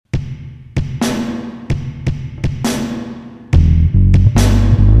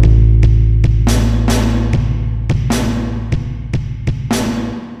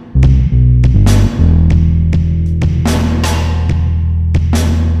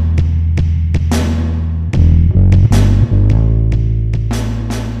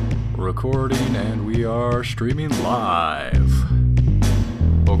are streaming live.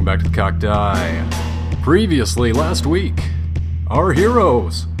 Welcome back to the Cocked Eye. Previously, last week, our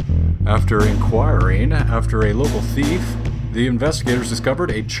heroes. After inquiring after a local thief, the investigators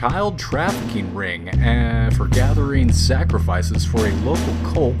discovered a child trafficking ring for gathering sacrifices for a local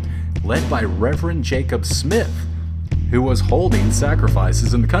cult led by Reverend Jacob Smith, who was holding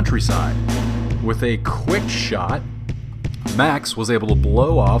sacrifices in the countryside. With a quick shot, Max was able to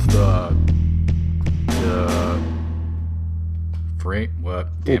blow off the frame.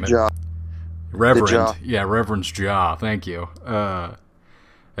 What? Damn it. Jaw. Reverend. Jaw. Yeah, Reverend's jaw. Thank you.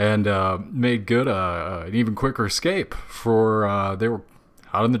 And made good an even quicker escape for they were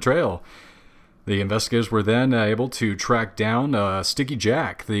out on the trail. The investigators were then able to track down Sticky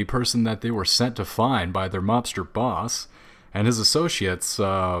Jack, the person that they were sent to find by their mobster boss, and his associates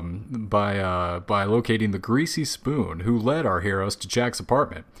by locating the Greasy Spoon, who led our heroes to Jack's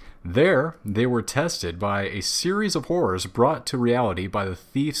apartment. There, they were tested by a series of horrors brought to reality by the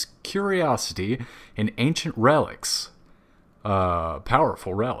thief's curiosity in ancient relics,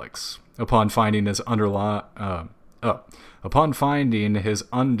 powerful relics. Upon finding his undying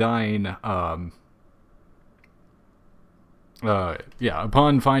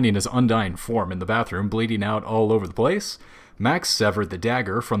form in the bathroom, bleeding out all over the place, Max severed the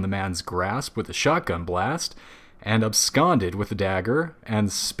dagger from the man's grasp with a shotgun blast and absconded with the dagger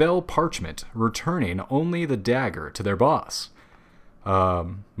and spell parchment, returning only the dagger to their boss,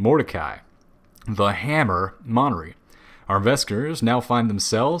 Mordecai, the Hammer Monnery. Our investigators now find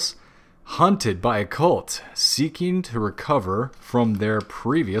themselves hunted by a cult seeking to recover from their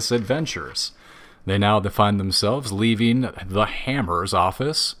previous adventures. They now find themselves leaving the Hammer's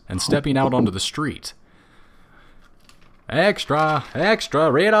office and stepping out onto the street. Extra,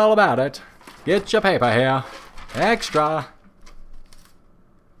 extra, read all about it. Get your paper here. Extra.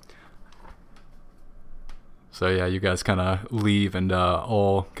 So yeah, you guys kind of leave and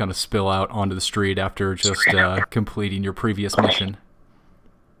all kind of spill out onto the street after just completing your previous mission.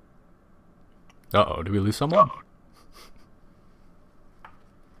 Uh-oh, did we lose someone?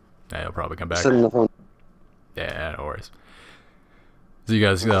 Yeah, he'll probably come back. Yeah, no worries. So you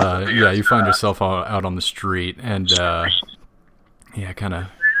guys, you find yourself out on the street and, kind of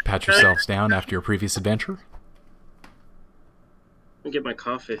pat yourselves down after your previous adventure. Let me get my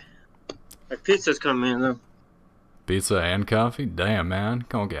coffee. My pizza's coming in, though. Pizza and coffee? Damn, man.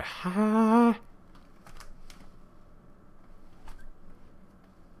 Gonna get high.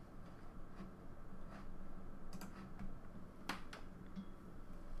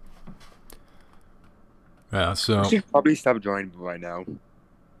 Yeah, so... I should probably stop joining right now.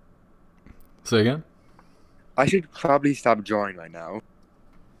 Say again? I should probably stop joining right now.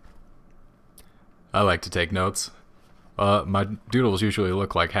 I like to take notes. My doodles usually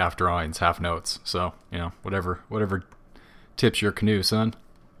look like half drawings, half notes. So, whatever tips your canoe, son.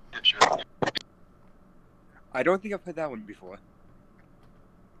 I don't think I've heard that one before.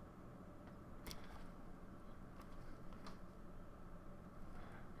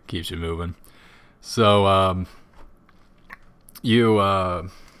 Keeps you moving. So,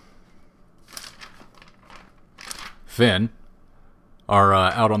 Finn, are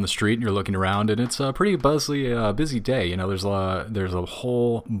out on the street and you're looking around, and it's a pretty busy day. You know, there's a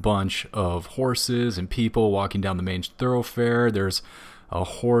whole bunch of horses and people walking down the main thoroughfare. There's a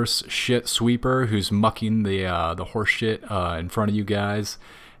horse shit sweeper who's mucking the horse shit in front of you guys,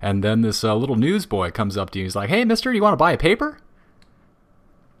 and then this little newsboy comes up to you. He's like, "Hey, mister, you want to buy a paper?"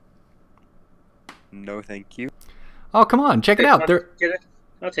 No, thank you. Oh, come on, check it out.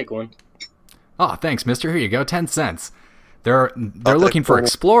 I'll take one. Oh, thanks, mister. Here you go, 10 cents. They're looking for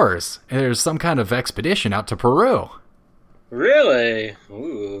explorers. There's some kind of expedition out to Peru. Really?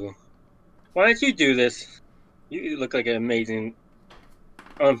 Ooh. Why don't you do this? You look like an amazing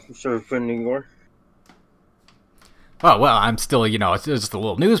entrepreneur. Oh, well, I'm still, it's just a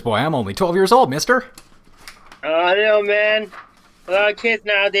little newsboy. I'm only 12 years old, mister. I know, man. A lot of kids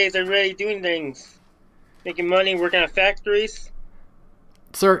nowadays are really doing things. Making money, working at factories.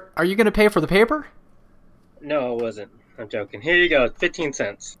 Sir, are you going to pay for the paper? No, it wasn't. I'm joking. Here you go, 15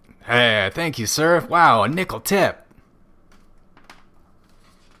 cents. Hey, thank you, sir. Wow, a nickel tip.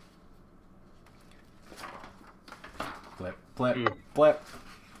 Flip, flip, flip.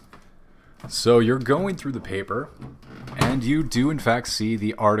 So you're going through the paper, and you do in fact see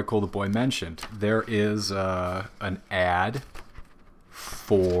the article the boy mentioned. There is an ad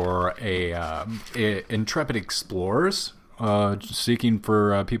for intrepid explorers seeking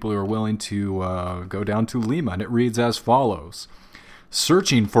for people who are willing to go down to Lima, and it reads as follows.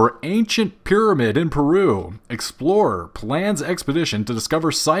 Searching for ancient pyramid in Peru. Explorer plans expedition to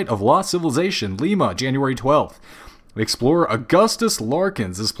discover site of lost civilization. Lima, January 12th. Explorer Augustus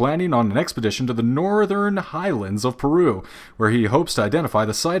Larkins is planning on an expedition to the northern highlands of Peru, where he hopes to identify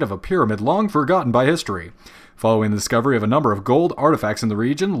the site of a pyramid long forgotten by history. Following the discovery of a number of gold artifacts in the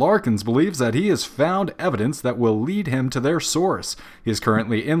region, Larkins believes that he has found evidence that will lead him to their source. He is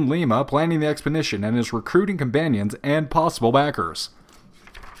currently in Lima planning the expedition and is recruiting companions and possible backers.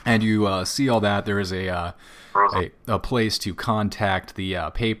 And you see all that. There is a place to contact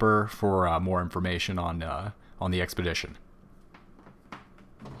the paper for more information on the expedition.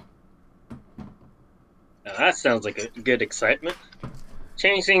 Now that sounds like a good excitement.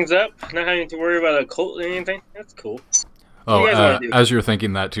 Change things up, not having to worry about a cult or anything. That's cool. Oh, as you're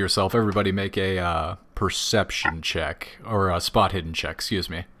thinking that to yourself, everybody make a perception check, or a spot hidden check, excuse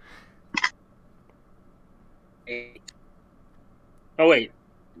me. 8. Oh, wait.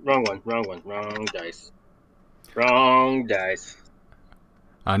 Wrong one. Wrong dice.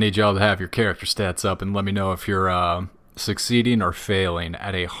 I need y'all to have your character stats up and let me know if you're succeeding or failing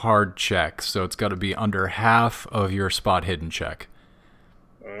at a hard check. So it's got to be under half of your spot hidden check.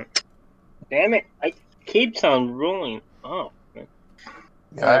 Damn it. I keeps on rolling. Oh.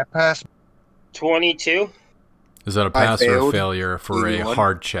 I passed. 22. Is that a pass or a failed. failure for 81. a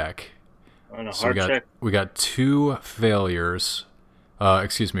hard check? On a So hard check. we got 2 failures.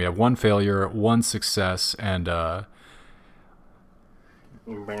 Excuse me, 1 failure, 1 success, and I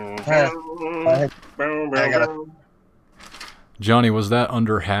got it. Johnny, was that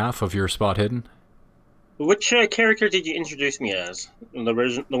under half of your spot hidden? Which character did you introduce me as?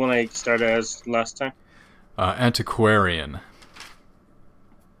 The one I started as last time? Antiquarian.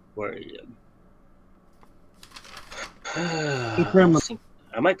 Where are you? Remember-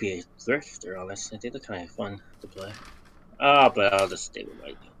 I might be a thrifter, honestly. They look kind of fun to play. But I'll just stay with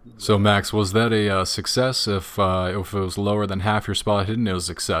my... So Max, was that a success? If it was lower than half your spot hidden, it was a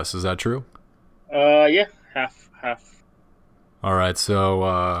success. Is that true? Yeah, half. All right,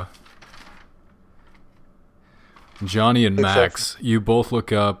 so Johnny and Max, you both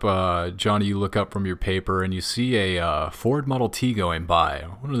look up. Johnny, you look up from your paper and you see a Ford Model T going by,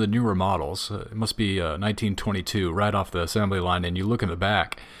 one of the newer models. It must be 1922, right off the assembly line. And you look in the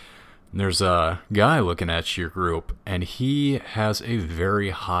back, and there's a guy looking at your group, and he has a very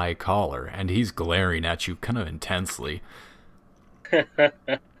high collar, and he's glaring at you kind of intensely. I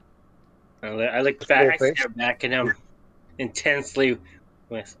look back, Cool I face. stare back at him intensely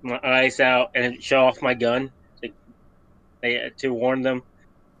with my eyes out and show off my gun to warn them.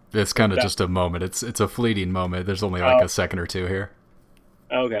 It's kind of just a moment. It's a fleeting moment. There's only like a second or two here.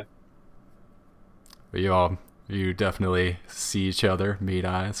 Okay. But you definitely see each other, meet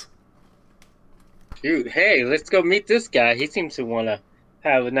eyes. Dude, hey, let's go meet this guy. He seems to want to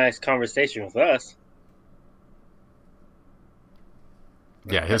have a nice conversation with us.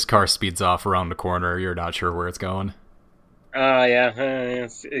 Yeah, his car speeds off around the corner. You're not sure where it's going. Yeah,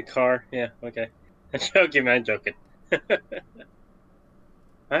 it's a car. Yeah, okay. I'm joking, man, joking.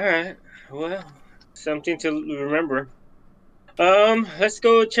 Alright, well, something to remember. Let's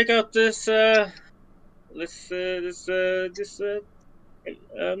go check out this,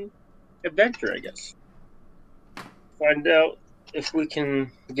 adventure, I guess. Find out if we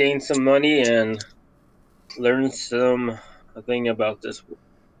can gain some money and learn some thing about this.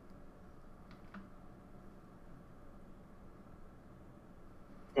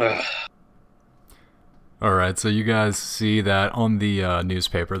 Ugh. All right, so you guys see that on the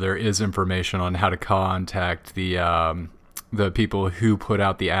newspaper there is information on how to contact the people who put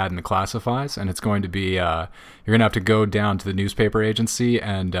out the ad in the classifieds, and it's going to be you're going to have to go down to the newspaper agency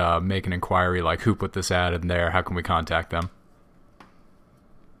and make an inquiry like who put this ad in there, how can we contact them?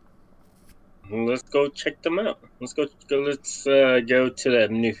 Let's go check them out. Let's go to the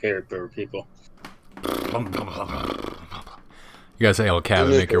newspaper people. You guys hail a cab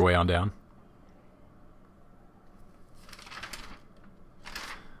and make your way on down.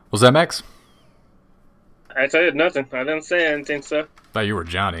 Was that Max? I said nothing. I didn't say anything, so. Thought you were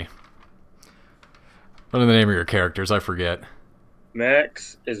Johnny. What are the name of your characters? I forget.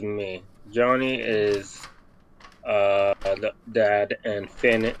 Max is me. Johnny is the dad, and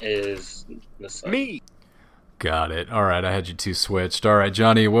Finn is the son. Me. Got it. All right, I had you two switched. All right,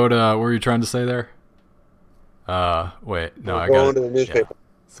 Johnny, what were you trying to say there? Wait, no, I got Going it. to the newspaper.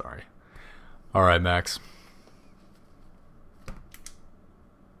 Yeah, sorry. All right, Max.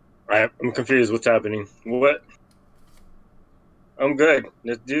 I'm confused. What's happening? What? I'm good.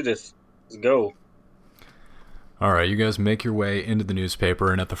 Let's do this. Let's go. All right, you guys make your way into the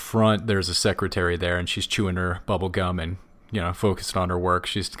newspaper, and at the front, there's a secretary there, and she's chewing her bubble gum and focused on her work.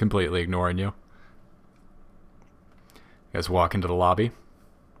 She's completely ignoring you. You guys walk into the lobby.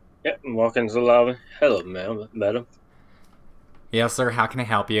 Yep, walk into the lobby. Hello, madam. Yes, sir. How can I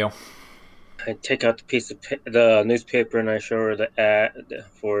help you? I take out the newspaper and I show her the ad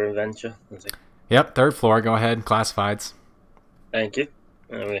for Adventure. I was like, Yep, 3rd floor. Go ahead. Classifieds. thank you.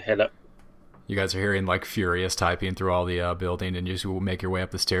 And we head up. You guys are hearing like furious typing through all the building, and you make your way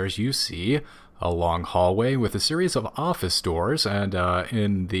up the stairs. You see a long hallway with a series of office doors, and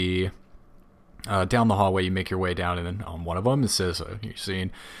in the down the hallway, you make your way down, and then on one of them it says you're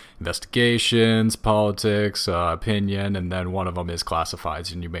seeing investigations, politics, opinion, and then one of them is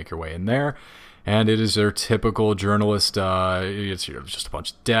classifieds, and you make your way in there. And it is their typical journalist. It's just a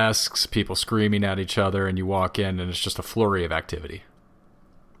bunch of desks, people screaming at each other, and you walk in, and it's just a flurry of activity.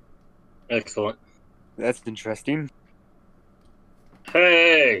 Excellent. That's interesting.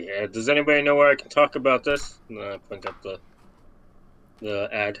 Hey, does anybody know where I can talk about this? And I point up the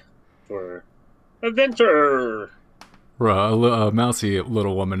ad for Adventure. A mousy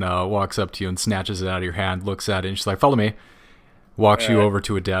little woman walks up to you and snatches it out of your hand, looks at it, and she's like, "Follow me." Walks you over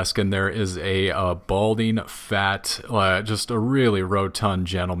to a desk, and there is a balding, fat, just a really rotund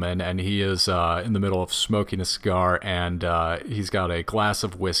gentleman, and he is in the middle of smoking a cigar, and he's got a glass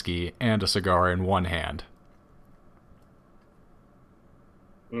of whiskey and a cigar in one hand.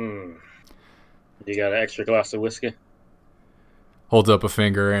 You got an extra glass of whiskey? Holds up a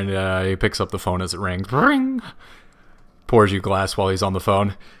finger, and he picks up the phone as it rings. Ring! Pours you a glass while he's on the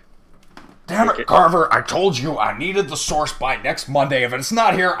phone. Damn it, Carver, I told you I needed the source by next Monday. If it's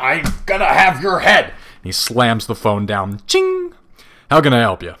not here, I'm gonna have your head. And he slams the phone down. Ching! How can I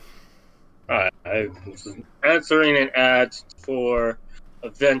help you? I was answering an ad for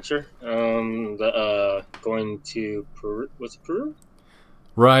Adventure. Going to Peru. Was it Peru?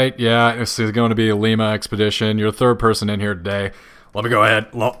 Right, yeah, this is going to be a Lima expedition. You're the 3rd person in here today. Let me go ahead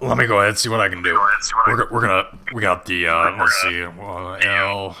and see what I can do. We got the, let's see,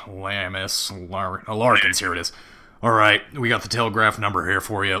 L. Lamis, Larkins, here it is. Alright, we got the telegraph number here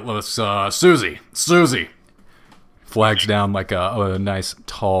for you. Let's, Susie. Flags down like a nice,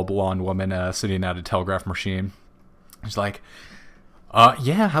 tall, blonde woman sitting at a telegraph machine. She's like,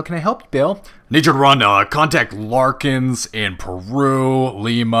 yeah, how can I help you, Bill? I need you to run, contact Larkins in Peru,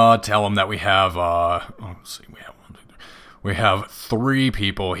 Lima, tell him that we have, let's see, we have 3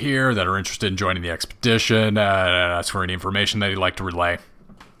 people here that are interested in joining the expedition. Ask for any information that you'd like to relay.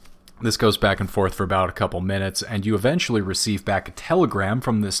 This goes back and forth for about a couple minutes, and you eventually receive back a telegram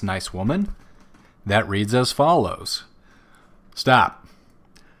from this nice woman that reads as follows. Stop.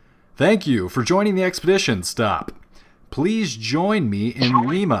 Thank you for joining the expedition. Stop. Please join me in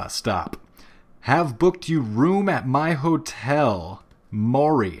Lima. Stop. Have booked you room at my hotel.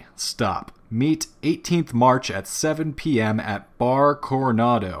 Mori. Stop. Meet 18th March at 7 p.m. at Bar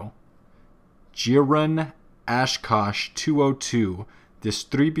Coronado. Giron Ashkosh 202.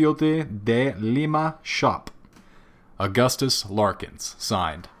 Distribute de Lima Shop. Augustus Larkins.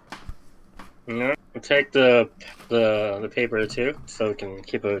 Signed. Yeah, we'll take the paper too, so we can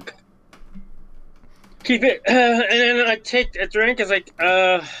keep it. And then I take a drink. It's like,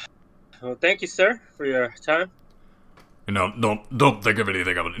 well, thank you, sir, for your time. Don't think of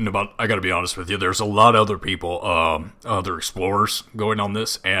anything about. I gotta be honest with you. There's a lot of other people, other explorers going on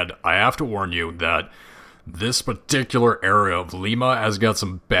this, and I have to warn you that this particular area of Lima has got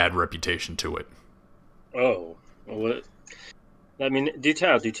some bad reputation to it. Oh, what? I mean, do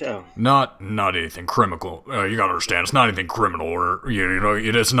tell. Not anything criminal. You gotta understand, it's not anything criminal, or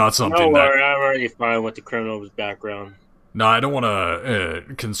it is not something I'm that. already fine with the criminal's background. No, I don't want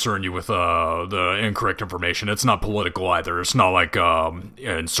to concern you with the incorrect information. It's not political either. It's not like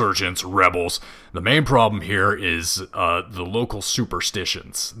insurgents, rebels. The main problem here is the local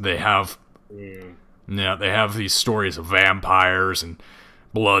superstitions. They have, they have these stories of vampires and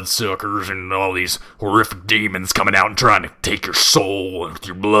bloodsuckers and all these horrific demons coming out and trying to take your soul with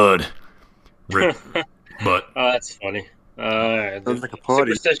your blood. But oh, that's funny. Sounds like a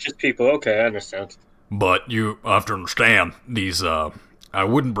party. Superstitious people. Okay, I understand. But you have to understand, these, I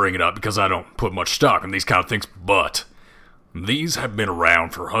wouldn't bring it up because I don't put much stock in these kind of things, but these have been around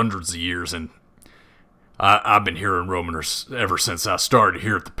for hundreds of years, and I've been hearing rumors ever since I started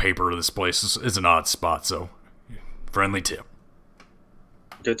here at the paper. This place is an odd spot, so friendly tip.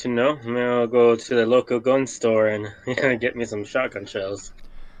 Good to know. I'll go to the local gun store and get me some shotgun shells.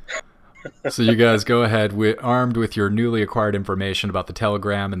 So you guys go ahead, armed with your newly acquired information about the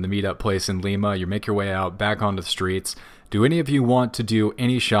telegram and the meetup place in Lima. You make your way out, back onto the streets. Do any of you want to do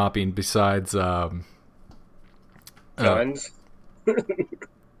any shopping besides... Guns? I'm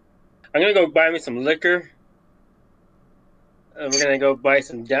going to go buy me some liquor. we're gonna go buy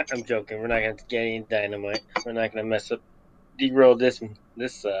some. I'm joking. We're not gonna get any dynamite. We're not gonna mess up, derail this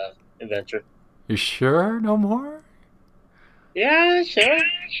adventure. You sure? No more? Yeah, sure.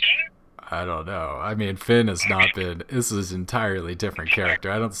 I don't know. I mean, Finn has not been. This is an entirely different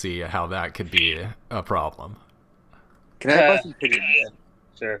character. I don't see how that could be a problem. Can I buy some pigeons?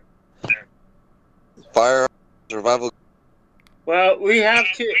 Sure. Fire survival. Well, we have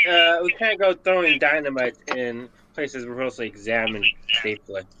to. We can't go throwing dynamite in places we're supposed to examine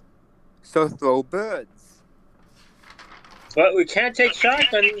safely. So throw birds. But we can't take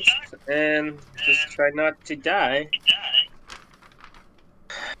shotguns and just try not to die.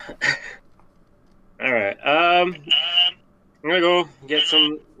 All right. I'm gonna go get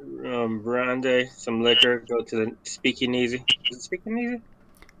some brandy, some liquor. Go to the speakeasy. Is it speakeasy?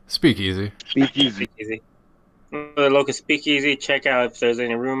 Speakeasy. Speakeasy. The local speakeasy. Check out if there's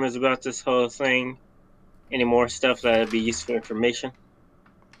any rumors about this whole thing. Any more stuff that would be useful information.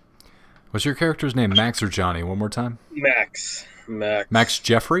 What's your character's name? Max or Johnny? One more time. Max. Max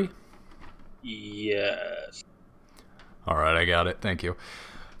Jeffrey? Yes. All right, I got it. Thank you.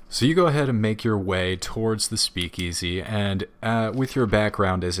 So you go ahead and make your way towards the speakeasy, and with your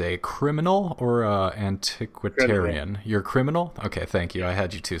background as a criminal or antiquarian, Criminal. You're a criminal. Okay, thank you. I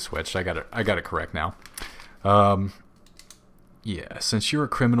had you two switched. I got it correct now. Yeah, since you're a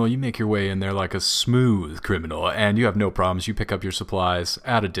criminal, you make your way in there like a smooth criminal, and you have no problems. You pick up your supplies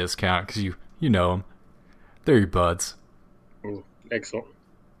at a discount because you know them. They're your buds. Ooh, excellent.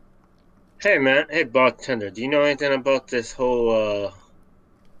 Hey man, hey bartender, do you know anything about this whole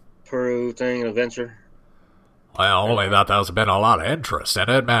Peru thing, adventure? Well, only that there's been a lot of interest in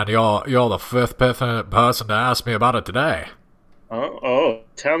it, man. You're the fifth person to ask me about it today. Oh,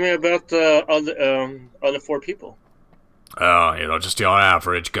 tell me about the other four people. Oh, just your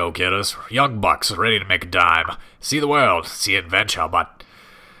average go-getters. Young bucks ready to make a dime. See the world, see adventure, but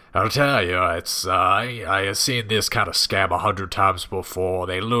I'll tell you, it's, I have seen this kind of scam 100 times before.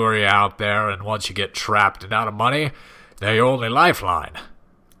 They lure you out there, and once you get trapped and out of money, they're your only lifeline.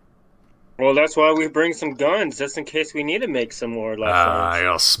 Well, that's why we bring some guns, just in case we need to make some more lifelines.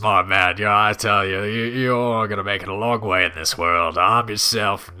 You're smart, man. I tell you, you're gonna make it a long way in this world. Arm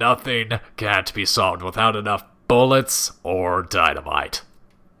yourself. Nothing can't be solved without enough bullets or dynamite.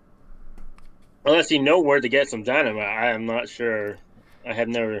 Unless you know where to get some dynamite, I am not sure. I have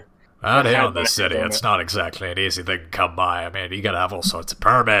never... Out here in the city, it's not exactly an easy thing to come by. I mean, you gotta have all sorts of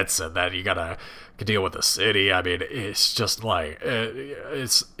permits, and then you gotta deal with the city. I mean, it's just like,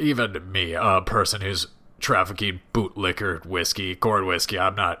 it's even me, a person who's trafficking bootlicker whiskey, corn whiskey,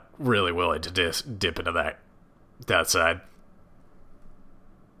 I'm not really willing to dip into that side.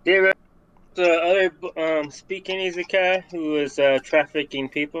 Yeah, the other speakeasy guy who was trafficking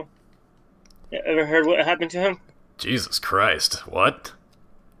people. You ever heard what happened to him? Jesus Christ, what?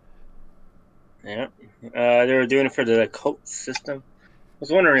 Yeah, they were doing it for the cult system. I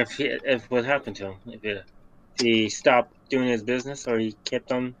was wondering if what happened to him. If he stopped doing his business or he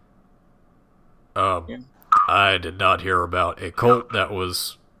kept on. Yeah. I did not hear about a cult that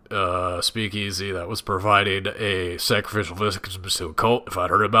was speakeasy that was providing a sacrificial victims to a cult. If I'd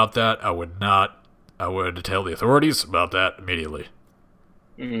heard about that, I would tell the authorities about that immediately.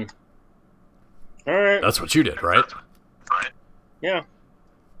 Mm-hmm. All right. That's what you did, right? Yeah.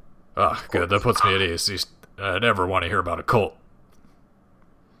 Ah, good. That puts me at ease. I never want to hear about a cult.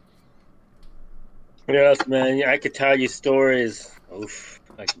 Yes, man. I could tell you stories. Oof,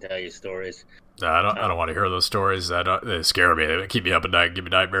 I can tell you stories. I don't want to hear those stories. They scare me. They keep me up at night, give me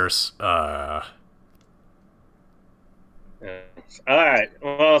nightmares. All right.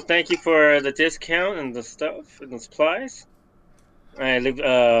 Well, thank you for the discount and the stuff and the supplies. I leave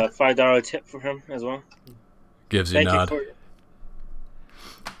 $5 tip for him as well. Gives you a nod.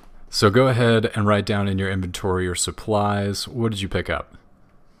 So go ahead and write down in your inventory your supplies. What did you pick up?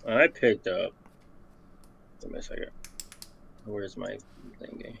 I picked up. Give me a second. Where's my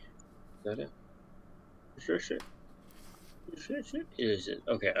thingy? Is that it? Sure. Is it?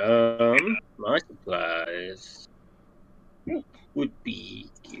 Okay. My supplies would be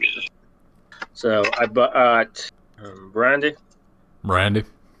here. So I bought brandy. Brandy.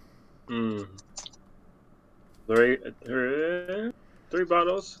 Three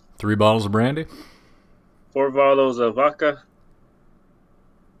bottles. 3 bottles of brandy. 4 bottles of vodka.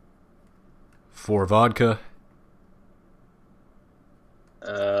 4 vodka.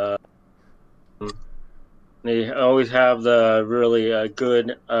 They always have the really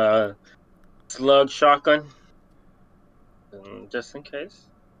good slug shotgun, just in case.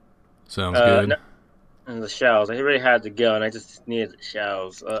 Sounds good. And the shells. I already had the gun. I just needed the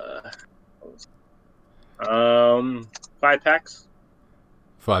shells. 5 packs.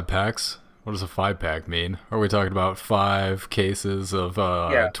 5 packs? What does a 5-pack mean? Are we talking about 5 cases of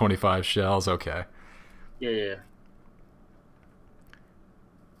Yeah. 25 shells? Okay. Yeah.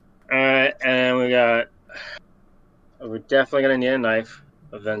 Alright, and we're definitely gonna need a knife.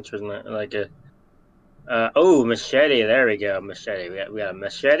 Adventures, like a. Machete. There we go. Machete. We got a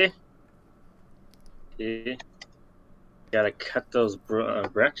machete. Okay. Gotta cut those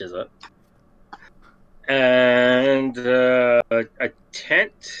branches up. And a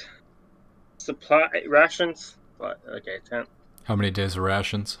tent. Supply rations. Okay, tent. How many days of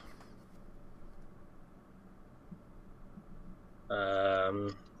rations?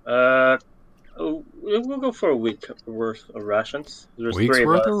 We'll go for a week worth of rations. There's Week's 3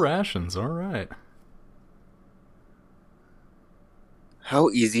 worth of of us. rations. All right. How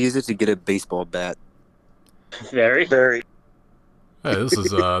easy is it to get a baseball bat? Very. Very. Hey, this is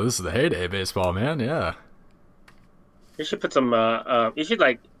the heyday baseball, man. Yeah. You should put some. You should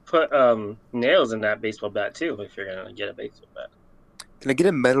put nails in that baseball bat too if you're gonna get a baseball bat. Can I get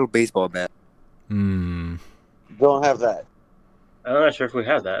a metal baseball bat? Hmm. Don't have that. I'm not sure if we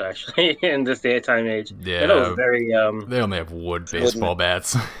have that actually in this daytime age. Yeah. That was very They only have wood baseball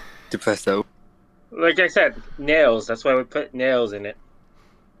bats. Depresso. like I said, nails. That's why we put nails in it.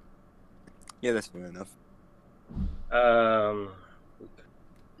 Yeah, that's fair enough.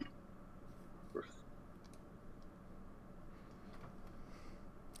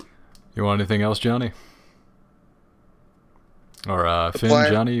 You want anything else, Johnny? Or Finn, Apply-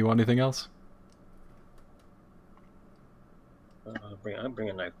 Johnny, you want anything else? I'll bring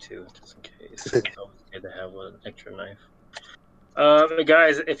a knife too, just in case. It's always good to have an extra knife.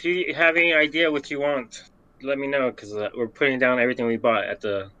 Guys, if you have any idea what you want, let me know because we're putting down everything we bought at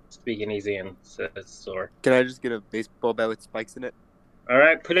the Speaking Easy and store. Can I just get a baseball bat with spikes in it? All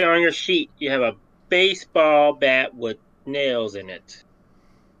right, put it on your sheet. You have a baseball bat with nails in it.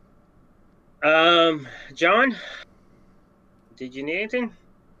 John, did you need anything?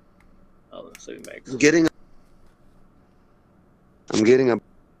 Oh, let's see bags. I'm getting a.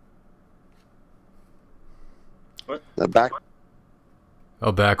 What? The back.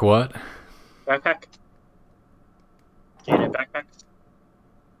 Oh, back what? Backpack. Do you need a backpack?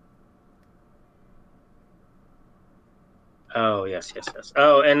 Oh yes.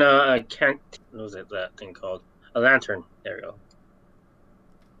 Oh, and I can't. What was it? That thing called a lantern. There we go.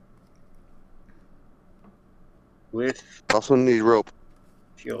 With Also need rope.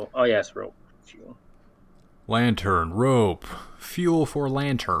 fuel. Oh yes, rope. Fuel. Lantern, rope, fuel for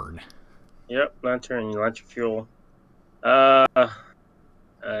lantern. Yep, lantern, fuel. And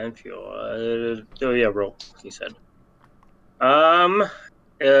fuel. Rope. He said.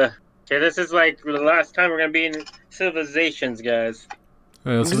 Okay, this is like the last time we're gonna be in civilizations, guys.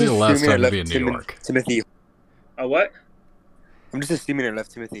 This will be the last assuming I time to left be in New York. Timothy. A what? I'm just assuming I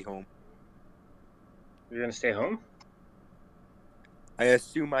left Timothy home. You're gonna stay home? I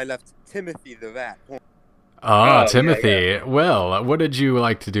assume I left Timothy the rat home. Ah, Oh, Timothy. yeah. Well, what did you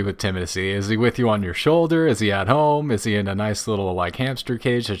like to do with Timothy? Is he with you on your shoulder? Is he at home? Is he in a nice little hamster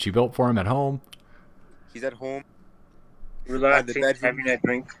cage that you built for him at home? He's at home. Relaxing, bedroom. having a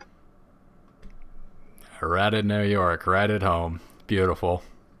drink. Right in New York, right at home. Beautiful.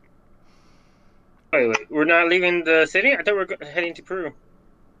 Wait, we're not leaving the city? I thought we were heading to Peru.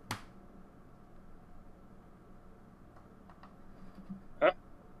 Huh?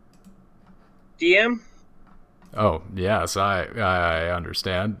 DM? Oh, yes, I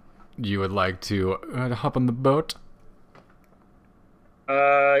understand. You would like to hop on the boat?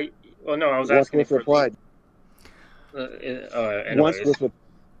 Well, no, I was Once asking was for replied. anyways. Once was replied.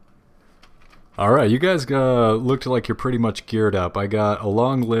 All right, you guys looked like you're pretty much geared up. I got a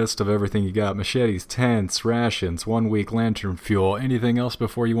long list of everything you got. Machetes, tents, rations, 1 week lantern fuel. Anything else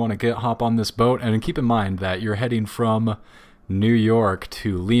before you want to hop on this boat? And keep in mind that you're heading from New York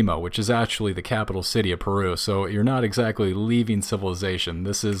to Lima, which is actually the capital city of Peru. So you're not exactly leaving civilization.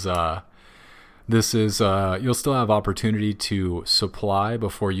 This is you'll still have opportunity to supply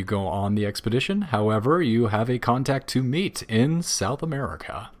before you go on the expedition. However, you have a contact to meet in South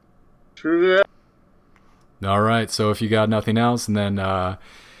America. True. All right, so if you got nothing else, and then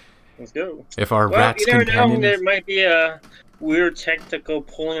Let's go. if our Well, rat's you never know. companion, There might be a weird technical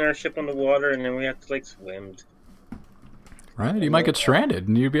pulling our ship on the water, and then we have to swim. right, you might get stranded,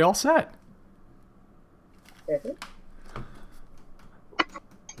 and you'd be all set.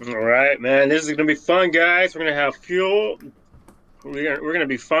 All right, man. This is gonna be fun, guys. We're gonna have fuel. We're gonna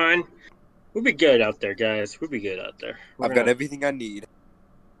be fine. We'll be good out there, guys. We'll be good out there. I've got everything I need.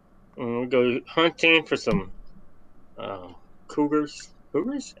 We'll go hunting for some cougars.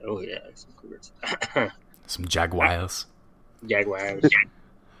 Cougars? Oh yeah, some cougars. Some jaguars. Jaguars.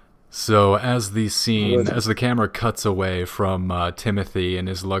 So as the camera cuts away from Timothy in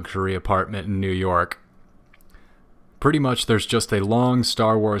his luxury apartment in New York, pretty much there's just a long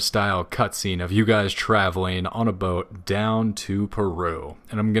Star Wars style cutscene of you guys traveling on a boat down to Peru.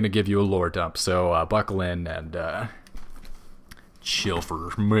 And I'm going to give you a lore dump, so buckle in and chill for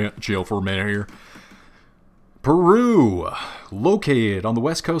a minute here. Peru, located on the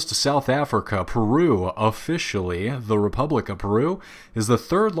west coast of South Africa, Peru, officially the Republic of Peru, is the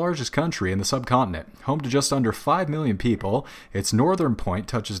third largest country in the subcontinent. Home to just under 5 million people, its northern point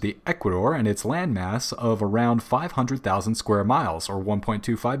touches the equator and its landmass of around 500,000 square miles, or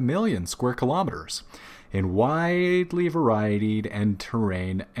 1.25 million square kilometers, in widely varied and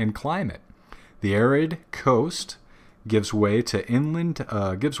terrain and climate. The arid coast gives way inland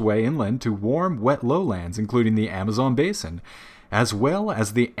to warm, wet lowlands, including the Amazon basin, as well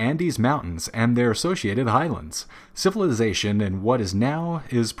as the Andes Mountains and their associated highlands. Civilization in what is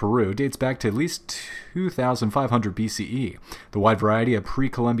Peru dates back to at least 2,500 BCE. The wide variety of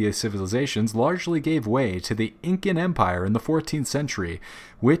pre-Columbian civilizations largely gave way to the Incan Empire in the 14th century,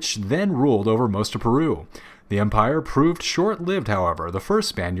 which then ruled over most of Peru. The empire proved short-lived, however. The first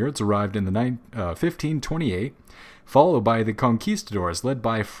Spaniards arrived in 1528, followed by the conquistadors led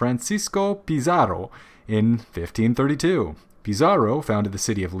by Francisco Pizarro in 1532. Pizarro founded the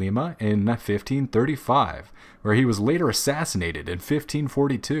city of Lima in 1535, where he was later assassinated in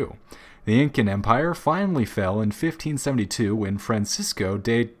 1542. The Incan Empire finally fell in 1572 when Francisco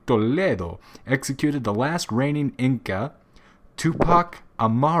de Toledo executed the last reigning Inca, Tupac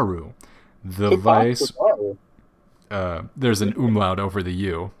Amaru. There's an umlaut over the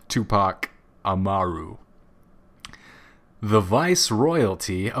U. Tupac Amaru. The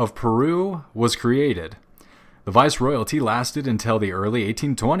Viceroyalty of Peru was created. The Viceroyalty lasted until the early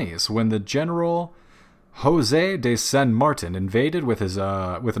 1820s, when the General José de San Martin invaded with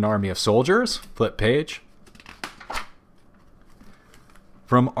an army of soldiers. Flip page.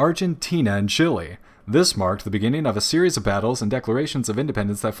 From Argentina and Chile. This marked the beginning of a series of battles and declarations of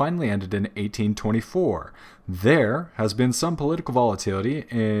independence that finally ended in 1824. There has been some political volatility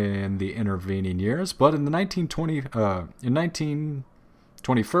in the intervening years, but in the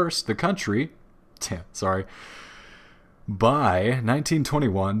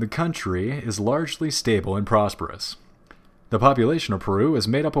 1921, the country is largely stable and prosperous. The population of Peru is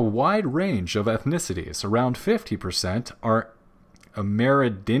made up of a wide range of ethnicities. Around 50% are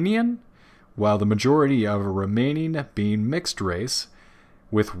Amerindian, while the majority are remaining being mixed race,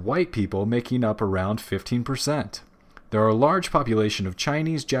 with white people making up around 15%. There are a large population of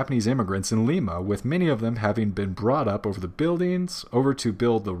Chinese, Japanese immigrants in Lima, with many of them having been brought up over to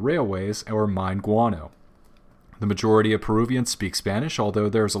build the railways or mine guano. The majority of Peruvians speak Spanish, although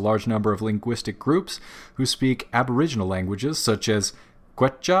there is a large number of linguistic groups who speak Aboriginal languages such as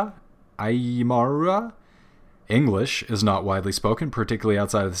Quechua, Aymara. English is not widely spoken, particularly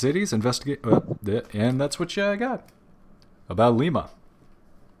outside of the cities. And that's what you got about Lima.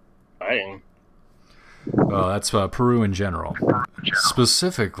 That's Peru in general.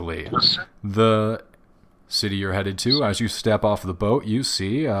 Specifically, the city you're headed to, as you step off the boat, you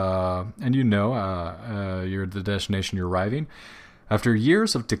see, and you're the destination you're arriving. After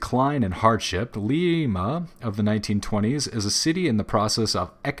years of decline and hardship, Lima of the 1920s is a city in the process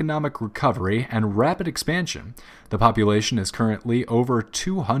of economic recovery and rapid expansion. The population is currently over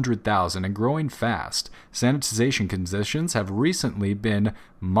 200,000 and growing fast. Sanitization conditions have recently been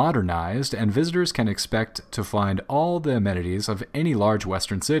modernized, and visitors can expect to find all the amenities of any large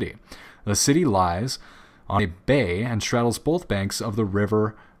western city. The city lies on a bay and straddles both banks of the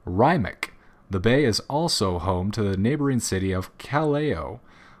river Rimac. The bay is also home to the neighboring city of Callao.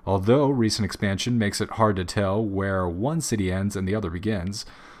 Although recent expansion makes it hard to tell where one city ends and the other begins,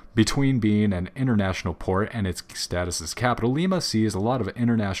 between being an international port and its status as capital, Lima sees a lot of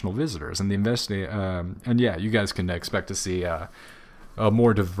international visitors. And you guys can expect to see a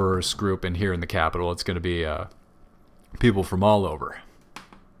more diverse group in here in the capital. It's going to be people from all over.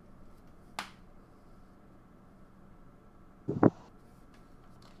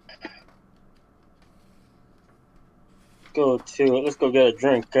 Let's go get a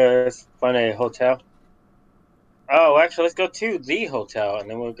drink, guys. Find a hotel. Oh, actually, let's go to the hotel, and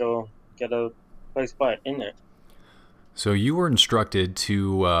then we'll go get a place in there. So you were instructed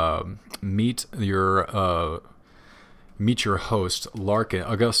to meet your host,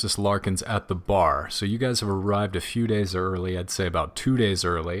 Augustus Larkins, at the bar. So you guys have arrived a few days early. I'd say about 2 days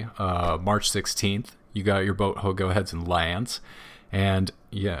early. March 16th. You got your boat. Go ahead and lands. And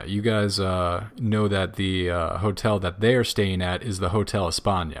yeah, you guys know that the hotel that they're staying at is the Hotel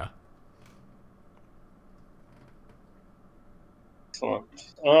España. Excellent.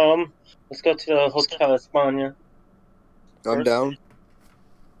 Let's go to the Hotel España. I'm down.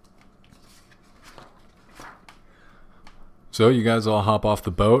 So you guys all hop off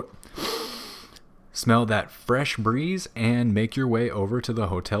the boat, smell that fresh breeze, and make your way over to the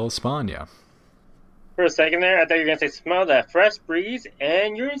Hotel España. For a second there, I thought you were going to say, smell that fresh breeze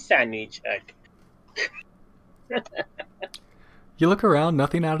and your insanity check. You look around,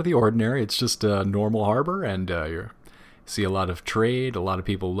 nothing out of the ordinary. It's just a normal harbor, and you see a lot of trade, a lot of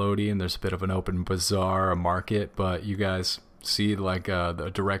people loading. There's a bit of an open bazaar, a market, but you guys see like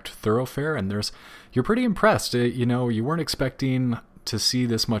the direct thoroughfare, and you're pretty impressed. You weren't expecting to see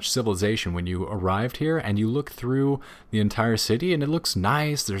this much civilization when you arrived here, and you look through the entire city and it looks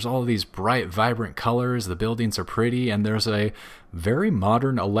nice. There's all these bright, vibrant colors. The buildings are pretty, and there's a very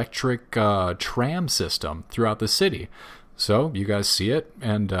modern electric tram system throughout the city. So you guys see it,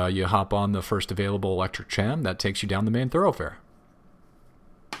 and you hop on the first available electric tram that takes you down the main thoroughfare.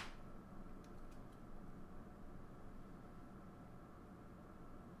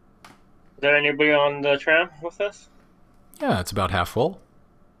 Is there anybody on the tram with us? Yeah, it's about half full.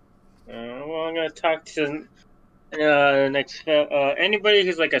 Well, I'm going to talk to next. Anybody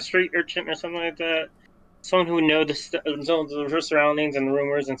who's like a street urchin or something like that. Someone who knows the surroundings and the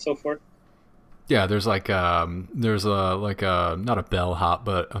rumors and so forth. Yeah, there's not a bellhop,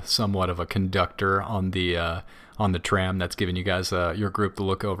 but somewhat of a conductor on the tram that's giving you guys your group to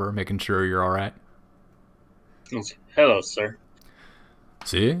look over, making sure you're all right. Hello, sir.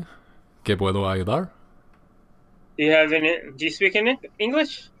 Sí, ¿qué puedo ayudar? Do you speak in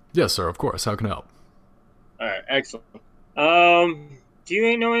English? Yes, sir. Of course. How can I help? All right, excellent. Do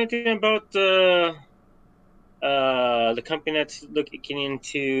you know anything about the company that's looking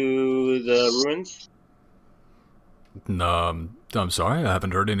into the ruins? I'm sorry, I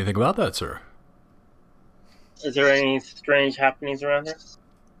haven't heard anything about that, sir. Is there any strange happenings around here?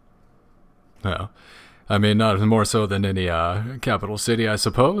 No. I mean, not more so than any capital city, I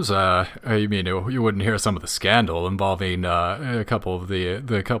suppose. You mean you wouldn't hear some of the scandal involving a couple of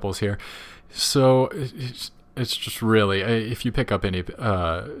the couples here. So it's just really, if you pick up any,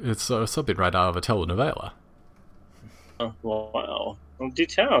 it's something right out of a telenovela. Oh, wow. Well, do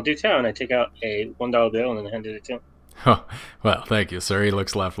tell. And I take out a $1 bill and then hand it to him. Oh, well, thank you, sir. He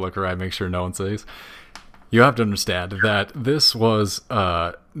looks left, look right, make sure no one sees. You have to understand that this was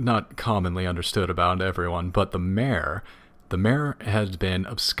not commonly understood about everyone, but the mayor has been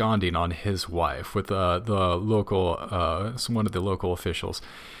absconding on his wife with the local, one of the local officials,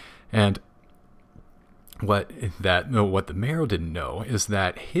 and what the mayor didn't know is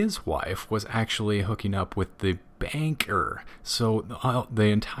that his wife was actually hooking up with the banker. So the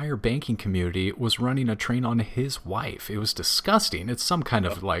entire banking community was running a train on his wife. It was disgusting. It's some kind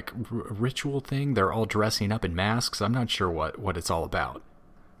of like ritual thing. They're all dressing up in masks. I'm not sure what it's all about.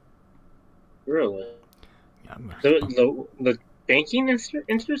 Really? Yeah. The banking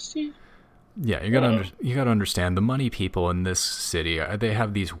industry? Yeah, you gotta understand, the money people in this city, they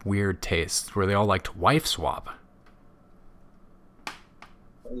have these weird tastes where they all like to wife swap.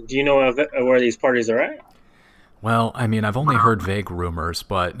 Do you know where these parties are at? Well, I mean, I've only heard vague rumors,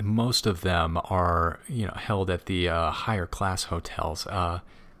 but most of them are, held at the higher class hotels. I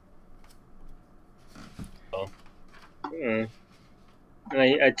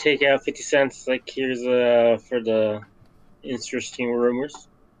take out 50 cents. Like, here's for the interesting rumors.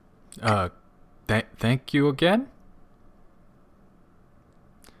 Thank you again.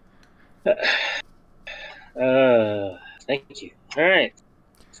 Thank you. All right.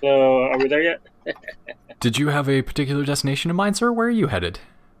 So, are we there yet? Did you have a particular destination in mind, sir? Where are you headed?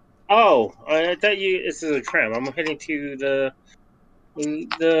 Oh, I thought this is a tram. I'm heading to the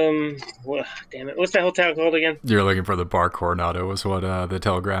damn it. What's that hotel called again? You're looking for the Bar Coronado, was what the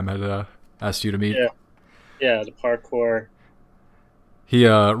telegram had asked you to meet. Yeah, the parkour. He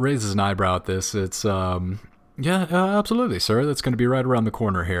raises an eyebrow at this. It's absolutely, sir. That's going to be right around the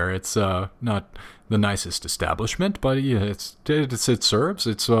corner here. It's not the nicest establishment, but it serves.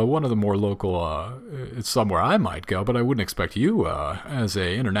 It's one of the more local. It's somewhere I might go, but I wouldn't expect you as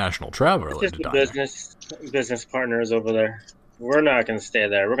a international traveler. It's just the business partners over there. We're not going to stay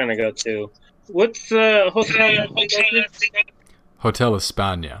there. We're going to go to what's the hotel? Hotel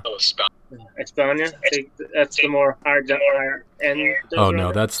España. España? That's the more higher end. Oh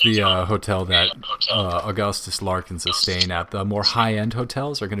no, that's the hotel that Augustus Larkins is staying at. The more high-end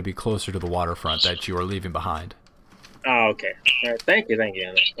hotels are going to be closer to the waterfront that you are leaving behind. Oh, okay. All right, thank you.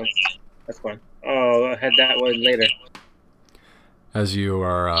 That's fine. I'll head that way later. As you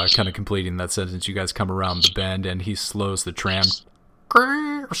are kind of completing that sentence, you guys come around the bend, and he slows the tram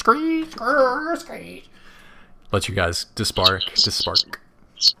let you guys dispark.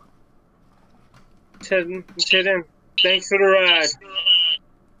 Tim, thanks for the ride.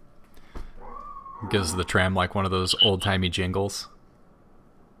 Gives the tram like one of those old-timey jingles.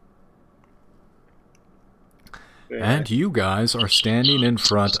 And you guys are standing in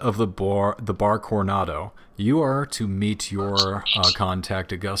front of the bar Coronado. You are to meet your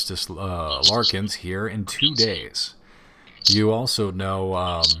contact Augustus Larkins here in 2 days. You also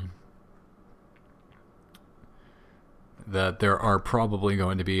know that there are probably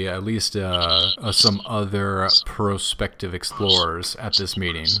going to be at least some other prospective explorers at this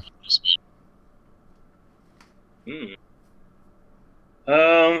meeting. Good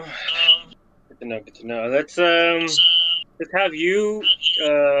to know. Let's have you,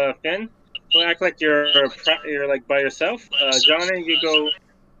 Finn. We'll act like you're like by yourself. Johnny, you go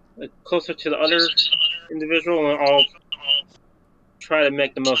closer to the other individual, and I'll try to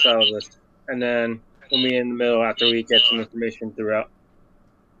make the most out of this. And then we'll meet in the middle after we get some information through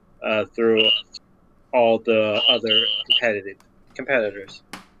all the other competitors.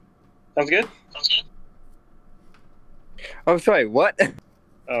 Sounds good? I'm sorry, what?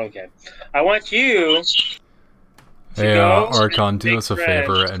 Okay. I want you to Hey, go Archon, and do make us a friends.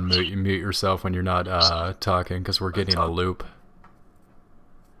 favor and mute yourself when you're not talking, because we're getting a loop.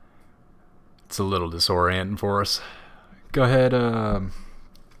 It's a little disorienting for us. Go ahead,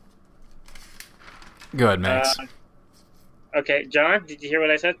 Max. Okay, John, did you hear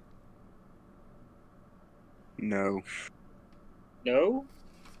what I said? No. No?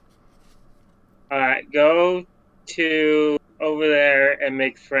 Alright, go to over there and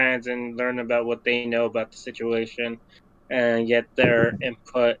make friends and learn about what they know about the situation and get their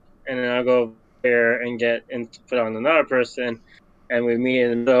input. And then I'll go over there and get input on another person, and we meet in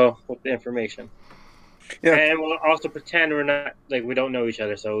the middle with the information. Yeah. And we'll also pretend we're not, like, we don't know each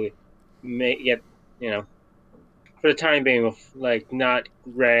other, so we may get, for the time being, we'll, like, not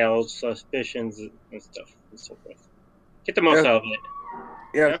rails, suspicions, and stuff and so forth. Get the most out of it.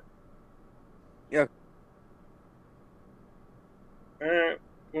 Yeah. Alright,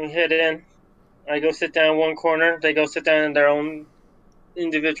 we head in. I go sit down in one corner. They go sit down in their own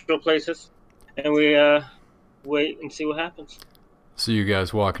individual places. And we wait and see what happens. So you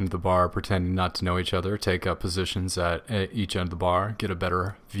guys walk into the bar pretending not to know each other, take up positions at each end of the bar, get a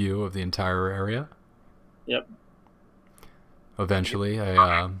better view of the entire area. Yep. Eventually,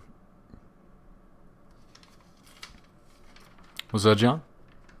 was that John?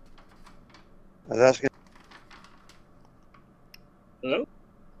 I was asking. Hello?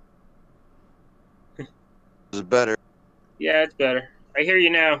 Is it better? Yeah, it's better. I hear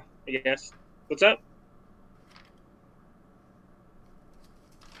you now, I guess. What's up?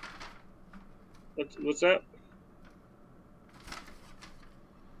 What's up?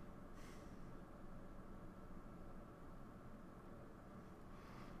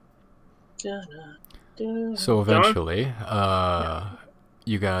 So John? eventually,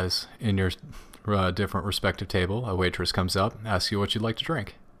 you guys in your different respective table, a waitress comes up, asks you what you'd like to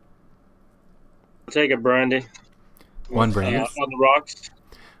drink. Take a brandy. One brandy. On the rocks.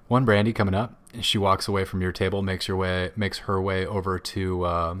 One brandy coming up. She walks away from your table, makes her way over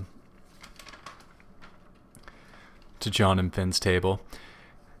to John and Finn's table.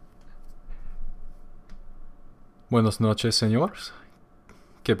 Buenas noches, señores.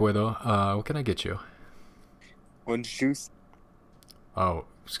 ¿Qué puedo? What can I get you? Orange juice. Oh,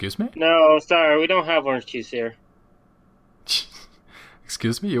 excuse me? No, sorry, we don't have orange juice here.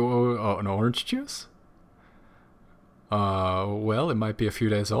 Excuse me? You an orange juice? Well, it might be a few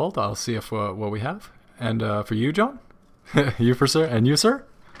days old. I'll see if what we have. And for you, John? You for sir? And you, sir?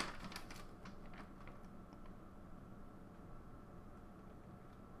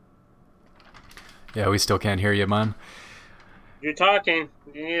 Yeah, we still can't hear you, man. You're talking.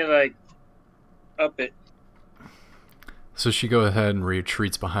 You need to, like, up it. So she goes ahead and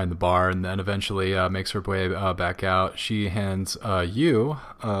retreats behind the bar, and then eventually makes her way back out. She hands you,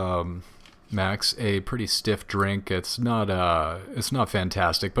 Max, a pretty stiff drink. It's not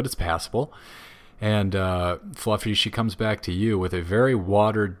fantastic, but it's passable. And Fluffy, she comes back to you with a very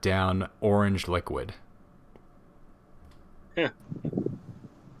watered down orange liquid. Yeah.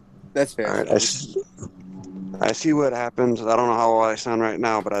 That's fair. All right, I see what happens. I don't know how I sound right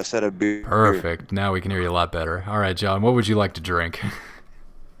now, but I said a beer. Perfect. Now we can hear you a lot better. All right, John, what would you like to drink?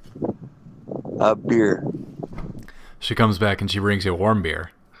 A beer. She comes back and she brings you a warm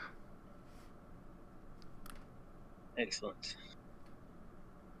beer. Excellent.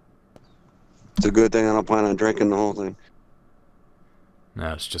 It's a good thing I don't plan on drinking the whole thing.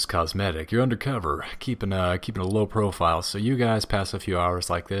 No, it's just cosmetic. You're undercover, keeping a low profile. So you guys pass a few hours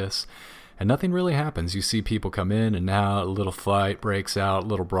like this, And nothing really happens. You see people come in and out, a little fight breaks out, a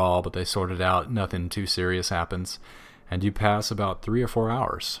little brawl, but they sort it out. Nothing too serious happens. And you pass about 3 or 4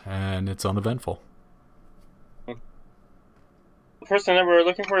 hours, and it's uneventful. The person that we're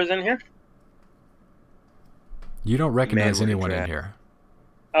looking for is in here? You don't recognize Man, anyone in rat. here.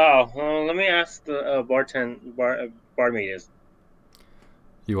 Oh, well, let me ask the barmaid is.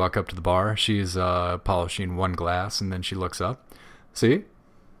 You walk up to the bar. She's polishing one glass, and then she looks up. See?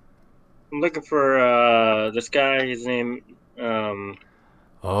 I'm looking for this guy. His name.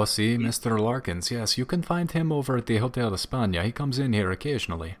 Oh, see, Mr. Larkins. Yes, you can find him over at the Hotel España. He comes in here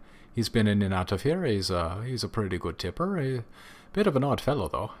occasionally. He's been in and out of here. He's a pretty good tipper. A bit of an odd fellow,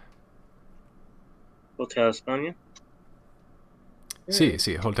 though. Hotel España.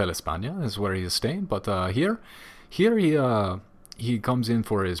 See, Hotel España is where he's staying. But here he comes in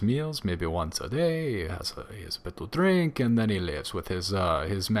for his meals maybe once a day. He has a bit to drink, and then he lives with his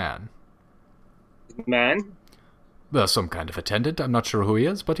man. Man. Some kind of attendant. I'm not sure who he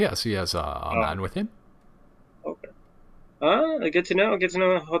is, but yes, he has a man with him. Okay. Good to know. Good to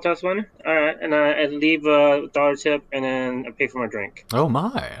know. Hotel España. All right, and I leave a dollar tip, and then I pay for my drink. Oh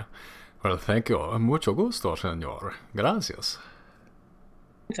my. Well, thank you. Mucho gusto, señor. Gracias.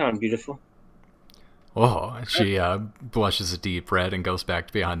 Sound beautiful. Oh, she blushes a deep red and goes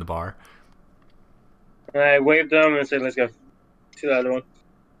back behind the bar. And I waved them and said, "Let's go to the other one."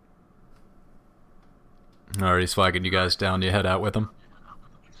 Alright, he's flagging you guys down. You head out with him.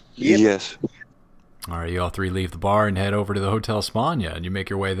 Yep. Yes. Alright, you all three leave the bar and head over to the Hotel España, and you make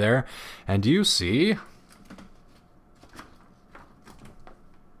your way there, and you see...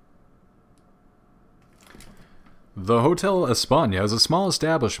 The Hotel España is a small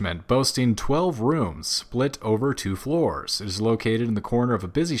establishment boasting 12 rooms, split over 2 floors. It is located in the corner of a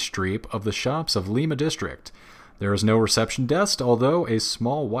busy street of the shops of Lima District. There is no reception desk, although a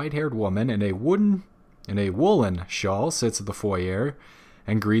small white-haired woman in a woolen shawl sits at the foyer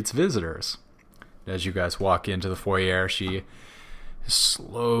and greets visitors. As you guys walk into the foyer, she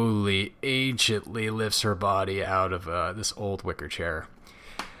slowly, anciently lifts her body out of this old wicker chair.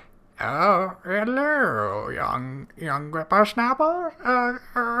 Oh, hello, young whippersnapper.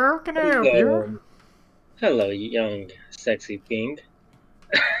 How can I help you? Hello, young, sexy being.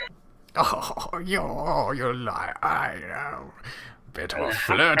 Oh, you lie. I know. Bit of a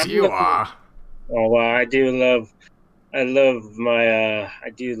flirt you are. Oh, well, I do love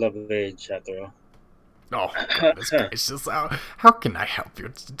age after all. Oh, goodness gracious. How can I help you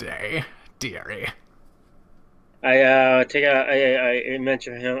today, dearie? I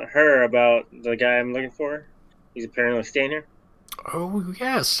mentioned her about the guy I'm looking for. He's apparently staying here. Oh,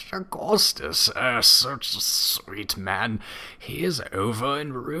 yes, Augustus. Such a sweet man. He is over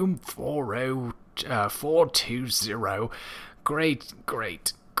in room 420. Great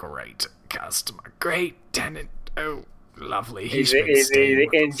customer. Great tenant. Oh, lovely. He's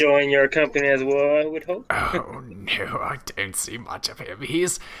enjoying your company as well, I would hope. Oh, no, I don't see much of him.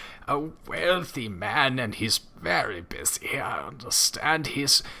 He's a wealthy man, and he's very busy. I understand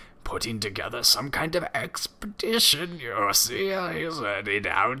he's putting together some kind of expedition. You see, he's heading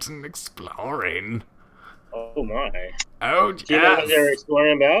out and exploring. Oh, my. Oh, Do you know what they're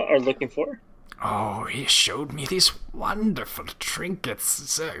exploring about or looking for? Oh, he showed me these wonderful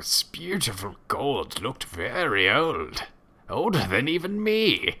trinkets. This beautiful gold looked very old. Older than even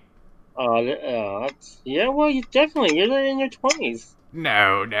me. Yeah, well, you're in your 20s.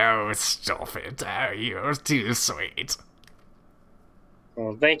 No, stop it. Oh, you're too sweet.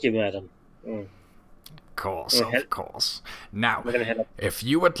 Oh, thank you, madam. Of course. Now, We're gonna head up. if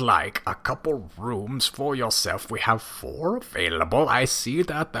you would like a couple rooms for yourself, we have 4 available. I see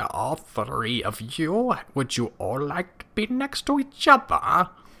that there are 3 of you. Would you all like to be next to each other?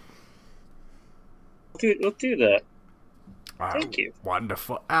 We'll do that. Thank you.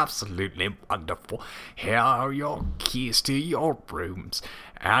 Wonderful, absolutely wonderful. Here are your keys to your rooms.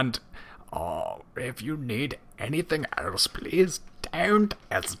 And if you need anything else, please don't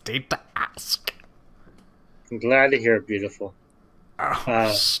hesitate to ask. I'm glad to hear it, beautiful.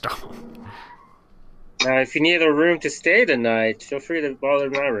 Oh, stop. Now, if you need a room to stay tonight, feel free to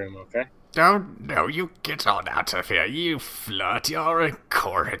bother my room, okay? Oh, no, you get on out of here, you flirt. You're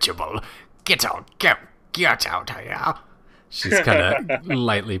incorrigible. Get on, go. Get out of here. She's kind of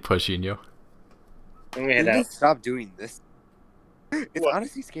lightly pushing you. I'm gonna Can head you out. stop doing this? It's What?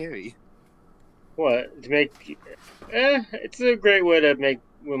 honestly scary. What? To make... it's a great way to make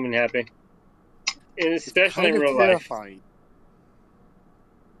women happy. And especially in Kind of real life. terrifying.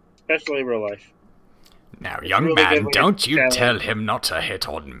 Especially real life. Now, It's young really man, good when don't you you tell tell him not to hit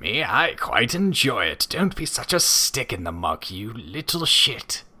on me. I quite enjoy it. Don't be such a stick in the mug, you little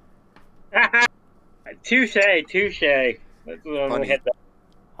shit. Touche. Let's Funny. head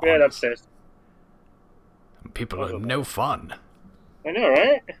upstairs. People are no fun. I know,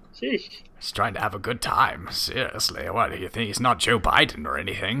 right? Sheesh. He's trying to have a good time. Seriously, what do you think? He's not Joe Biden or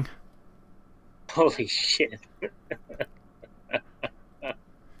anything. Holy shit.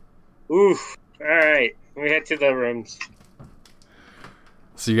 Oof. Alright, we head to the rooms.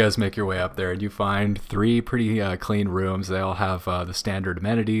 So you guys make your way up there, and you find 3 pretty clean rooms. They all have the standard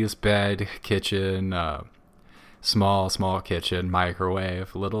amenities: bed, kitchen, small kitchen,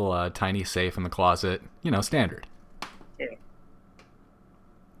 microwave, little tiny safe in the closet. Standard. Yeah.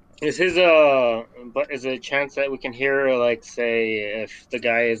 Is his but is there a chance that we can hear, like, say, if the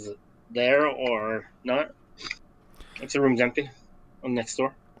guy is there or not? If the room's empty on next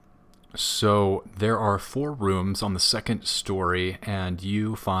door? So there are 4 rooms on the second story, and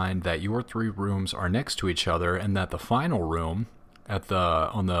you find that your 3 rooms are next to each other, and that the final room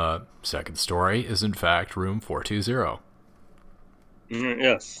on the second story is in fact room 420.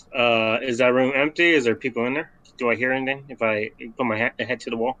 Yes. Is that room empty? Is there people in there? Do I hear anything if I put my head to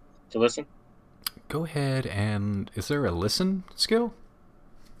the wall to listen? Go ahead, and is there a listen skill?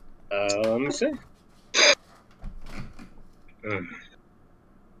 Let me see.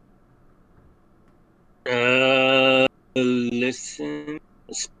 Listen,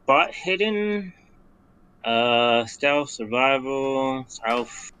 spot hidden, stealth, survival,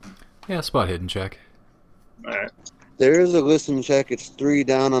 south. Yeah, spot hidden check. Alright. There is a listen check. It's 3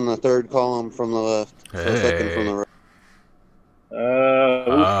 down on the 3rd column from the left. So Hey. 2nd from the right.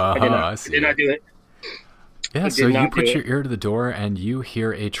 I see. did not do it. Yeah, I so did you not put do your it. ear to the door, and you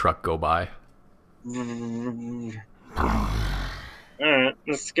hear a truck go by. Alright,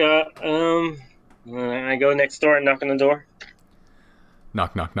 let's go. I go next door and knock on the door.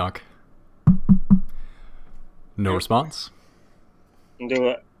 Knock, knock, knock. No response. And do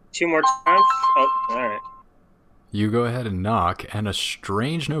it 2 more times. Oh, alright. You go ahead and knock, and a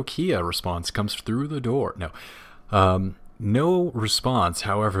strange Nokia response comes through the door. No response.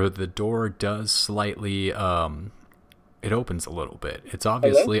 However, the door does slightly, it opens a little bit. It's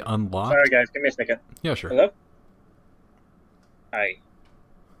obviously unlocked. Sorry, guys. Give me a second. Yeah, sure. Hello? Hi.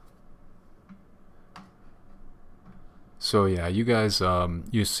 So yeah, you guys,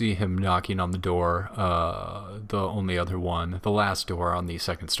 you see him knocking on the door, the only other one, the last door on the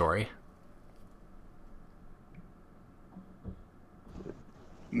second story.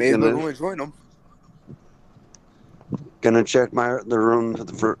 May as well go and join them. Gonna check the room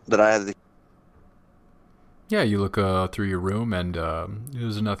that I have. Yeah, you look through your room, and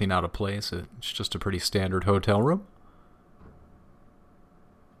there's nothing out of place. It's just a pretty standard hotel room.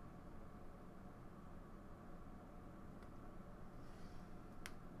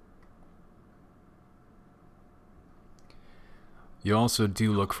 You also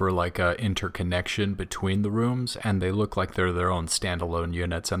do look for like a interconnection between the rooms, and they look like they're their own standalone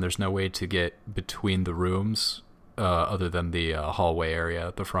units, and there's no way to get between the rooms other than the hallway area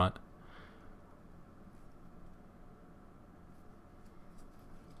at the front.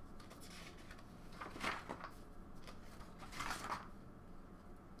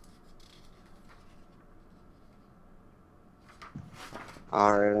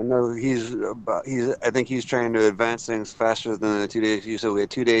 All right, I know I think he's trying to advance things faster than the 2 days. You said we had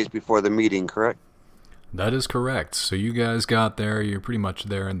 2 days before the meeting, correct? That is correct. So you guys got there. You're pretty much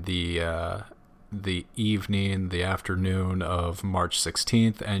there in the evening, the afternoon of March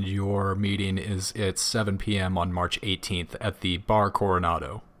 16th, and your meeting is at 7 p.m. on March 18th at the Bar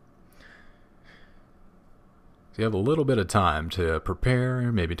Coronado. So you have a little bit of time to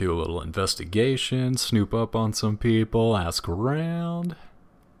prepare, maybe do a little investigation, snoop up on some people, ask around.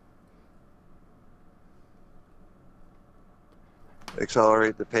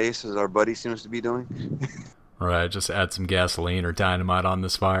 Accelerate the pace as our buddy seems to be doing. Right, just add some gasoline or dynamite on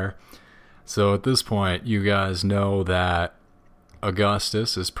this fire. So at this point, you guys know that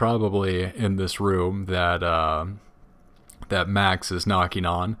Augustus is probably in this room that Max is knocking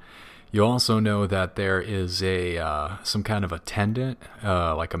on. You also know that there is some kind of attendant,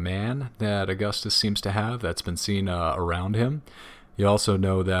 like a man, that Augustus seems to have that's been seen around him. You also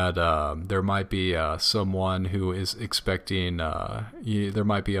know that there might be someone who is expecting, there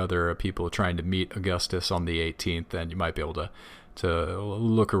might be other people trying to meet Augustus on the 18th, and you might be able to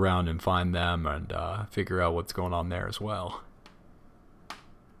look around and find them and figure out what's going on there as well.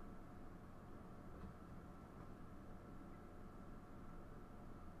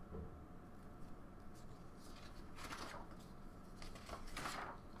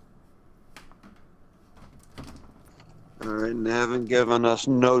 All right, and they haven't given us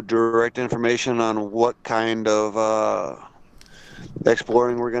no direct information on what kind of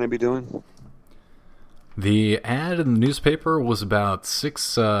exploring we're going to be doing? The ad in the newspaper was about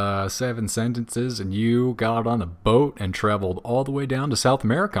 7 sentences, and you got on a boat and traveled all the way down to South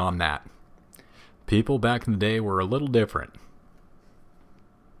America on that. People back in the day were a little different.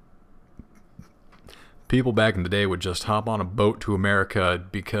 People back in the day would just hop on a boat to America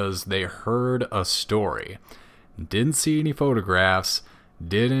because they heard a story. Didn't see any photographs,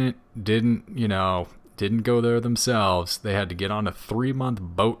 didn't go there themselves. They had to get on a 3-month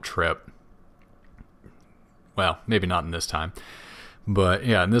boat trip. Well, maybe not in this time. But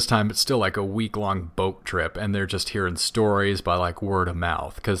yeah, in this time it's still like a week-long boat trip, and they're just hearing stories by like word of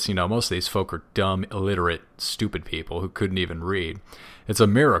mouth. Because, most of these folk are dumb, illiterate, stupid people who couldn't even read. It's a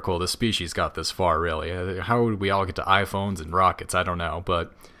miracle the species got this far, really. How would we all get to iPhones and rockets? I don't know,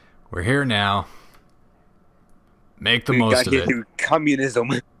 but we're here now. Make the most of it. Through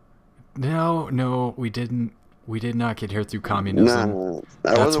communism. No, we didn't. We did not get here through communism. No,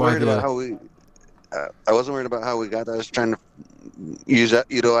 I wasn't worried about how we. I wasn't worried about how we got there. I was trying to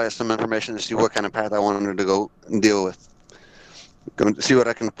utilize some information to see what kind of path I wanted to go and deal with. Going to see what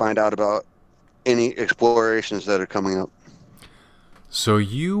I can find out about any explorations that are coming up. So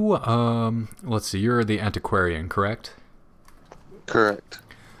you, let's see, you're the antiquarian, correct? Correct.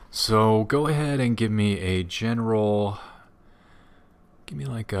 So go ahead and give me a general,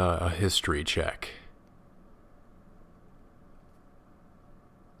 like a history check.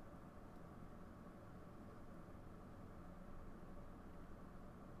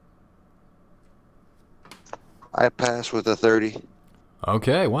 I pass with a 30.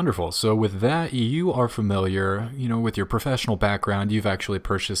 Okay, wonderful. So with that, you are familiar, with your professional background. You've actually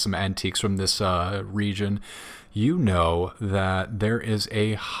purchased some antiques from this region. You know that there is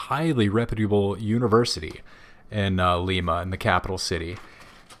a highly reputable university in Lima, in the capital city.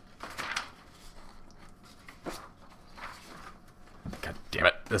 God damn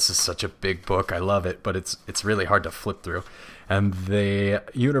it, this is such a big book. I love it, but it's really hard to flip through. And the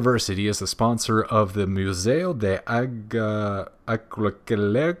university is the sponsor of the Museo de Arqueología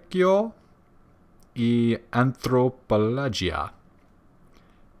y Antropología.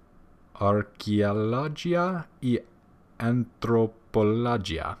 Arqueología y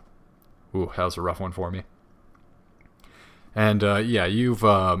Antropología. Ooh, that was a rough one for me. And you've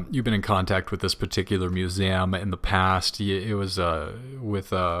been in contact with this particular museum in the past. It was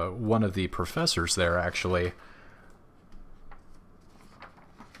with one of the professors there, actually.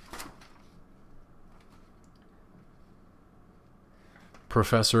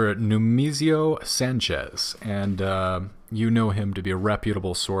 Professor Numizio Sanchez, and you know him to be a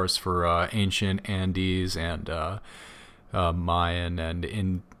reputable source for ancient Andes and Mayan and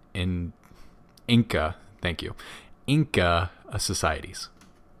in Inca, thank you, Inca societies.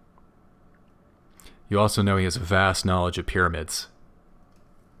 You also know he has a vast knowledge of pyramids.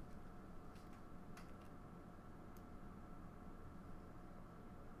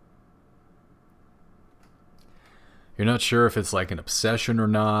 You're not sure if it's like an obsession or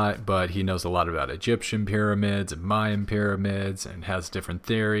not, but he knows a lot about Egyptian pyramids and Mayan pyramids and has different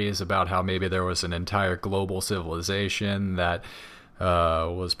theories about how maybe there was an entire global civilization that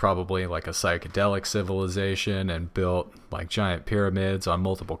was probably like a psychedelic civilization and built like giant pyramids on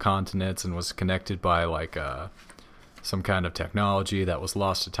multiple continents and was connected by like some kind of technology that was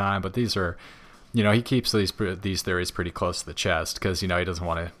lost to time. But these are... he keeps these theories pretty close to the chest because he doesn't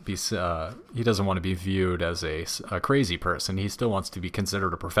want to be viewed as a crazy person. He still wants to be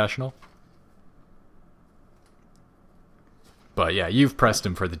considered a professional. But yeah, you've pressed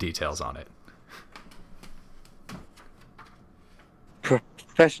him for the details on it.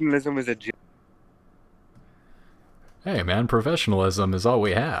 Professionalism is a joke. Hey man, professionalism is all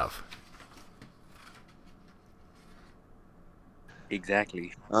we have.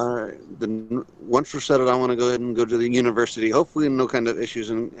 Exactly. All right. Then once we're settled, I want to go ahead and go to the university. Hopefully, no kind of issues,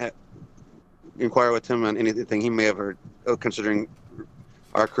 and inquire with him on anything he may have heard, considering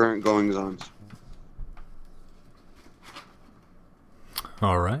our current goings-ons.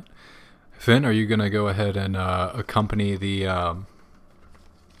 All right. Finn, are you going to go ahead and accompany the...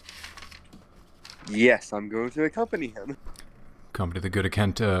 Yes, I'm going to accompany him. Accompany the good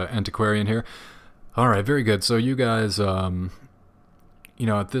antiquarian here. All right, very good. So you guys... at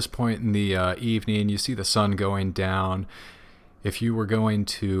this point in the evening, you see the sun going down. If you were going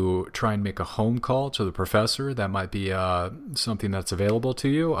to try and make a home call to the professor, that might be something that's available to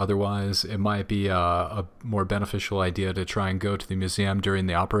you. Otherwise, it might be a more beneficial idea to try and go to the museum during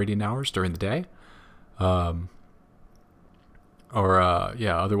the operating hours during the day.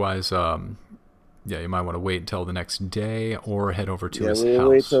 Otherwise, you might want to wait until the next day or head over to his house.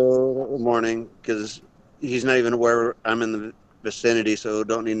 Wait till the morning because he's not even aware I'm in vicinity, so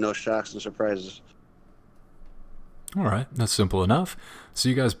don't need no shocks and surprises. All right, that's simple enough. So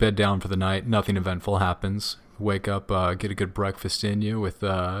you guys bed down for the night. Nothing eventful happens. Wake up, get a good breakfast in you with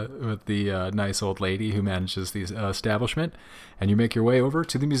the nice old lady who manages the establishment, and you make your way over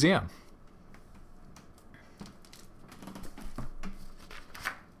to the museum.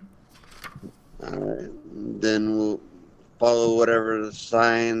 All right. Then we'll follow whatever the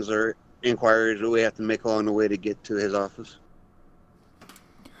signs or inquiries that we have to make along the way to get to his office.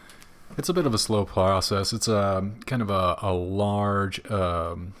 It's a bit of a slow process. It's kind of a large,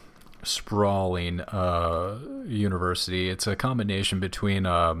 sprawling university. It's a combination between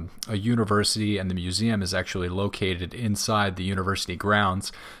a university, and the museum is actually located inside the university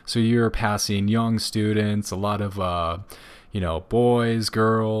grounds. So you're passing young students, a lot of boys,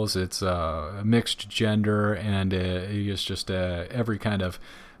 girls. It's a mixed gender, and it's just every kind of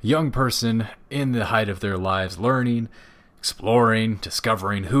young person in the height of their lives, learning, exploring,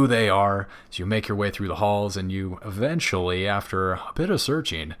 discovering who they are. So you make your way through the halls, and you eventually, after a bit of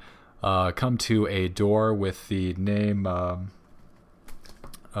searching, come to a door with the name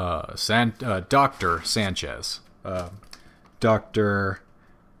Dr. Sanchez. Dr.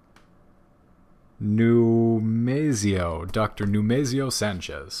 Numezio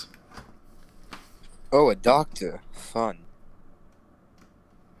Sanchez. Oh, a doctor. Fun.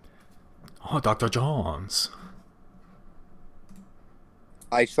 Oh, Dr. Jones.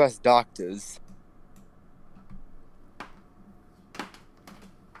 I trust doctors.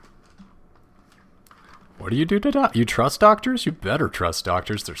 What do you do to you trust doctors? You better trust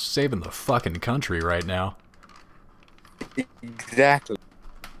doctors. They're saving the fucking country right now. Exactly.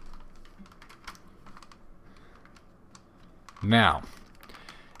 Now,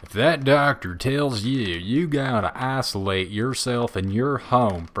 if that doctor tells you gotta isolate yourself in your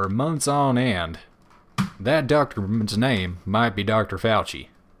home for months on end, that doctor's name might be Dr. Fauci.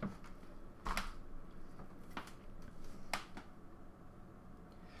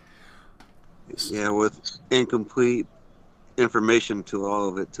 Yeah, with incomplete information to all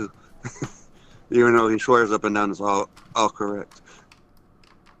of it, too. Even though he swears up and down it's all correct.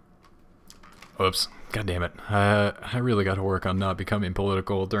 Oops. God damn it. I really got to work on not becoming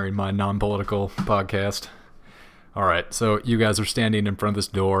political during my non-political podcast. Alright, so you guys are standing in front of this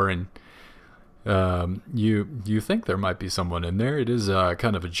door, and you think there might be someone in there. It is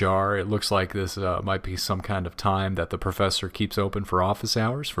kind of ajar. It looks like this might be some kind of time that the professor keeps open for office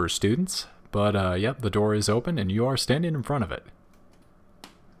hours for students. But, yep, the door is open, and you are standing in front of it.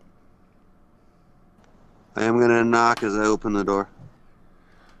 I am going to knock as I open the door.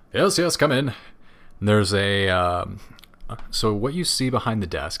 Yes, come in. There's a, so what you see behind the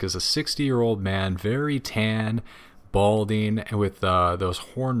desk is a 60-year-old man, very tan, balding, with those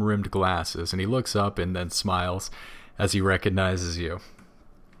horn-rimmed glasses, and he looks up and then smiles as he recognizes you.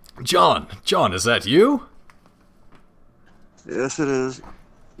 John, is that you? Yes, it is.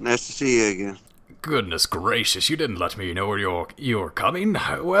 Nice to see you again. Goodness gracious, you didn't let me know you're coming?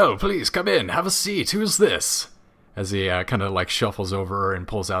 Well, please, come in, have a seat. Who's this? As he kind of like shuffles over and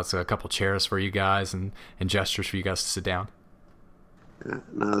pulls out a couple chairs for you guys and gestures for you guys to sit down.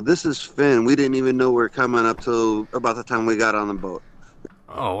 No, this is Finn. We didn't even know we were coming up till about the time we got on the boat.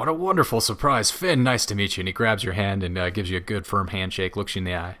 Oh, what a wonderful surprise. Finn, nice to meet you. And he grabs your hand and gives you a good firm handshake, looks you in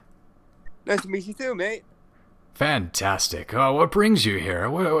the eye. Nice to meet you too, mate. Fantastic. What brings you here?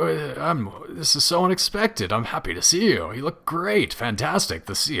 This is so unexpected. I'm happy to see you. You look great. Fantastic.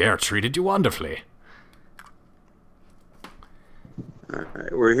 The sea air treated you wonderfully. All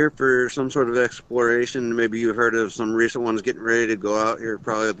right, we're here for some sort of exploration. Maybe you've heard of some recent ones getting ready to go out here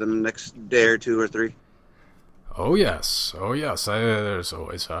probably the next day or two or three. Oh, yes. There's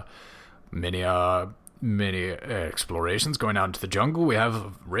always many explorations going out into the jungle. We have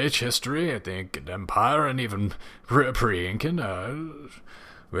a rich history, I think, Empire and even pre-Incan.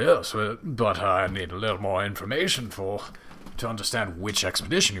 Yes, but I need a little more information to understand which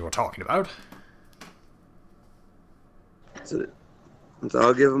expedition you were talking about. So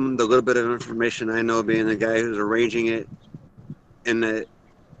I'll give them the little bit of information I know, being the guy who's arranging it, and that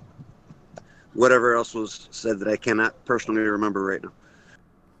whatever else was said that I cannot personally remember right now.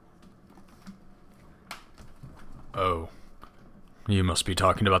 Oh. You must be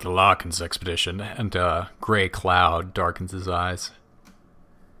talking about the Larkins expedition, and a gray cloud darkens his eyes.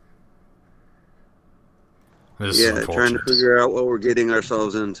 Yeah, trying to figure out what we're getting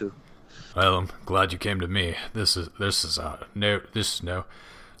ourselves into. Well, I'm glad you came to me. This is no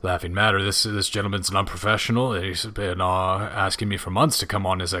laughing matter. This gentleman's an unprofessional. He's been asking me for months to come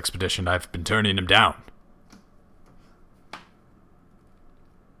on his expedition. I've been turning him down.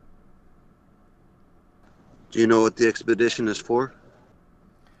 Do you know what the expedition is for?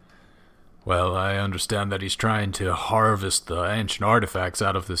 Well, I understand that he's trying to harvest the ancient artifacts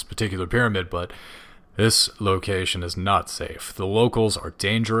out of this particular pyramid, but this location is not safe. The locals are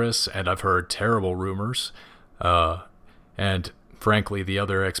dangerous, and I've heard terrible rumors. And frankly, the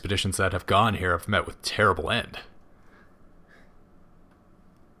other expeditions that have gone here have met with terrible end.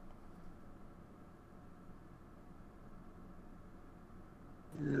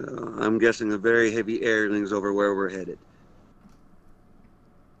 I'm guessing a very heavy airlings over where we're headed.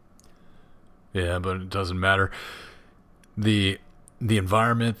 Yeah, but it doesn't matter. The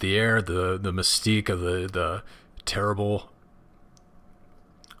environment, the air, the mystique of the terrible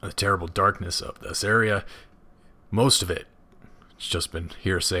darkness of this area, most of it, it's just been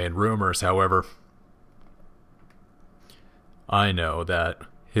hearsay and rumors. However, I know that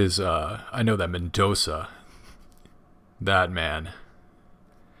Mendoza, that man,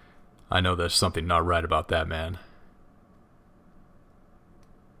 I know there's something not right about that man.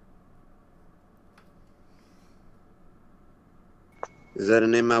 Is that a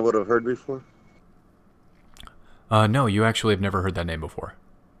name I would have heard before? No, you actually have never heard that name before.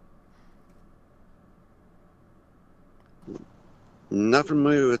 Not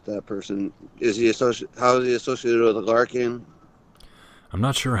familiar with that person. How is he associated with Larkin? I'm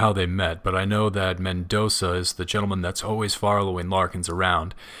not sure how they met, but I know that Mendoza is the gentleman that's always following Larkins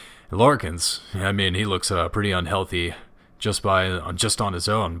around. And Larkins, I mean, he looks pretty unhealthy just on his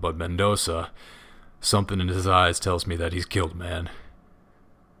own, but Mendoza, something in his eyes tells me that he's killed a man.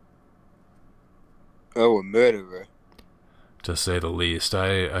 Oh, a murderer. To say the least.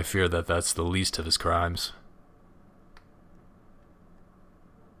 I fear that that's the least of his crimes.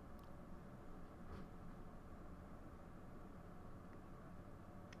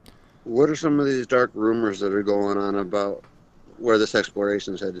 What are some of these dark rumors that are going on about where this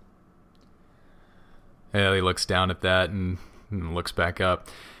exploration's headed? Yeah, he looks down at that and looks back up.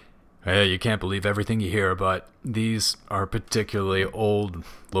 Yeah, you can't believe everything you hear, but these are particularly old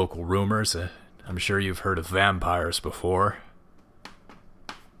local rumors. I'm sure you've heard of vampires before.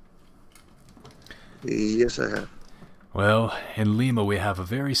 Yes, I have. Well, in Lima we have a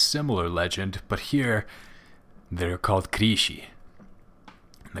very similar legend, but here they're called Krishi.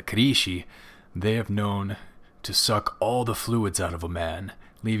 The Krishi, they have known to suck all the fluids out of a man,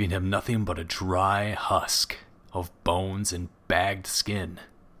 leaving him nothing but a dry husk of bones and bagged skin.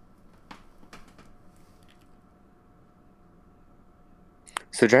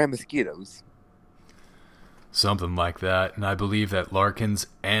 So giant mosquitoes. Something like that, and I believe that Larkins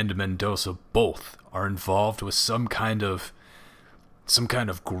and Mendoza both are involved with some kind of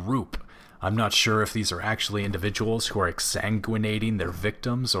group. I'm not sure if these are actually individuals who are exsanguinating their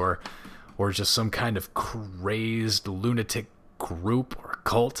victims or just some kind of crazed lunatic group or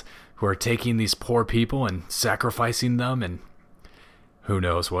cult who are taking these poor people and sacrificing them, and who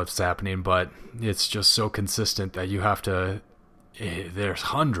knows what's happening, but it's just so consistent that you have to... There's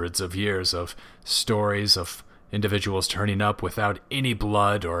hundreds of years of stories of individuals turning up without any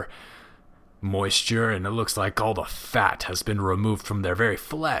blood or moisture, and it looks like all the fat has been removed from their very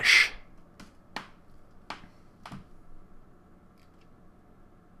flesh.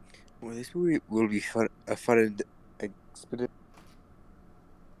 Well, this will be a fun expedition.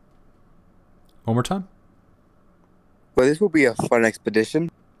 One more time? Well, this will be a fun expedition.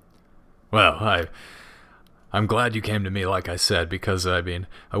 Well, I'm glad you came to me, like I said, because, I mean,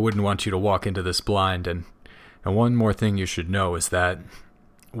 I wouldn't want you to walk into this blind, and one more thing you should know is that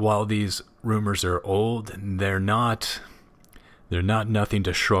while these rumors are old, they're not nothing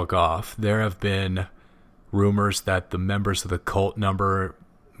to shrug off. There have been rumors that the members of the cult number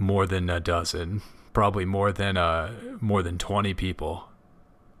more than a dozen, probably more than 20 people,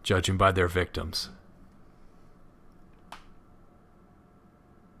 judging by their victims.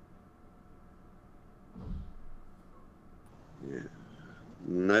 Yeah.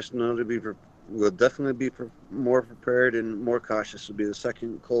 Nice to know to be. We'll definitely be more prepared and more cautious. Will be the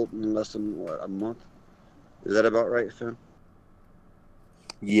second cult in less than a month. Is that about right, Finn?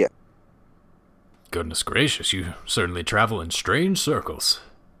 Yeah. Goodness gracious, you certainly travel in strange circles.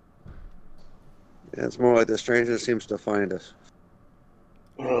 Yeah, it's more like the stranger seems to find us.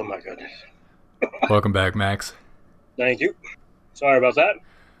 Oh my goodness. Welcome back, Max. Thank you. Sorry about that.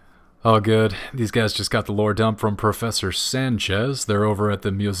 All good. These guys just got the lore dump from Professor Sanchez. They're over at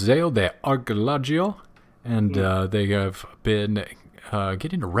the Museo de Arqueología, and they have been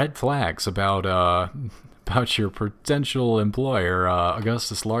getting red flags about your potential employer,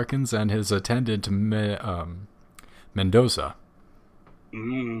 Augustus Larkins, and his attendant, Mendoza.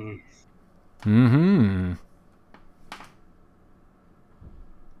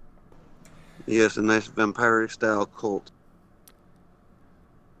 Yes, a nice vampire-style cult.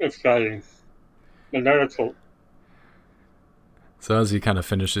 Exciting. Another cult. So as he kind of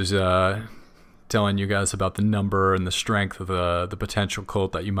finishes telling you guys about the number and the strength of the potential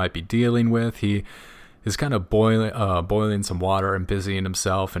cult that you might be dealing with, he is kind of boiling some water and busying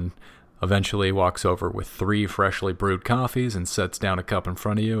himself, and eventually walks over with 3 freshly brewed coffees and sets down a cup in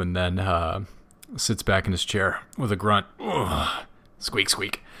front of you, and then sits back in his chair with a grunt. Ugh. Squeak,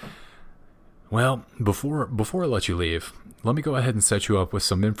 squeak. Well, before I let you leave, let me go ahead and set you up with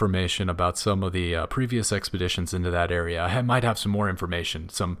some information about some of the previous expeditions into that area. I might have some more information,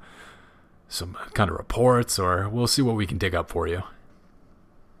 some kind of reports, or we'll see what we can dig up for you.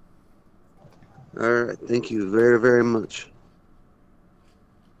 All right, thank you very, very much.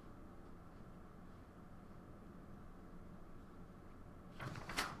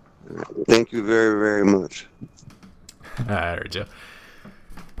 Thank you very, very much. I heard you.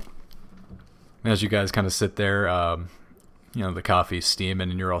 As you guys kind of sit there, the coffee's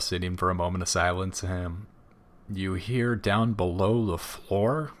steaming and you're all sitting for a moment of silence, you hear down below the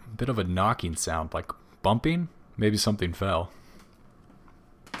floor a bit of a knocking sound, like bumping. Maybe something fell.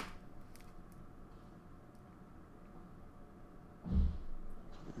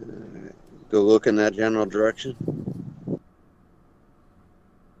 Go look in that general direction.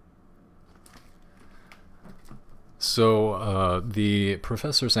 So the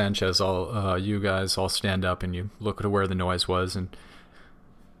Professor Sanchez, you guys all stand up and you look at where the noise was, and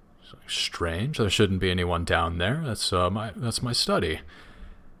it's like, strange. There shouldn't be anyone down there. That's my study.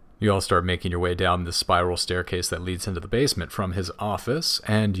 You all start making your way down the spiral staircase that leads into the basement from his office,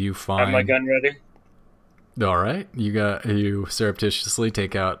 and you find. Have my gun ready? All right, you surreptitiously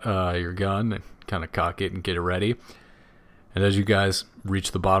take out your gun and kind of cock it and get it ready. And as you guys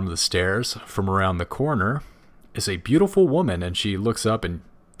reach the bottom of the stairs, from around the corner is a beautiful woman, and she looks up and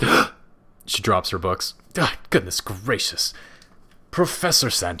she drops her books. Goodness gracious. Professor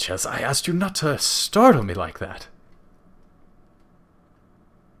Sanchez, I asked you not to startle me like that.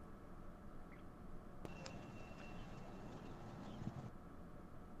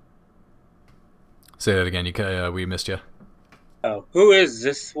 Say that again. We missed you. Oh, who is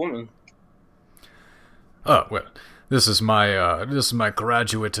this woman? Oh, well, this is my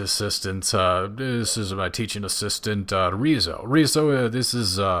graduate assistant. This is my teaching assistant, Rizzo. Rizzo, this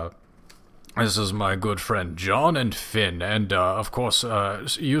is my good friend John and Finn, and of course,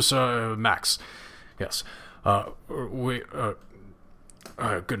 you, sir, Max. Yes.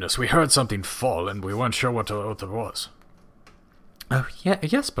 Goodness, we heard something fall, and we weren't sure what it was. Oh, yeah,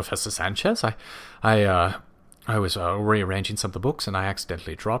 yes, Professor Sanchez. I was rearranging some of the books, and I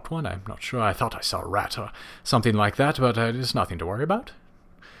accidentally dropped one. I'm not sure. I thought I saw a rat or something like that, but there's nothing to worry about.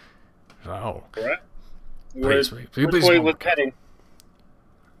 Oh. Rat? Please, which way was heading?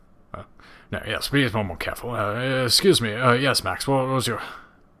 No, yes, please, one more careful. Excuse me. Yes, Max, what was your...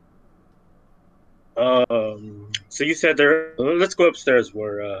 So you said there... Let's go upstairs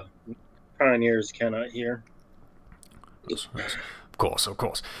where pioneers cannot hear. Yes. Of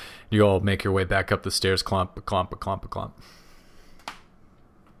course. You all make your way back up the stairs, clomp.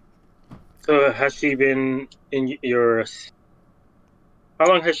 So has she been in your... How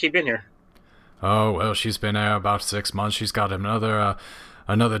long has she been here? Oh, well, she's been here about 6 months. She's got another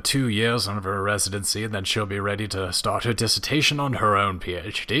 2 years on her residency, and then she'll be ready to start her dissertation on her own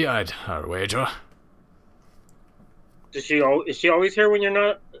PhD, I'd wager. Is she always here when you're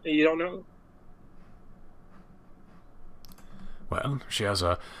not? You don't know? Well, she has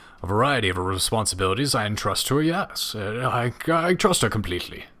a variety of responsibilities I entrust to her, yes. I trust her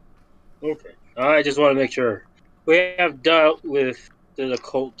completely. Okay. I just want to make sure. We have dealt with the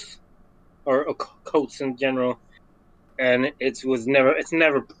cults, or cults in general, and it's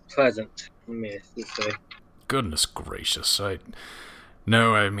never pleasant, let me say. Goodness gracious. I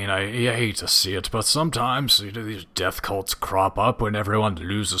hate to see it, but sometimes these death cults crop up when everyone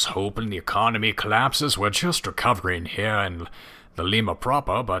loses hope and the economy collapses. We're just recovering here in the Lima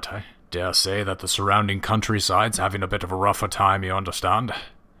proper, but I dare say that the surrounding countryside's having a bit of a rougher time, you understand?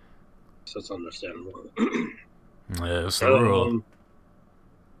 That's understandable. Yes, the rule.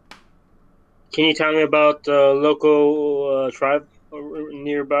 Can you tell me about the local tribe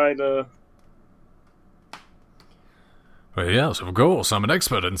nearby the... Well, yes, of course, I'm an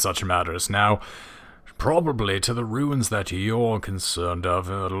expert in such matters. Now, probably to the ruins that you're concerned of,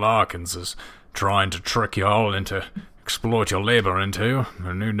 Larkins is trying to trick you all into exploit your labor into,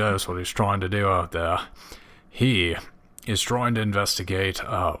 and who knows what he's trying to do out there. He is trying to investigate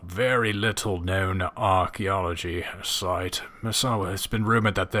a very little-known archaeology site. So it's been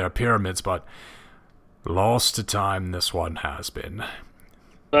rumored that there are pyramids, but lost to time this one has been.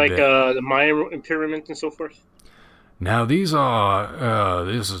 Like the Mayan pyramids and so forth? Now, this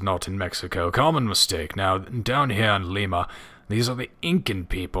is not in Mexico. Common mistake. Now, down here in Lima, these are the Incan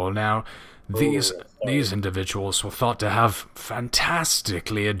people. Now, these individuals were thought to have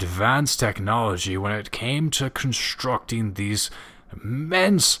fantastically advanced technology when it came to constructing these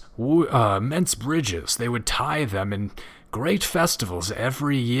immense bridges. They would tie them in great festivals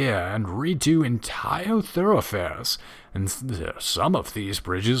every year and redo entire thoroughfares. And some of these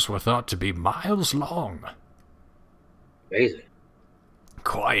bridges were thought to be miles long. Amazing.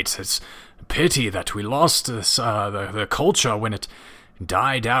 Quite. It's a pity that we lost this, the culture when it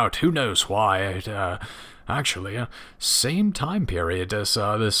died out. Who knows why? It, actually, same time period as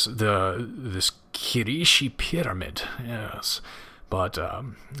this Kirishi Pyramid. Yes. But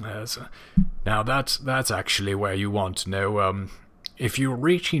now that's actually where you want to know. If you're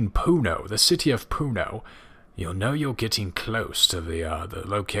reaching Puno, the city of Puno, you'll know you're getting close to the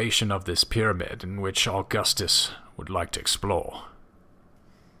location of this pyramid in which Augustus would like to explore.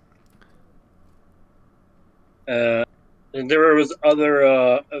 And there was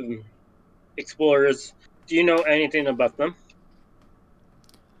other explorers. Do you know anything about them?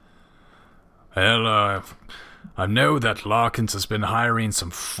 Well, I know that Larkins has been hiring some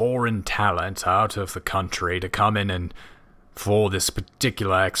foreign talent out of the country to come in and for this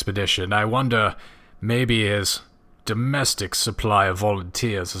particular expedition. I wonder, maybe his domestic supply of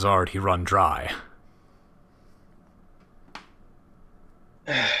volunteers has already run dry.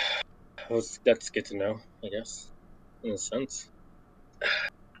 Well, that's good to know, I guess, in a sense.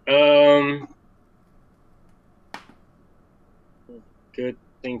 Good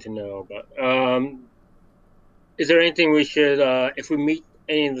thing to know about. Is there anything we should, if we meet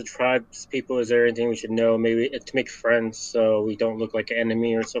any of the tribes people, is there anything we should know, maybe to make friends so we don't look like an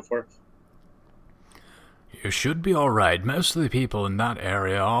enemy or so forth? You should be alright. Most of the people in that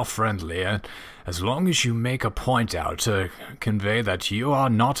area are friendly, and as long as you make a point out to convey that you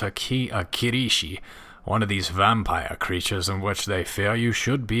are not a Kirishi, one of these vampire creatures in which they fear, you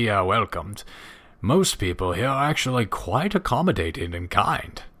should be welcomed. Most people here are actually quite accommodating and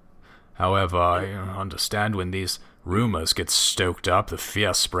kind. However, I understand when these rumors get stoked up, the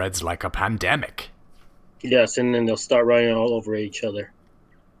fear spreads like a pandemic. Yes, and then they'll start running all over each other.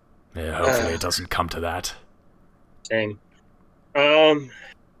 Yeah, hopefully it doesn't come to that. Same. Do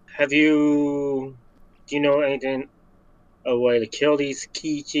you know anything a way to kill these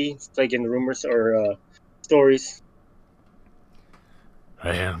Kiichi, like in the rumors or stories?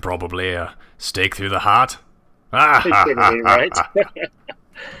 And probably a stake through the heart. Right?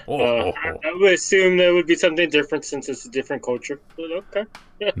 Oh. I would assume that would be something different since it's a different culture. But okay.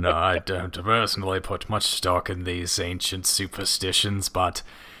 No, I don't personally put much stock in these ancient superstitions, but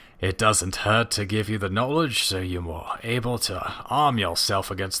it doesn't hurt to give you the knowledge so you're able to arm yourself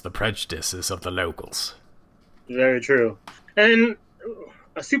against the prejudices of the locals. Very true. And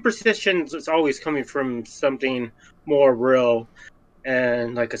a superstition is always coming from something more real,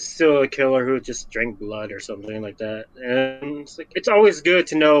 and like a serial killer who just drank blood or something like that. And it's always good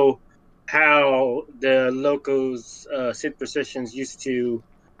to know how the locals' superstitions used to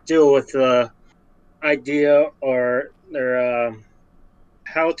deal with the idea or their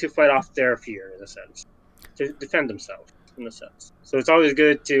how to fight off their fear, in a sense, to defend themselves, in a sense. So it's always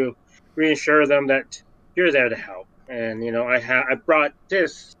good to reassure them that you're there to help. And, I brought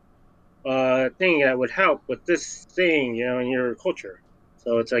this thing that would help with this thing, in your culture.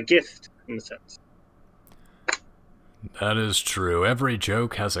 So it's a gift, in a sense. That is true. Every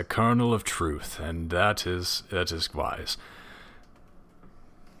joke has a kernel of truth, and that is wise.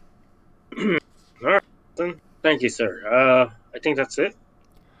 All right, then. Thank you, sir. I think that's it.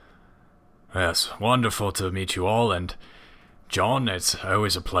 Yes, wonderful to meet you all, and John, it's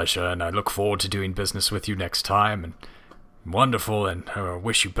always a pleasure, and I look forward to doing business with you next time, and wonderful, and I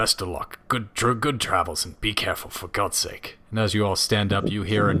wish you best of luck. Good travels, and be careful, for God's sake. And as you all stand up, you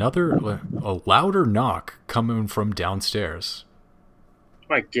hear a louder knock coming from downstairs.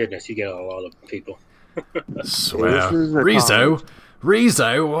 My goodness, you get a lot of people. Swear.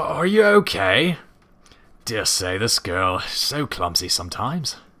 Rizzo, are you okay? Dear say, this girl is so clumsy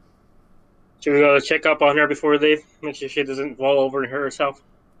sometimes. Should we go check up on her before we leave? Make sure she doesn't fall over and hurt herself?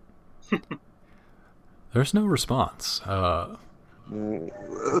 There's no response.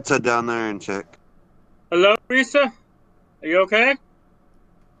 Let's head down there and check. Hello, Risa? Are you okay?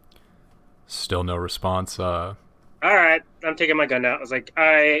 Still no response. Alright, I'm taking my gun out. I was like,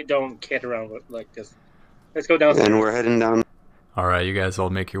 I don't kid around with like this. Let's go downstairs. And we're heading down. Alright, you guys all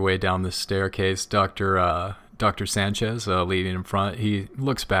make your way down the staircase. Dr. Sanchez leading in front. He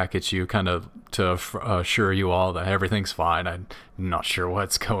looks back at you, kind of to assure you all that everything's fine. I'm not sure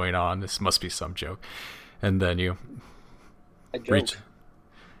what's going on. This must be some joke. And then you reach.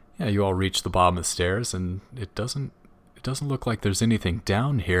 Yeah, you all reach the bottom of the stairs, and it doesn't look like there's anything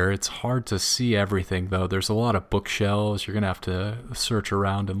down here. It's hard to see everything, though. There's a lot of bookshelves. You're gonna have to search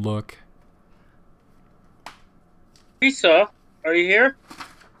around and look. Lisa, are you here?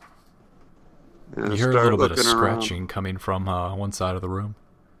 Yeah, You hear a little bit of looking around. scratching coming from one side of the room.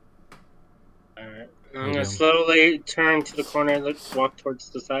 Alright. I'm gonna slowly turn to the corner and walk towards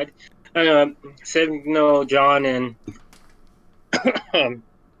the side. Signal John and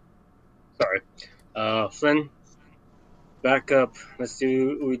Flynn, back up. Let's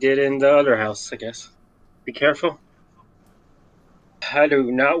do what we did in the other house, I guess. Be careful. I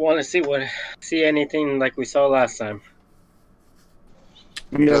do not want to see anything like we saw last time.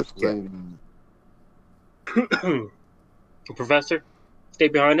 Okay. Professor, stay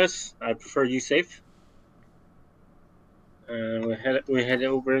behind us. I prefer you safe. We head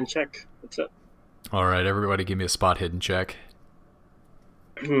over and check. What's up? All right, everybody, give me a spot hidden check.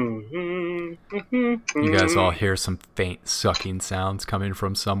 You guys all hear some faint sucking sounds coming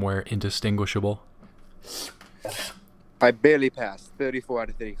from somewhere indistinguishable. I barely passed. 34 out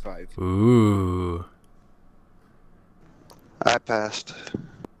of 35. Ooh. I passed.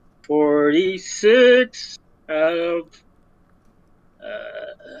 46 out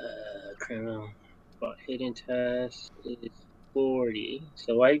of criminal spot hidden test is 40.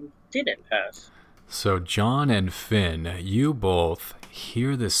 So I didn't pass. So John and Finn, you both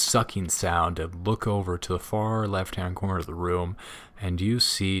hear this sucking sound and look over to the far left-hand corner of the room, and you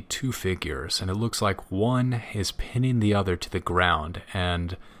see two figures, and it looks like one is pinning the other to the ground,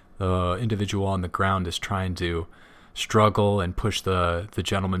 and the individual on the ground is trying to struggle and push the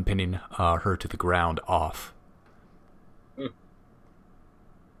gentleman pinning her to the ground off. I'm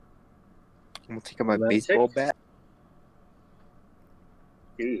gonna take out my baseball bat.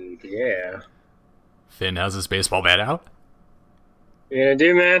 Dude, yeah. Finn has his baseball bat out. You're gonna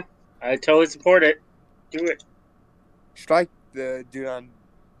do, man? I totally support it. Do it. Strike the dude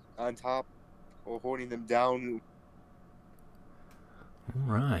on top or holding them down.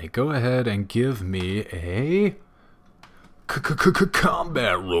 All right, go ahead and give me a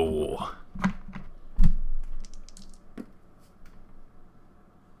combat roll.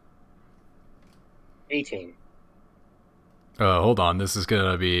 $18. Hold on, this is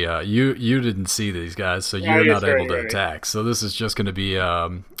gonna be you didn't see these guys, so Yeah, you're yes, not able right, to right. attack. So this is just gonna be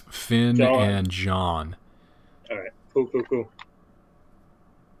Finn John. and John. Alright, cool.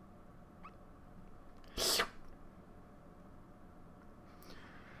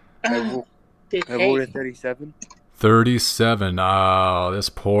 I rolled a 37. 37. Oh, this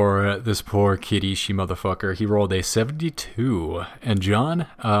poor Kirishi motherfucker. He rolled a 72. And John,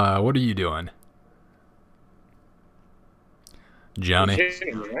 what are you doing? Johnny. You're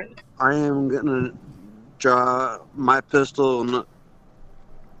kidding me, right? I am gonna draw my pistol and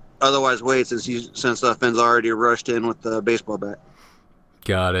otherwise wait since Finn's already rushed in with the baseball bat.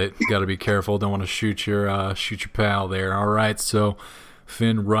 Got it. Got to be careful. Don't want to shoot your pal there. All right. So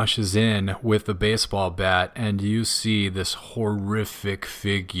Finn rushes in with the baseball bat, and you see this horrific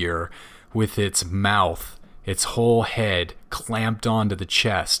figure with its mouth, its whole head clamped onto the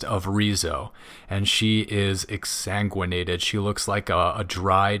chest of Rizzo, and she is exsanguinated. She looks like a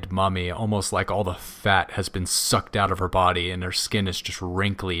dried mummy, almost like all the fat has been sucked out of her body, and her skin is just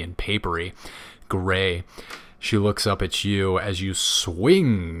wrinkly and papery gray. She looks up at you as you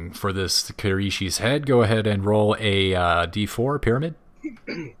swing for this Kirishi's head. Go ahead and roll a D4 pyramid.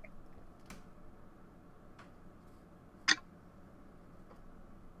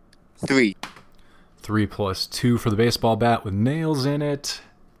 3. 3 plus 2 for the baseball bat with nails in it.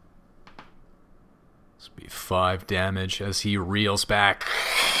 This will be 5 damage as he reels back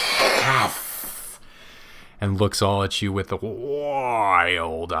and looks all at you with the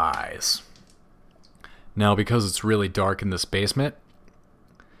wild eyes. Now, because it's really dark in this basement,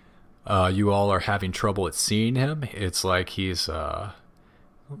 you all are having trouble at seeing him. It's like he's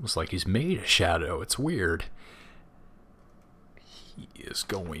almost like he's made a shadow. It's weird. He is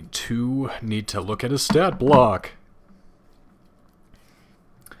going to need to look at his stat block.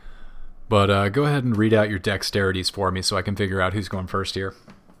 But go ahead and read out your dexterities for me so I can figure out who's going first here.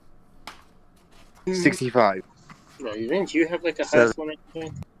 65. No, didn't you have like the highest one?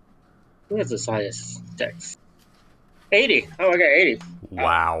 Who has the highest dex? 80. Oh, I got 80.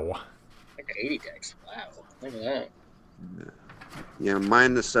 Wow. I got 80 dex. Wow. Look at that. Yeah,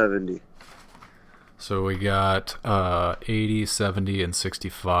 minus 70. So we got 80, 70, and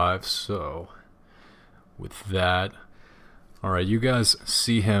 65. So with that, all right, you guys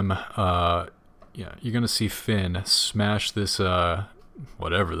see him you're gonna see Finn smash this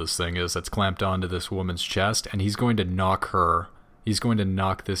whatever this thing is that's clamped onto this woman's chest, and he's going to knock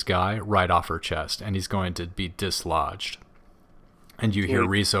this guy right off her chest, and he's going to be dislodged. And you hear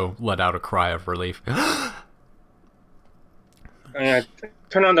Rizzo let out a cry of relief.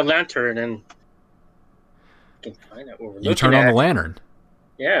 Turn on the lantern and I can find out what we're You turn on the lantern.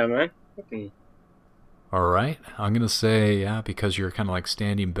 Yeah, man. All right. I'm going to say, because you're kind of like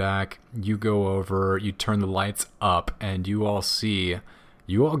standing back, you go over, you turn the lights up, and you all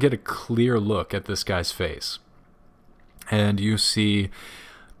get a clear look at this guy's face. And you see,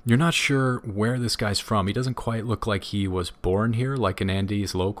 you're not sure where this guy's from. He doesn't quite look like he was born here, like an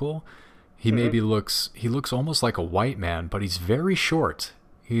Andes local. He he looks almost like a white man, but he's very short.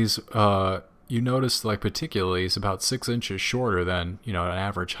 He's, you notice, like, particularly, he's about 6 inches shorter than, an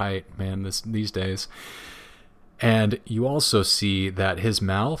average height man these days. And you also see that his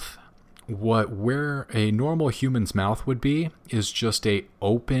mouth, where a normal human's mouth would be, is just a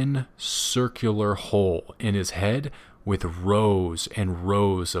open circular hole in his head with rows and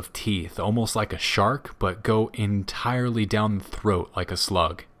rows of teeth, almost like a shark, but go entirely down the throat like a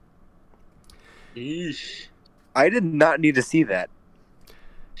slug. Eesh. I did not need to see that.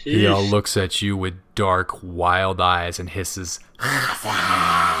 He all looks at you with dark, wild eyes and hisses,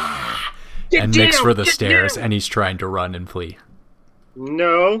 and makes for the stairs, and he's trying to run and flee.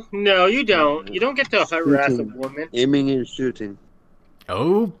 No, you don't. You don't get to harass a woman. Aiming and shooting.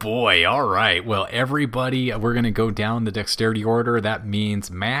 Oh boy, all right. Well, everybody, we're going to go down the dexterity order. That means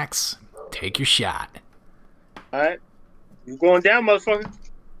Max, take your shot. All right. You going down, motherfucker.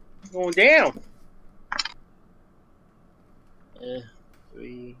 Going down.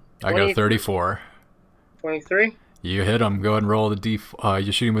 I got 34. 23? You hit him. Go ahead and roll the D.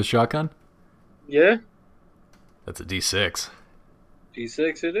 You shooting with shotgun? Yeah. That's a D6.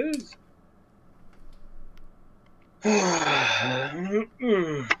 D6 it is.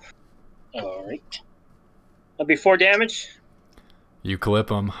 All right. That'll be 4 damage. You clip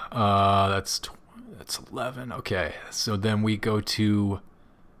him. That's 11. Okay. So then we go to,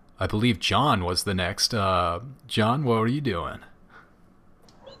 I believe John was the next. John, what are you doing?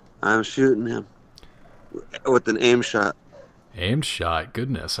 I'm shooting him with an aim shot. Aimed shot.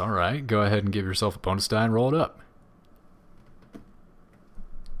 Goodness. All right. Go ahead and give yourself a bonus die and roll it up.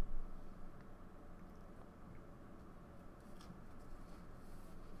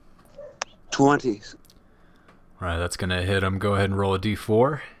 20. All right. That's going to hit him. Go ahead and roll a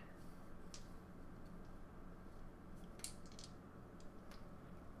D4.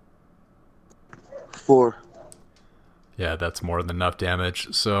 Four. Yeah, that's more than enough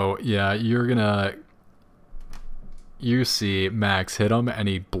damage. So, yeah, you see Max hit him, and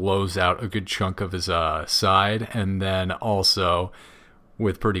he blows out a good chunk of his side, and then also,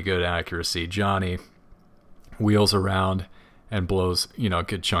 with pretty good accuracy, Johnny wheels around and blows, a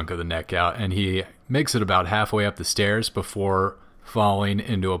good chunk of the neck out, and he makes it about halfway up the stairs before falling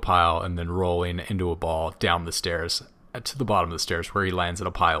into a pile and then rolling into a ball down the stairs to the bottom of the stairs, where he lands in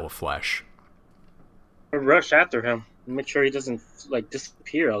a pile of flesh. Rush after him. Make sure he doesn't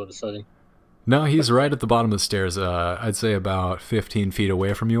disappear all of a sudden. No, he's right at the bottom of the stairs. I'd say about 15 feet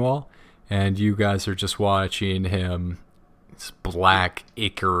away from you all, and you guys are just watching him, this black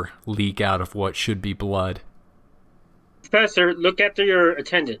ichor leak out of what should be blood. Professor, look after your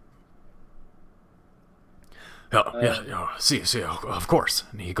attendant. See, of course.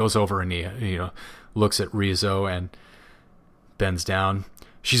 And he goes over and he looks at Rizzo and bends down.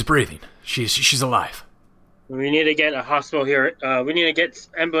 She's breathing. She's alive. We need to get a hospital here. We need to get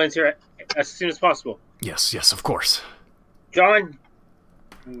ambulance here as soon as possible. Yes, of course. John,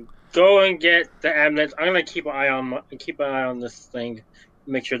 go and get the ambulance. I'm gonna keep an eye on this thing.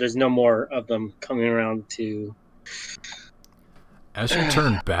 Make sure there's no more of them coming around to. As you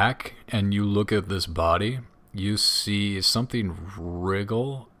turn back and you look at this body, you see something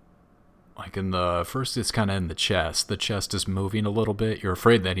wriggle. Like first it's kind of in the chest. The chest is moving a little bit. You're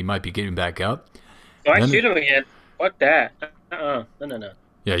afraid that he might be getting back up. Do I shoot him again? Fuck that. No.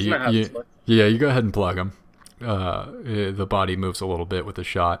 Yeah, you go ahead and plug him. The body moves a little bit with the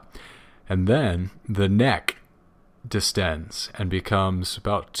shot. And then the neck distends and becomes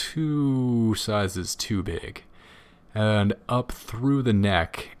about 2 sizes too big. And up through the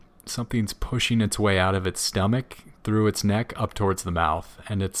neck, something's pushing its way out of its stomach, through its neck, up towards the mouth.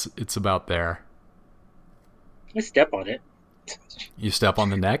 And it's about there. I step on it. You step on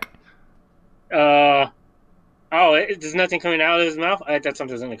the neck? There's nothing coming out of his mouth? I thought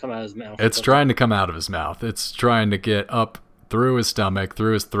something was going to come out of his mouth. It's trying to come out of his mouth. It's trying to get up through his stomach,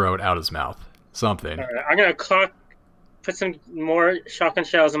 through his throat, out his mouth. Something. All right, I'm going to clock put some more shotgun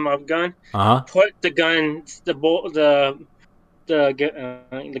shells in my gun. Uh-huh. Put the gun,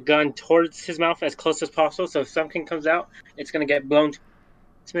 the gun towards his mouth as close as possible. So if something comes out, it's gonna get blown to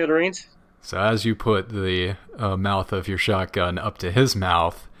smithereens. So as you put the mouth of your shotgun up to his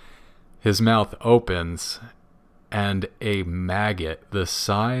mouth opens, and a maggot the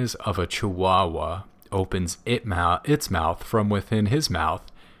size of a chihuahua opens its mouth from within his mouth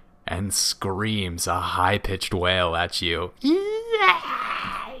and screams a high-pitched wail at you.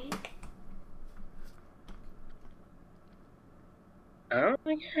 I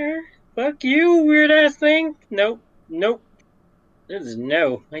don't care. Fuck you, weird ass thing. Nope. This is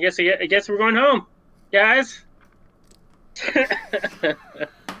no. I guess we're going home, guys.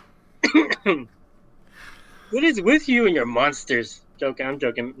 What is with you and your monsters? Joking. I'm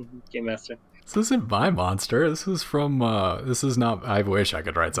joking, Game Master. This isn't my monster. This is from. This is not. I wish I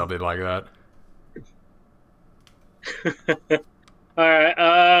could write something like that. All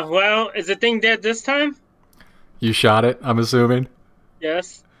right. Well, is the thing dead this time? You shot it, I'm assuming.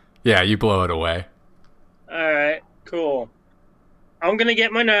 Yes. Yeah, you blow it away. All right. Cool. I'm gonna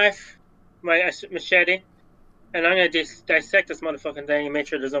get my knife, my machete, and I'm gonna dissect this motherfucking thing and make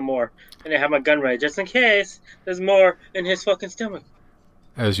sure there's no more. And I have my gun ready just in case there's more in his fucking stomach.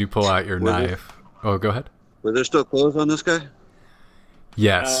 As you pull out your knife. Oh, go ahead. Were there still clothes on this guy?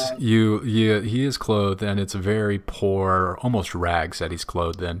 Yes, he is clothed, and it's very poor, almost rags that he's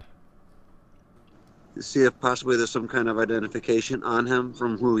clothed in. See if possibly there's some kind of identification on him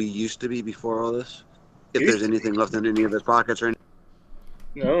from who he used to be before all this. If there's anything left in any of his pockets or anything.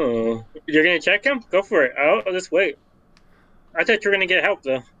 No. You're gonna check him? Go for it. I'll just wait. I thought you were gonna get help,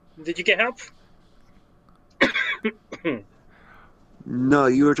 though. Did you get help? No,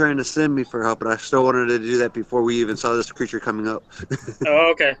 you were trying to send me for help, but I still wanted to do that before we even saw this creature coming up.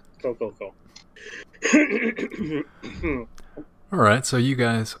 Oh, okay. Cool. All right, so you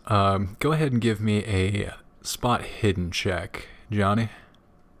guys, go ahead and give me a spot hidden check, Johnny.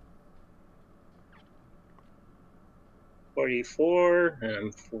 44.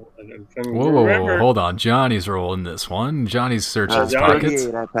 Whoa, hold on. Johnny's rolling this one. Johnny's searching his pockets.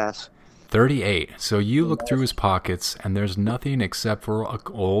 38, I pass. 38. So you look through his pockets, and there's nothing except for an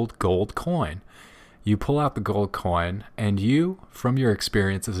old gold coin. You pull out the gold coin, and you, from your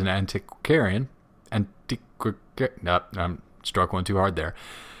experience as an antiquarian, no, I'm struggling too hard there.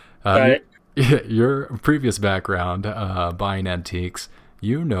 Your previous background buying antiques,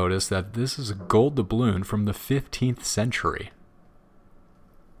 you notice that this is a gold doubloon from the 15th century.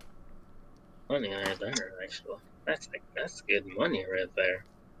 Money right there, actually. That's good money right there.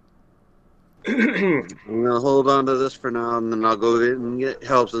 I'm gonna hold on to this for now, and then I'll go and get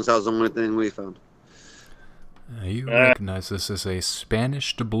help since that was the only thing we found. You recognize this as a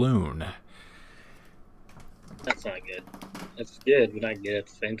Spanish doubloon. That's not good. That's good, but not good at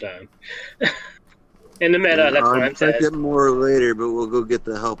the same time. In the meta, that's what I'm saying. I'll get more later, but we'll go get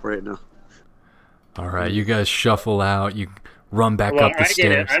the help right now. All right, you guys shuffle out. You run back up the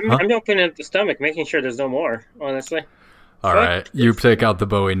stairs. I'm opening up the stomach, making sure there's no more, honestly. All right, you take out the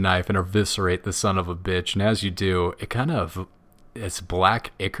Bowie knife and eviscerate the son of a bitch, and as you do, it's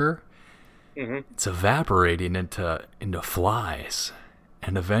black ichor. Mm-hmm. It's evaporating into flies,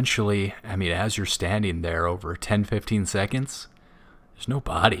 and eventually, as you're standing there over 10-15 seconds, there's no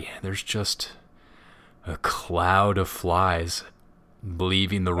body. There's just a cloud of flies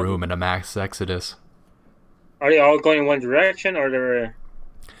leaving the room in a mass exodus. Are they all going in one direction, or they're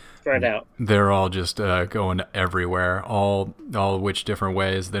spread out? They're all just going everywhere, all which different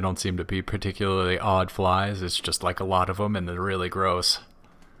ways. They don't seem to be particularly odd flies. It's just like a lot of them, and they're really gross.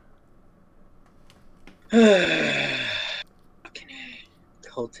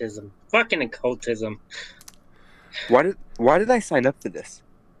 Occultism. Fucking occultism. Why did I sign up for this?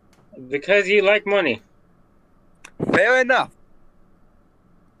 Because you like money. Fair enough.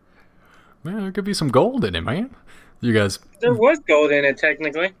 Man, there could be some gold in it, man. You guys. There was gold in it,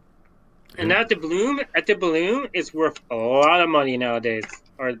 technically. And now the balloon is worth a lot of money nowadays.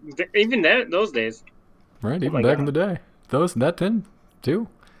 Or even those days. Right, even back in the day. That then, too.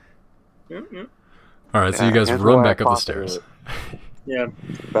 Mm-hmm. All right, so you guys run back up the stairs. Yeah.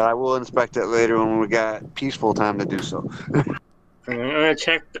 But I will inspect it later when we got peaceful time to do so. I'm gonna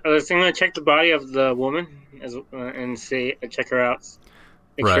check the body of the woman and check her out.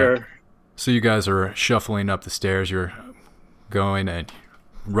 Make sure. So you guys are shuffling up the stairs. You're going and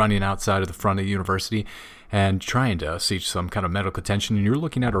running outside of the front of the university and trying to seek some kind of medical attention. And you're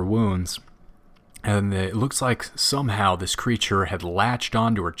looking at her wounds, and it looks like somehow this creature had latched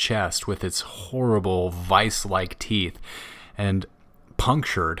onto her chest with its horrible vice-like teeth and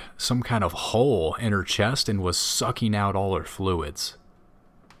punctured some kind of hole in her chest and was sucking out all her fluids.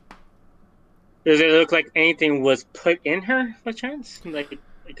 Does it look like anything was put in her by chance? Like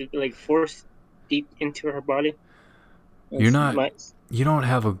forced deep into her body? You don't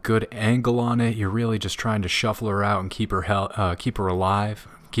have a good angle on it. You're really just trying to shuffle her out and keep her alive,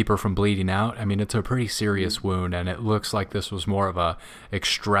 keep her from bleeding out. I mean, it's a pretty serious wound, and it looks like this was more of a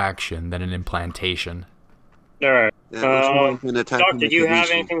extraction than an implantation. All right. Doctor, do you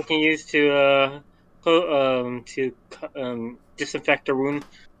have anything we can use to disinfect her wound?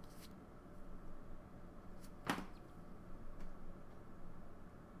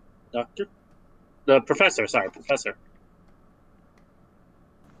 Doctor? The professor, Professor.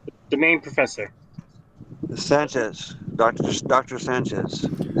 The main professor. Sanchez. Dr. Sanchez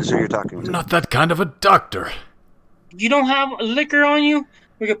is who you're talking to. Not that kind of a doctor. You don't have liquor on you?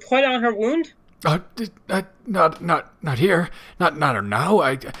 We could put on her wound? Not here. Not now.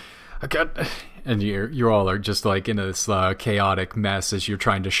 I got... And you all are just like in this chaotic mess as you're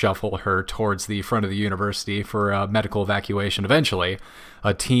trying to shuffle her towards the front of the university for medical evacuation. Eventually,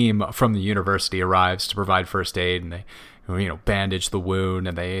 a team from the university arrives to provide first aid, and they, bandage the wound,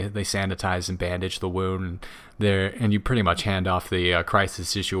 and they sanitize and bandage the wound. And you pretty much hand off the crisis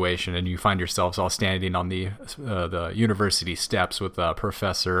situation, and you find yourselves all standing on the university steps with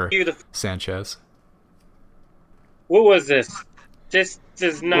Professor Sanchez. What was this? This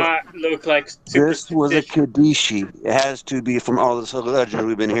does not look like... This was a Kadishi. It has to be from all this legend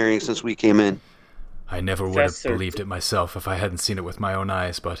we've been hearing since we came in. I never would have believed it myself if I hadn't seen it with my own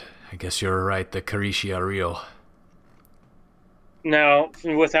eyes, but I guess you're right, the Karishi are real. Now,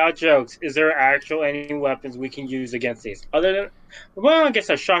 without jokes, is there any weapons we can use against these? Other than... Well, I guess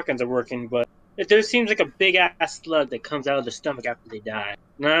our shotguns are working, but there seems like a big-ass slug that comes out of their stomach after they die.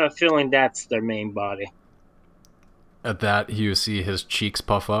 And I have a feeling that's their main body. At that, you see his cheeks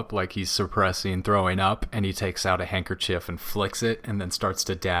puff up like he's suppressing throwing up, and he takes out a handkerchief and flicks it, and then starts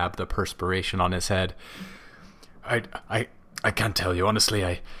to dab the perspiration on his head. I can't tell you,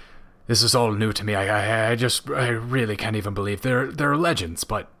 honestly. This is all new to me. I really can't even believe they're legends,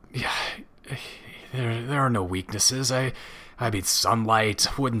 but yeah, there are no weaknesses. I mean, sunlight,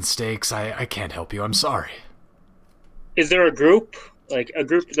 wooden stakes. I can't help you. I'm sorry. Is there a group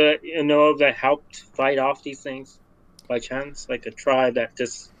that you know of that helped fight off these things? By chance, like a tribe that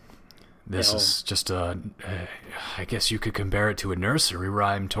just... This is just I guess you could compare it to a nursery where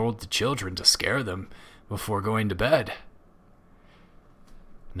I'm told the children to scare them before going to bed.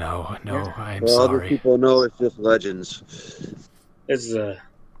 No, I'm sorry. Other people know it's just legends. It's who's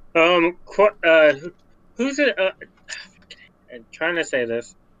it? I'm trying to say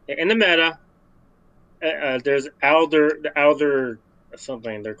this in the meta. There's the elder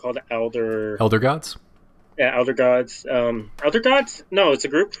something. They're called elder gods. Yeah, elder gods. Elder gods? No, it's a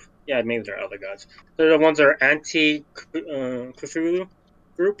group. Yeah, maybe they're elder gods. They're the ones that are anti-Cthulhu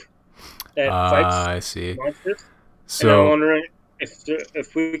group that fights. I see. Monsters. So and I'm wondering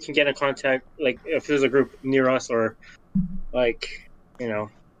if we can get in contact, like if there's a group near us, or like I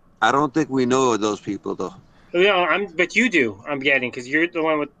don't think we know those people though. Yeah, but you do. I'm getting because you're the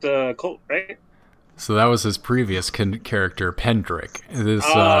one with the cult, right? So that was his previous character, Pendrick.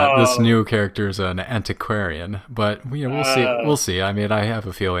 This new character is an antiquarian, but we'll see. We'll see. I mean, I have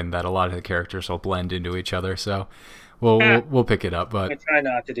a feeling that a lot of the characters will blend into each other, so we'll pick it up. But I try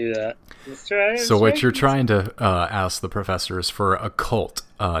not to do that. So what you're trying to ask the professor is for occult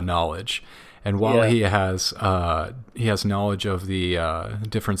knowledge, and while he has knowledge of the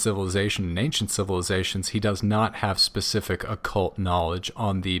different civilization and ancient civilizations, he does not have specific occult knowledge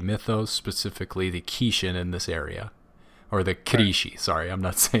on the mythos, specifically the Kishin in this area, or the Karishi. Sorry, I'm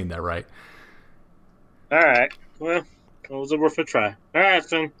not saying that right. All right. Well, it was worth a try. All right,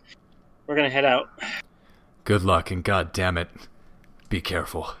 then we're gonna head out. Good luck, and God damn it, be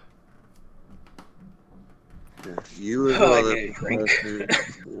careful. You as well.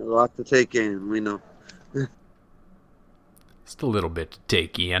 A lot to take in, we know. Just a little bit to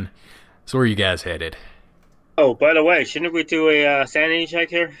take in. So where are you guys headed? Oh, by the way, shouldn't we do a sanity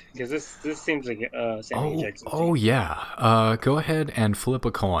check here? Because this seems like a sanity check. Oh yeah. Go ahead and flip a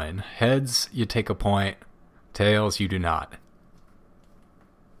coin. Heads, you take a point. Tails, you do not.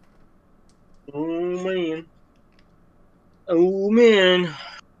 Oh man.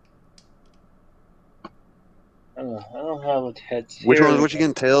 I don't have a heads here. Which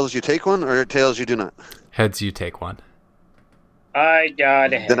again? Tails, you take one, or tails, you do not? Heads, you take one. I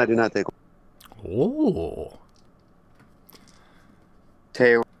got a head. Then I do not take one. Oh.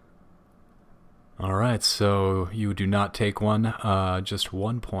 Tail. All right, so you do not take one, just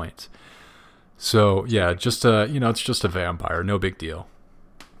 1 point. So yeah, just it's just a vampire, no big deal.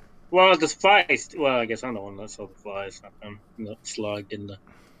 Well, the flies. Well, I guess I'm the one that saw the flies. The slug and the.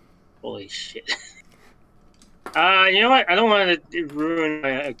 Holy shit. You know what? I don't want to ruin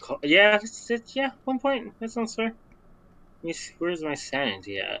my. Yeah, yeah. 1 point. That sounds fair. Let me see, where's my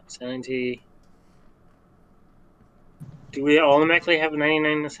sanity at? Sanity. Do we automatically have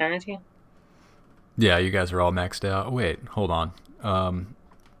 99 sanity? Yeah, you guys are all maxed out. Wait, hold on.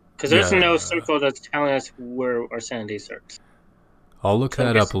 Because there's no circle that's telling us where our sanity starts. I'll look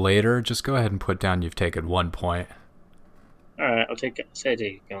that up later. Just go ahead and put down you've taken 1 point. Alright, I'll take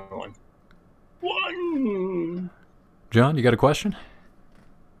sanity 1. 1! John, you got a question?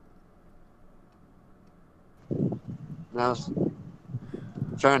 I was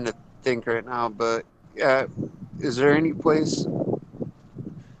trying to think right now, but is there any place,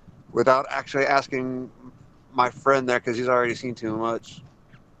 without actually asking my friend there, because he's already seen too much,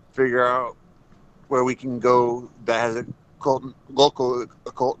 figure out where we can go that has local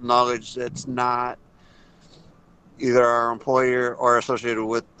occult knowledge that's not either our employer or associated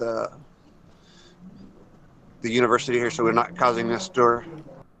with the university here, so we're not causing this stir?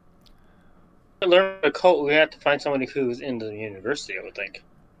 To learn a cult, we have to find somebody who's in the university, I would think.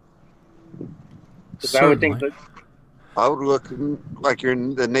 I would think that. I would look like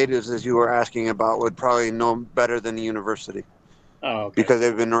the natives, as you were asking about, would probably know better than the university. Oh, okay. Because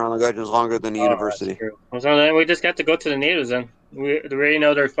they've been around the legends longer than the university. Well, so then we just got to go to the natives then. We already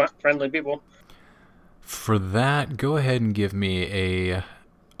know they're friendly people. For that, go ahead and give me a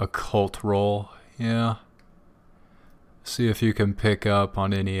occult roll. Yeah. See if you can pick up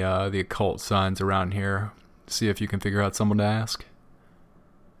on any the occult signs around here. See if you can figure out someone to ask.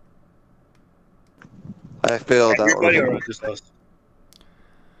 I failed that one.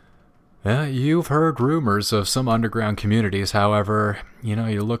 Yeah, you've heard rumors of some underground communities. However,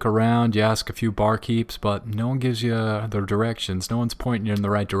 you look around, you ask a few barkeeps, but no one gives you the directions. No one's pointing you in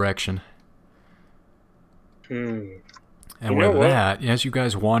the right direction. And with that, as you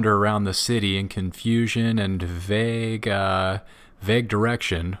guys wander around the city in confusion and vague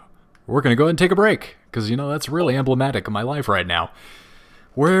direction, we're going to go ahead and take a break. Because, that's really emblematic of my life right now.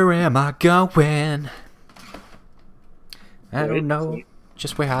 Where am I going? I don't know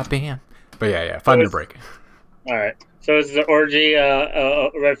just where I've been. But yeah, 5 minute break. Alright. So is the orgy a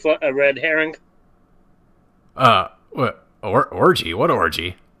red herring? What? Orgy? What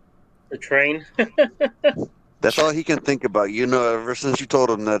orgy? The train? That's all he can think about. Ever since you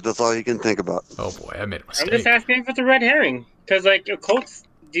told him that, that's all he can think about. Oh boy, I made a mistake. I'm just asking for the red herring. Because, occults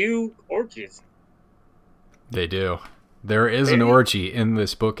do orgies. They do. There is an orgy in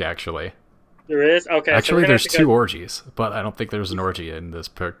this book, actually. There is? Okay. Actually, there's 2 orgies, but I don't think there's an orgy in this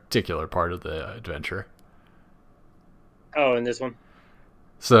particular part of the adventure. Oh, in this one?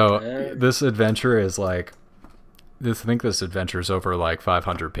 So, this adventure is I think this adventure is over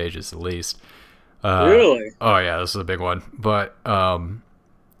 500 pages at least. Really? Oh yeah, this is a big one. But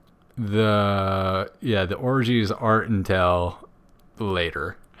the orgies aren't until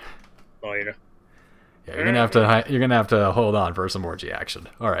later. Later. Yeah, you're gonna have to hold on for some orgy action.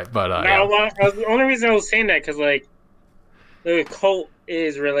 All right, but the only reason I was saying that because the cult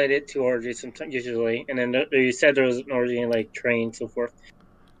is related to orgies sometimes usually, and then you said there was an orgy in train and so forth,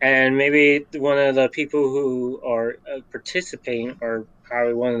 and maybe one of the people who are participating are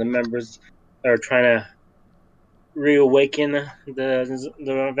probably one of the members that are trying to reawaken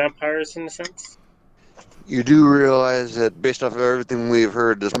the vampires in a sense. You do realize that based off of everything we've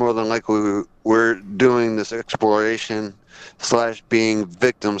heard, it's more than likely we're doing this exploration / being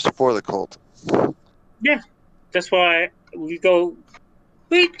victims for the cult. Yeah, that's why we've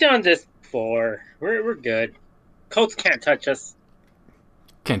done this before. We're good. Cults can't touch us.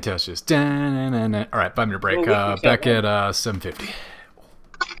 Can't touch us. All right, 5 minute break. Back at 7:50.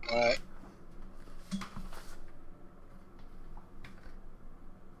 All right.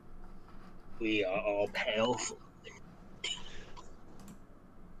 We are all powerful.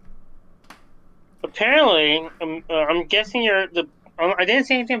 Apparently, I'm guessing you're the. I didn't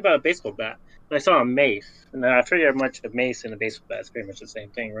say anything about a baseball bat, but I saw a mace, and I figured much a mace and a baseball bat is pretty much the same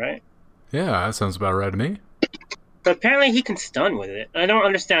thing, right? Yeah, that sounds about right to me. But apparently, he can stun with it. I don't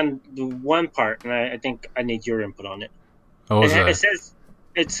understand the one part, and I think I need your input on it. Oh, it says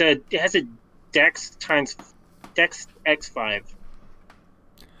it has a Dex X5.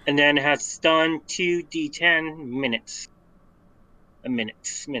 And then it has stun 2d10 minutes. A minute.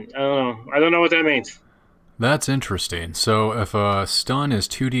 I don't know what that means. That's interesting. So if a stun is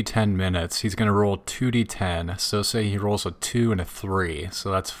 2d10 minutes, he's going to roll 2d10. So say he rolls a 2 and a 3.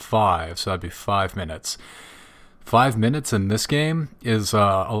 So that's 5. So that'd be 5 minutes. 5 minutes in this game is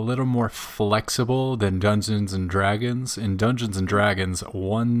a little more flexible than Dungeons and Dragons. In Dungeons and Dragons,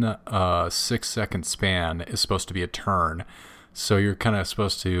 one 6-second span is supposed to be a turn. So you're kind of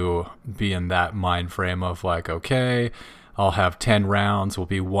supposed to be in that mind frame of like, okay, I'll have 10 rounds, will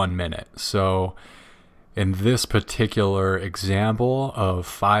be 1 minute. So in this particular example of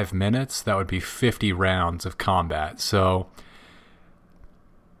 5 minutes, that would be 50 rounds of combat. So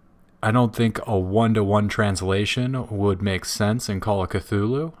I don't think a 1-to-1 translation would make sense in Call of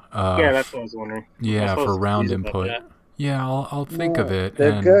Cthulhu. Yeah, that's what I was wondering. Yeah, for round input. Yeah, I'll think of it.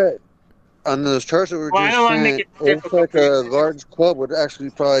 They're good. On those charts that were just saying, it looks like a large club would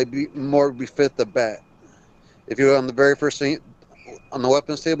actually probably be fit the bet. If you were on the very first thing, on the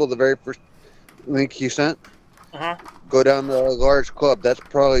weapons table, the very first link you sent, go down the large club. That's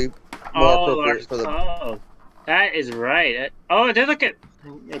probably more appropriate for the. Oh, that is right. Oh, they look at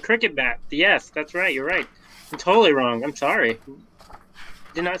a cricket bat. Yes, that's right. You're right. I'm totally wrong. I'm sorry.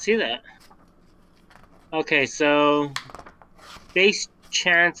 Did not see that. Okay, so base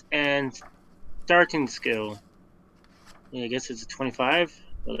chance and starting skill. Yeah, I guess it's a 25.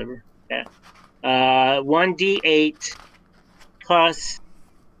 Whatever. Yeah. 1d8 plus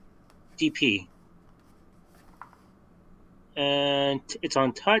DP. And it's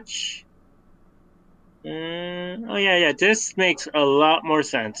on touch. Oh yeah. This makes a lot more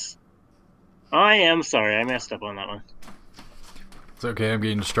sense. I am sorry, I messed up on that one. It's okay. I'm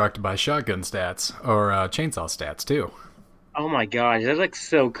getting distracted by shotgun stats or chainsaw stats too. Oh my god, that looks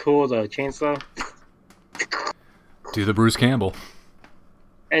so cool though, chainsaw. Do the Bruce Campbell.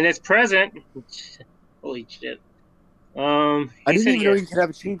 And it's present. Holy shit. I didn't even know you could have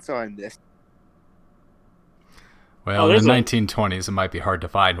a chainsaw in this. Well, in the 1920s, it might be hard to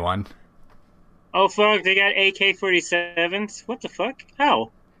find one. Oh, fuck, they got AK-47s? What the fuck?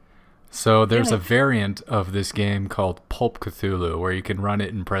 How? So there's a variant of this game called Pulp Cthulhu, where you can run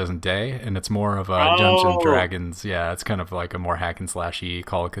it in present day, and it's more of a Dungeons and Dragons. Yeah, it's kind of like a more hack and slashy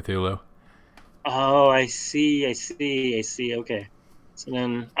Call of Cthulhu. Oh, I see. Okay. So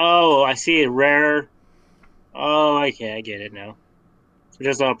then, I see it rare. Oh, okay, I get it now. So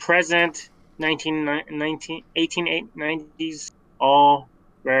there's a present, 1890s, all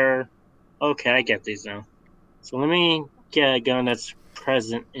rare. Okay, I get these now. So let me get a gun that's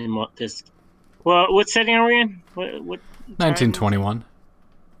present in this. Well, what setting are we in? What 1921.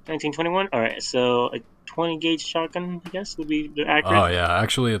 1921? All right, so a 20 gauge shotgun, I guess, would be accurate. Oh yeah,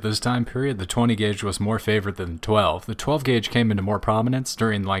 actually at this time period, the 20 gauge was more favored than the 12. The 12 gauge came into more prominence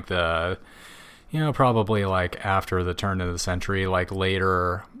during like the, probably like after the turn of the century, like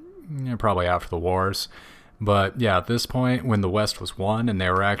later, probably after the wars. But yeah, at this point, when the West was won and they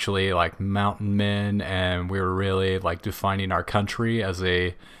were actually like mountain men, and we were really like defining our country as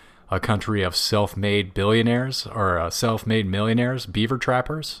a country of self-made billionaires or self-made millionaires, beaver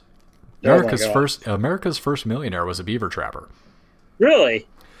trappers. America's first millionaire was a beaver trapper. Really?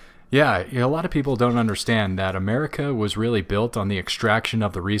 Yeah, a lot of people don't understand that America was really built on the extraction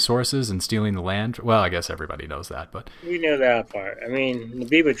of the resources and stealing the land. Well, I guess everybody knows that, but we know that part. I mean, the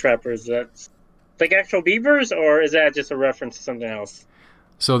beaver trappers, that's like actual beavers, or is that just a reference to something else?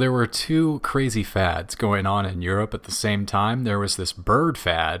 So there were two crazy fads going on in Europe at the same time. There was this bird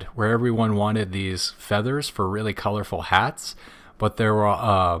fad where everyone wanted these feathers for really colorful hats, but there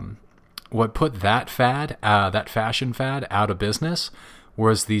were what put that fashion fad out of business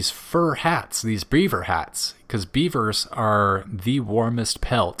was these fur hats, these beaver hats, because beavers are the warmest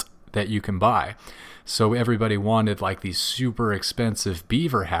pelt that you can buy. So everybody wanted like these super expensive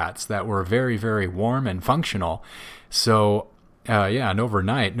beaver hats that were very, very warm and functional. So and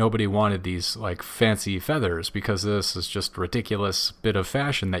overnight nobody wanted these like fancy feathers because this is just ridiculous bit of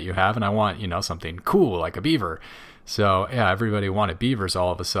fashion that you have, and I want something cool like a beaver. So yeah, everybody wanted beavers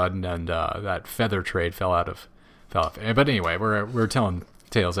all of a sudden, and that feather trade fell off. But anyway, we're telling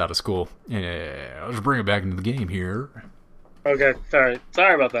tales out of school. Let's bring it back into the game here. Okay, sorry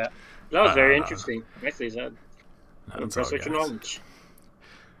about that. That was very interesting. Nicely said. Impressed with your knowledge.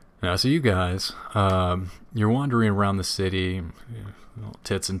 Now, so you guys, you're wandering around the city,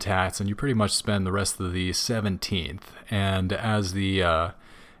 tits and tats, and you pretty much spend the rest of the 17th. And as the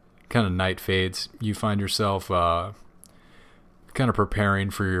kind of night fades, you find yourself kind of preparing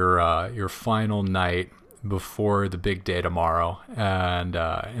for your final night before the big day tomorrow. And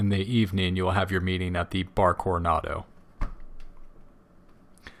in the evening, you'll have your meeting at the Bar Coronado.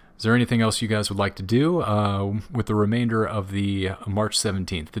 Is there anything else you guys would like to do with the remainder of the March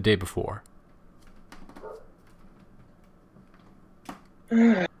 17th, the day before?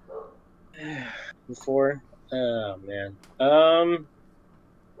 Before? Oh, man. Are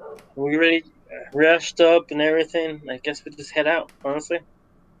we ready? Rest up and everything. I guess we just head out, honestly.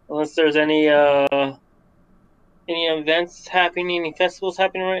 Unless there's any events happening, any festivals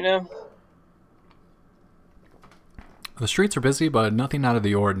happening right now. The streets are busy, but nothing out of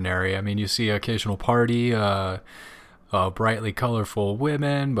the ordinary. I mean, you see occasional party, brightly colorful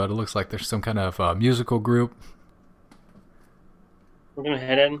women, but it looks like there's some kind of musical group. We're gonna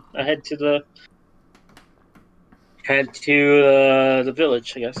head to the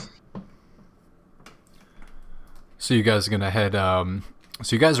village, I guess. So you guys are gonna head. So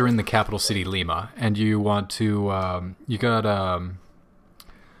you guys are in the capital city, Lima, and you want to. You got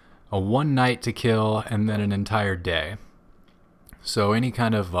a one night to kill, and then an entire day. So any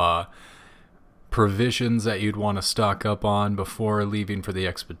kind of provisions that you'd want to stock up on before leaving for the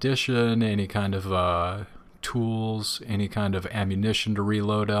expedition, any kind of tools, any kind of ammunition to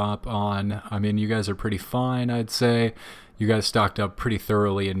reload up on. I mean, you guys are pretty fine, I'd say. You guys stocked up pretty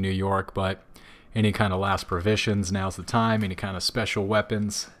thoroughly in New York, but any kind of last provisions, now's the time. Any kind of special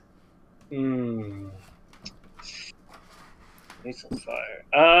weapons. Need some fire.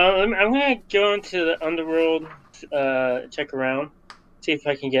 I'm gonna go into the underworld, check around, see if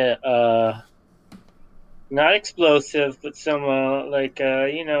I can get not explosive, but some like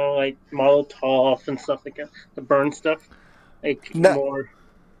Molotov and stuff like that, the burn stuff, more.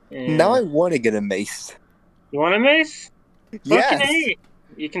 Yeah. Now I want to get a mace. You want a mace? Yes. Fucking A.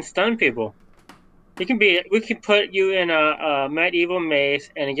 You can stun people. We can put you in a medieval mace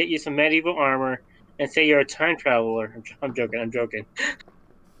and get you some medieval armor and say you're a time traveler. I'm joking.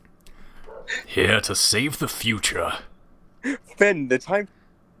 Here to save the future. Finn, the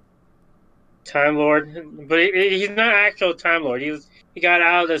Time Lord, but he's not an actual Time Lord. He got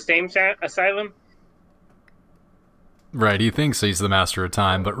out of the same asylum. Right, he thinks he's the master of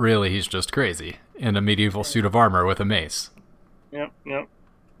time, but really he's just crazy in a medieval suit of armor with a mace. Yep.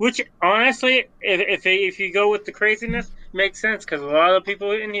 Which, honestly, if you go with the craziness, makes sense, because a lot of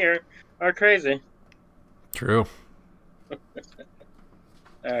people in here are crazy. True.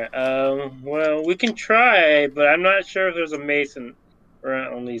 Alright, well, we can try, but I'm not sure if there's a mason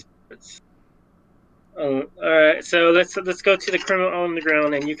around on these parts. Alright, so let's go to the criminal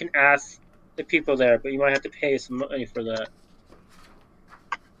underground, and you can ask the people there, but you might have to pay some money for that.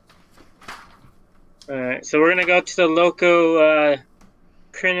 Alright, so we're gonna go to the local,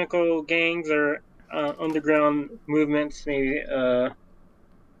 criminal gangs or underground movements, maybe.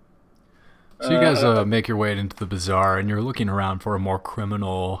 So you guys make your way into the bazaar, and you're looking around for a more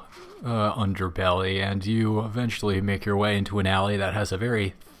criminal underbelly, and you eventually make your way into an alley that has a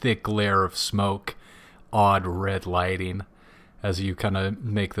very thick layer of smoke, odd red lighting, as you kind of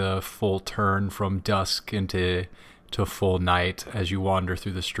make the full turn from dusk into full night as you wander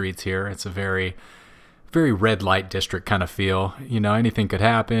through the streets here. It's a very red light district kind of feel. You know, anything could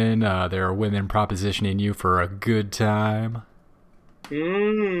happen. There are women propositioning you for a good time.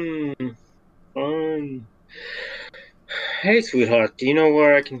 Fun. Hey, sweetheart, do you know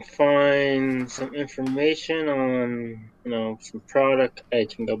where I can find some information on, some product I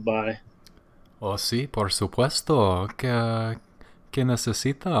can go buy? Oh, sí, por supuesto. ¿Qué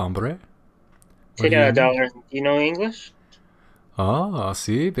necesita, hombre? Take out $1. Do you know English? Oh,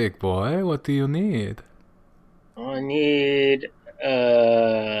 sí, big boy. What do you need? I need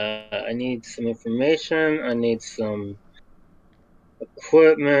some information. I need some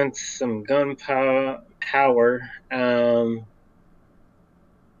equipment, some gunpowder, and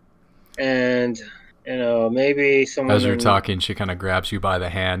maybe someone. As you're talking, she kind of grabs you by the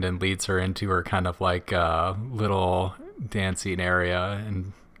hand and leads her into her kind of like little dancing area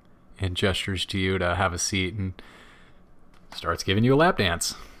and gestures to you to have a seat and starts giving you a lap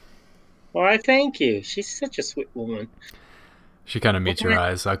dance. Why, thank you. She's such a sweet woman. She kind of meets your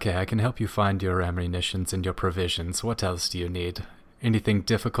eyes. Okay, I can help you find your ammunitions and your provisions. What else do you need? Anything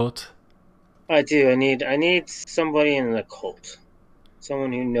difficult? I do. I need somebody in the cult.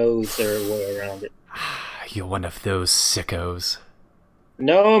 Someone who knows their way around it. You're one of those sickos.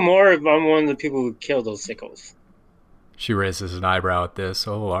 No, I'm one of the people who killed those sickos. She raises an eyebrow at this.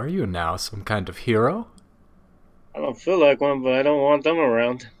 Oh, are you now some kind of hero? I don't feel like one, but I don't want them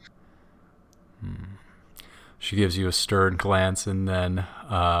around. She gives you a stern glance and then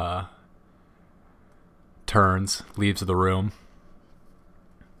turns, leaves the room.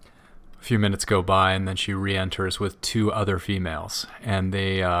 A few minutes go by, and then she re-enters with 2 other females, and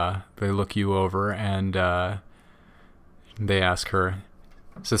they look you over, and they ask her,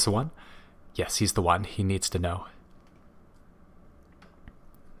 "Is this the one?" "Yes, he's the one. He needs to know."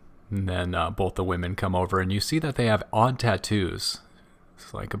 And then both the women come over, and you see that they have odd tattoos.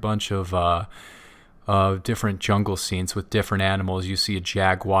 It's like a bunch of different jungle scenes with different animals. You see a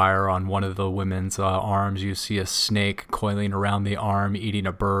jaguar on one of the women's arms. You see a snake coiling around the arm, eating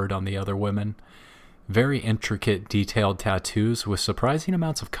a bird on the other women. Very intricate, detailed tattoos with surprising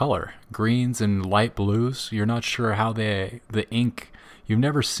amounts of color. Greens and light blues. You're not sure how the ink... You've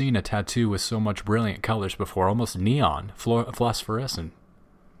never seen a tattoo with so much brilliant colors before. Almost neon, phosphorescent.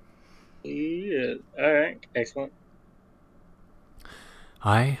 Yeah. All right. Excellent.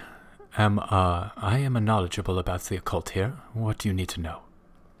 I am knowledgeable about the occult here. What do you need to know?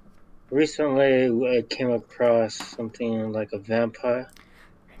 Recently, I came across something like a vampire.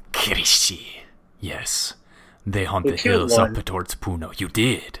 Kirishi. Yes. They haunt We the killed hills one. up towards Puno. You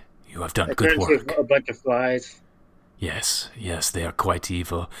did. You have done I good turned work. into a bunch of flies. Yes, they are quite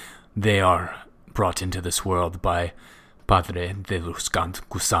evil. They are brought into this world by Padre de los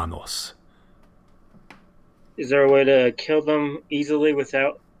Gusanos. Is there a way to kill them easily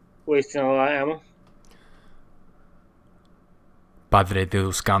without wasting a lot of ammo? Padre de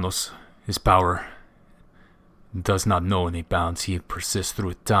los Gusanos, his power does not know any bounds. He persists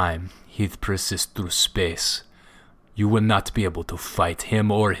through time. He persists through space. You will not be able to fight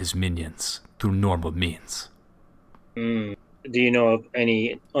him or his minions through normal means. Do you know of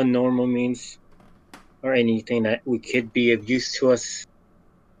any unnormal means or anything that could be of use to us?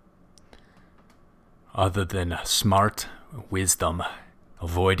 Other than smart wisdom,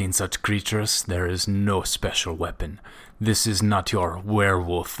 avoiding such creatures, there is no special weapon. This is not your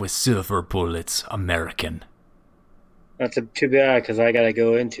werewolf with silver bullets, American. That's too bad, because I gotta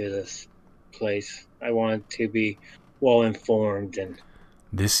go into this place. I want to be well informed. And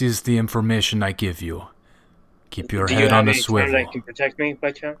This is the information I give you. Keep your do you head have on a any time swivel. that can protect me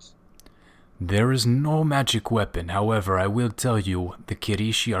by chance? There is no magic weapon. However, I will tell you, the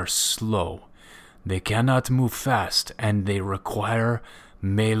Kirishi are slow. They cannot move fast, and they require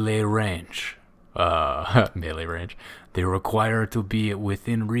melee range. Melee range. They require to be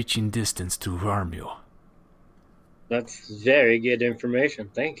within reaching distance to harm you. That's very good information.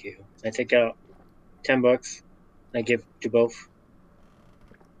 Thank you. I take out $10. I give to both.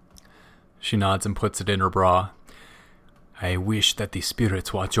 She nods and puts it in her bra. I wish that the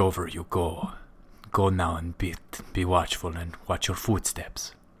spirits watch over you. Go now and be watchful and watch your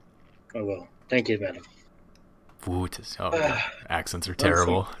footsteps. I will. Thank you, madam. Accents are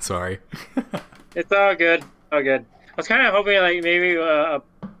terrible. Sorry. It's all good. All good. I was kind of hoping, like, maybe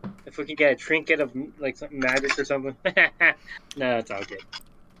if we could get a trinket of, like, something magic or something. No, it's all good.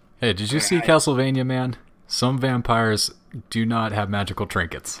 Hey, did you see Castlevania, man? Some vampires do not have magical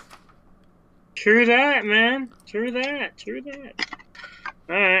trinkets. True that, man. True that.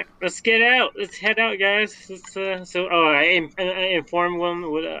 All right, let's get out. Let's head out, guys. I informed them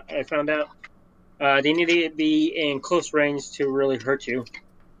what I found out. They need to be in close range to really hurt you.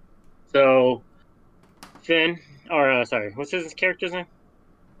 So, Finn, what's his character's name?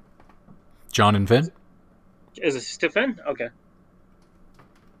 John and Finn? Is it still Finn? Okay.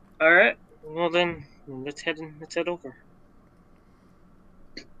 All right. Well then, let's head over.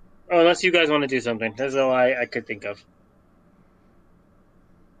 Oh, unless you guys want to do something. That's all I could think of.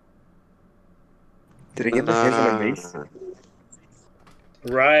 Did I get my hands on a mace?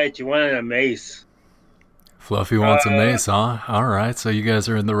 Right, you wanted a mace. Fluffy wants a mace, huh? Alright, so you guys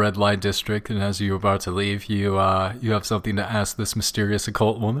are in the red light district, and as you're about to leave, you have something to ask this mysterious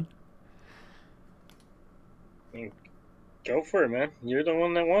occult woman? Go for it, man. You're the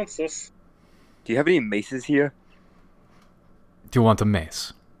one that wants this. Do you have any maces here? Do you want a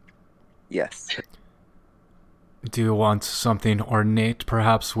mace? Yes. Do you want something ornate,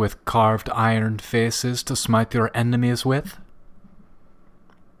 perhaps with carved iron faces to smite your enemies with?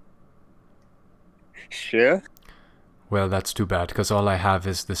 Sure. Well, that's too bad, because all I have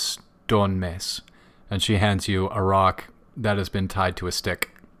is this stone mace. And she hands you a rock that has been tied to a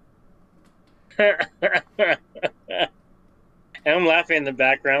stick. And I'm laughing in the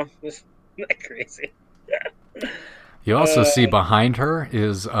background. Isn't that crazy? You also see behind her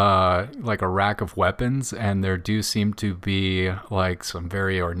is like a rack of weapons, and there do seem to be like some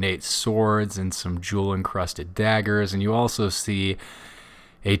very ornate swords and some jewel-encrusted daggers, and you also see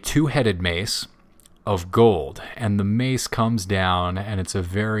a two-headed mace of gold, and the mace comes down, and it's a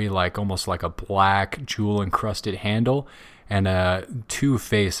very like almost like a black jewel-encrusted handle, and two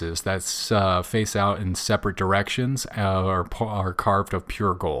faces that face out in separate directions are carved of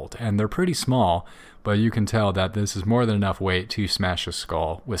pure gold, and they're pretty small. But you can tell that this is more than enough weight to smash a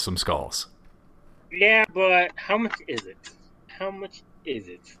skull with some skulls. Yeah, but how much is it? How much is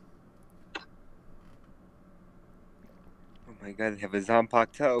it? Oh my god, they have a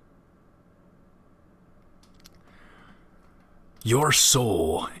Zanpakuto. Your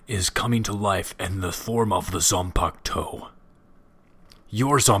soul is coming to life in the form of the Zanpakuto.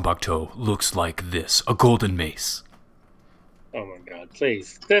 Your Zanpakuto looks like this, a golden mace. Oh my god,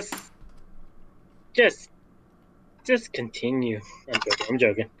 please. Just continue. I'm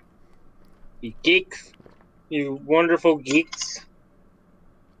joking. You geeks. You wonderful geeks.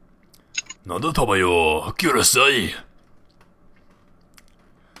 なんだたまよ、ください.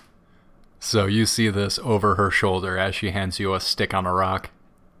 So you see this over her shoulder as she hands you a stick on a rock.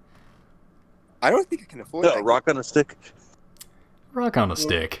 I don't think I can afford Yeah, that. rock on a stick. Rock on a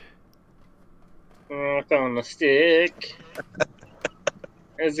stick. Rock on the stick.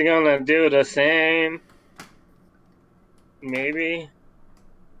 Is it gonna do the same? Maybe.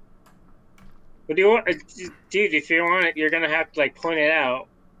 What do you want? Dude, if you want it, you're gonna have to, like, point it out.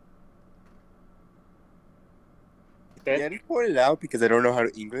 Okay? Yeah, just point it out because I don't know how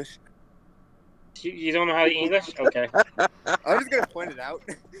to English. You don't know how to English? Okay. I'm just gonna point it out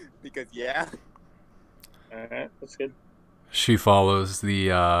because Alright, that's good. She follows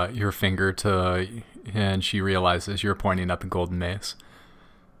the your finger to, and she realizes you're pointing at the golden mace.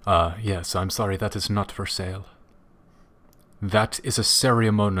 Yes, I'm sorry, that is not for sale. That is a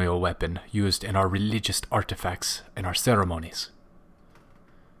ceremonial weapon used in our religious artifacts and our ceremonies.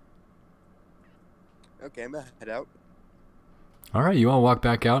 Okay, I'm gonna head out. All right, you all walk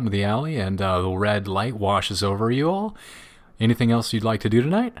back out into the alley, and the red light washes over you all. Anything else you'd like to do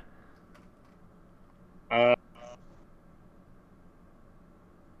tonight? Out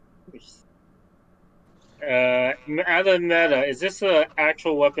of meta, is this an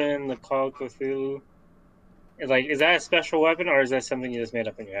actual weapon in the Call of Cthulhu? Like, is that a special weapon, or is that something you just made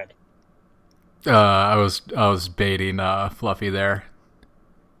up in your head? I was baiting Fluffy there.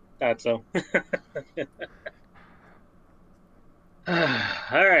 Thought so.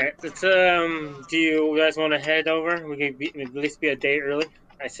 All right. Let's do you guys want to head over? We can at least be a day early.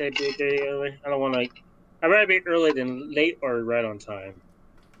 I say be a day early. I don't want to. I'd rather be early than late or right on time.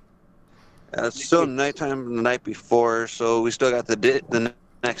 It's still nighttime the night before, so we still got the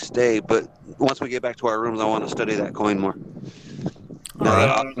next day. But once we get back to our rooms, I want to study that coin more.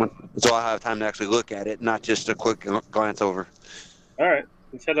 So I'll have time to actually look at it, not just a quick glance over. All right.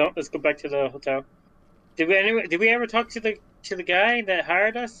 Let's head out. Let's go back to the hotel. Did we ever talk to the guy that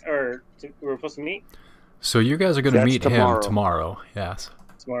hired us, or we were supposed to meet? So you guys are going to meet tomorrow. him tomorrow. Yes.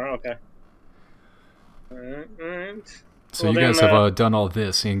 Tomorrow, okay. All right. So you guys have done all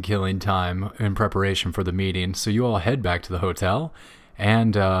this in killing time in preparation for the meeting. So you all head back to the hotel,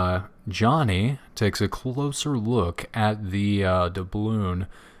 and Johnny takes a closer look at the doubloon.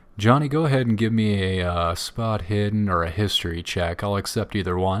 Johnny, go ahead and give me a spot hidden or a history check. I'll accept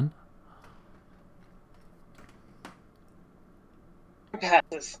either one.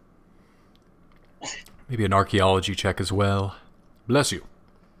 Passes. Maybe an archaeology check as well. Bless you.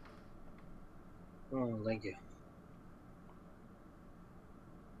 Oh, thank you.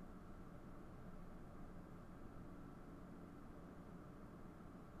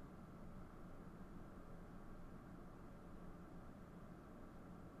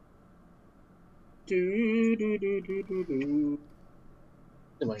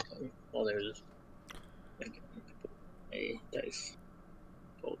 Oh, there it is. Hey, dice.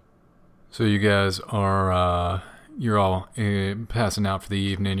 So you guys are, you're all passing out for the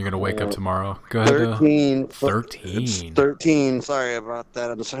evening. You're going to wake up tomorrow. Go ahead. 13. 13. It's 13. Sorry about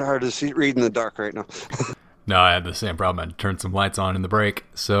that. It's hard to read in the dark right now. No, I had the same problem. I had to turn some lights on in the break.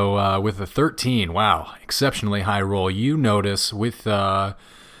 So with a 13, wow, exceptionally high roll. You notice with, I'd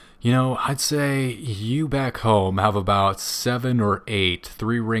say you back home have about 7 or 8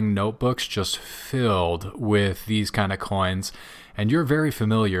 3-ring notebooks just filled with these kind of coins. And you're very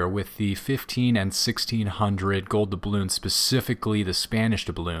familiar with the 15 and 1600 gold doubloons, specifically the Spanish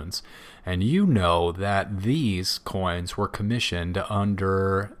doubloons. And you know that these coins were commissioned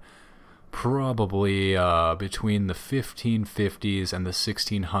under probably between the 1550s and the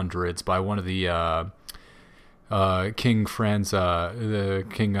 1600s by one of the King Ferdinand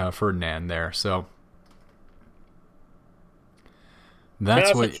there. So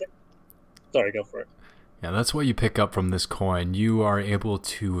that's what. Sorry, go for it. Yeah, that's what you pick up from this coin. You are able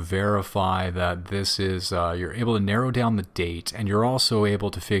to verify that this is, you're able to narrow down the date, and you're also able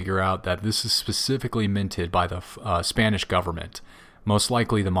to figure out that this is specifically minted by the Spanish government, most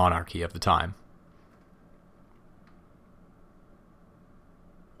likely the monarchy of the time.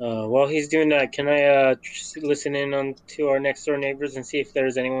 While he's doing that, can I listen in on to our next door neighbors and see if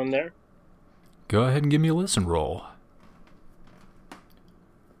there's anyone there? Go ahead and give me a listen roll.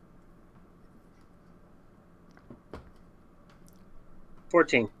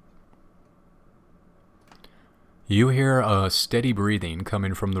 You hear a steady breathing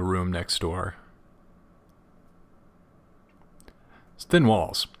coming from the room next door. It's thin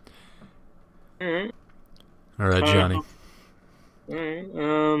walls. Alright. All right, Johnny. Alright.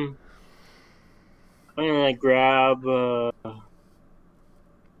 I'm gonna grab a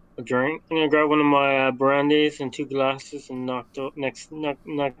drink. I'm gonna grab one of my brandies and 2 glasses and knock the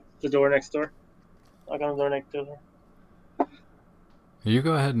door next door. Knock on the door next door. You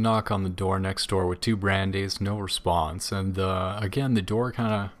go ahead and knock on the door next door with 2 brandies, no response. And again, the door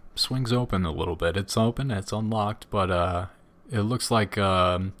kind of swings open a little bit. It's open, it's unlocked, but it looks like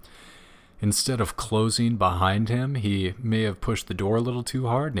instead of closing behind him, he may have pushed the door a little too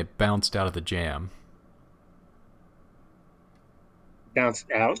hard and it bounced out of the jam.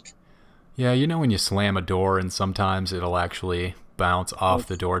 Bounced out? Yeah, you know when you slam a door and sometimes it'll actually bounce off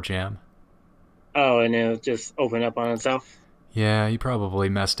the door jamb? Oh, and it'll just open up on itself? Yeah, you probably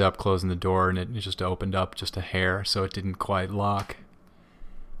messed up closing the door and it just opened up just a hair, so it didn't quite lock.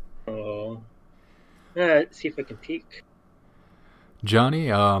 Oh. Let's see if I can peek. Johnny,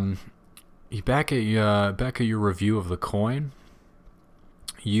 back at your review of the coin,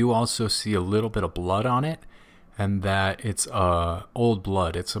 you also see a little bit of blood on it, and that it's old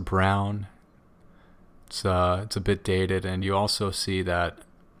blood. It's a brown. It's a bit dated, and you also see that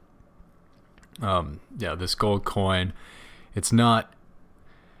this gold coin. It's not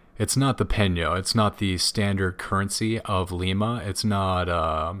the peño. It's not the standard currency of Lima. It's not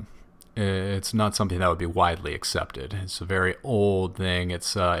something that would be widely accepted. It's a very old thing.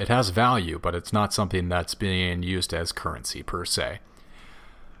 It has value, but it's not something that's being used as currency per se.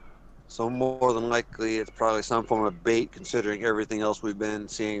 So more than likely, it's probably some form of bait, considering everything else we've been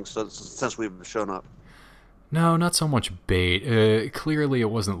seeing since we've shown up. No, not so much bait. Clearly, it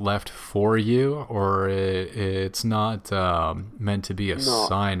wasn't left for you, or it's not meant to be a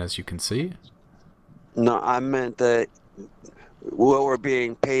sign, as you can see. No, I meant that what we're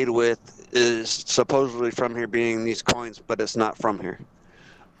being paid with is supposedly from here, being these coins, but it's not from here.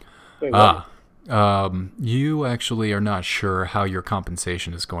 Wait, what? You actually are not sure how your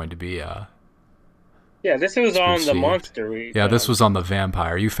compensation is going to be. Yeah, this was on the perceived. monster. This was on the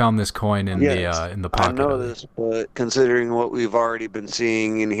vampire. You found this coin in the pocket. I know this, but considering what we've already been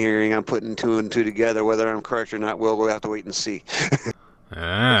seeing and hearing, I'm putting 2 and 2 together. Whether I'm correct or not, we'll have to wait and see.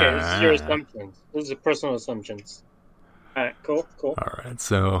 Okay, this is your assumptions. This is personal assumptions. Alright, cool. Alright,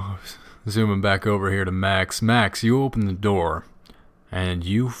 so zooming back over here to Max. Max, you open the door, and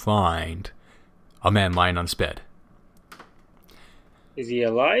you find a man lying on his bed. Is he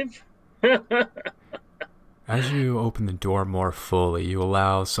alive? As you open the door more fully, you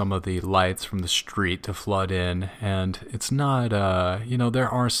allow some of the lights from the street to flood in, and it's not, there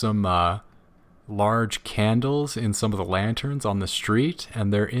are some large candles in some of the lanterns on the street,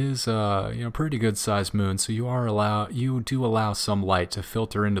 and there is a pretty good sized moon, so you do allow some light to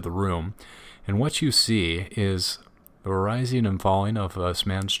filter into the room, and what you see is the rising and falling of this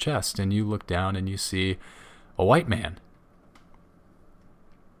man's chest, and you look down and you see a white man.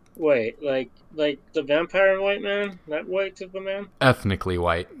 Wait, like the vampire white man? That white of a man? Ethnically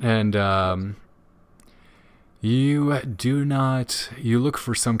white, and you look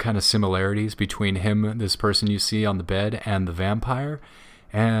for some kind of similarities between him, this person you see on the bed, and the vampire,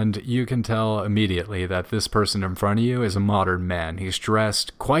 and you can tell immediately that this person in front of you is a modern man. He's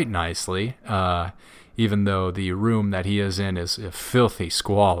dressed quite nicely, even though the room that he is in is a filthy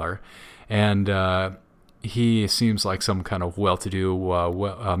squalor, and he seems like some kind of well-to-do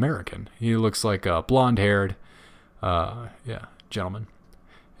American. He looks like a blonde-haired gentleman.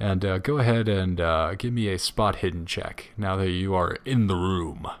 And go ahead and give me a spot hidden check now that you are in the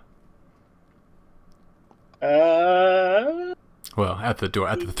room. Well, at the door,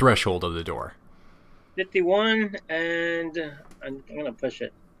 at the threshold of the door. 51, and I'm gonna push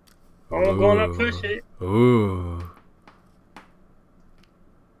it. I'm gonna push it. Ooh.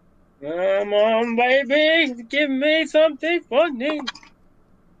 Come on, baby, give me something funny.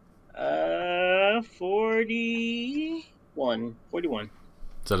 41.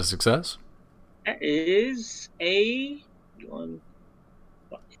 Is that a success? That is a one.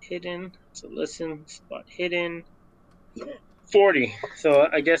 Spot hidden. So listen, spot hidden. 40. So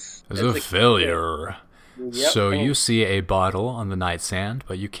I guess it's a failure. Yep. So you see a bottle on the nightstand,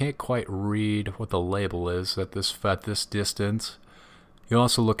 but you can't quite read what the label is at this distance. You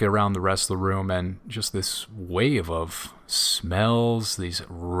also look around the rest of the room, and just this wave of smells, these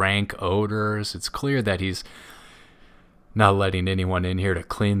rank odors. It's clear that he's not letting anyone in here to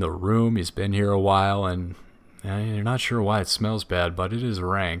clean the room. He's been here a while, and you're not sure why it smells bad, but it is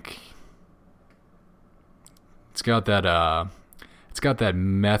rank. It's got that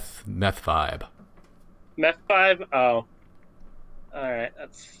meth vibe. Meth 5? Oh. Alright,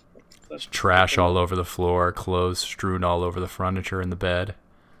 that's There's trash all over the floor, clothes strewn all over the furniture and the bed.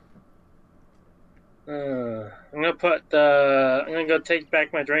 I'm gonna go take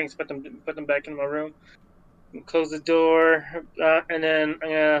back my drinks, put them back in my room, close the door, and then I'm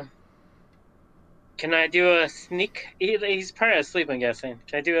gonna. Can I do a sneak? He's probably asleep, I'm guessing.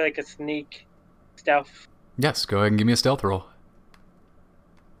 Can I do like a sneak stealth? Yes, go ahead and give me a stealth roll.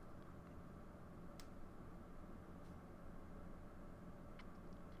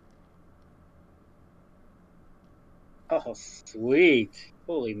 Oh, sweet!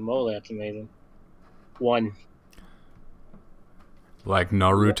 Holy moly, that's amazing. 1. Like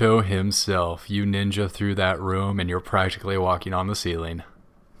Naruto himself, you ninja through that room and you're practically walking on the ceiling.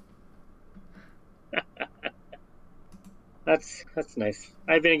 That's nice.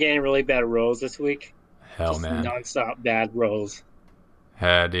 I've been getting really bad rolls this week. Hell, Just man. non-stop bad rolls.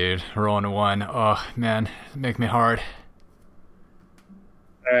 Yeah, dude. Rolling a 1. Oh, man. Make me hard.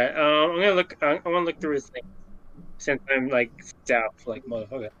 Alright, I wanna look through his thing. Since I'm like stealth, like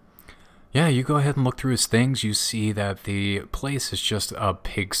motherfucker. Yeah, you go ahead and look through his things. You see that the place is just a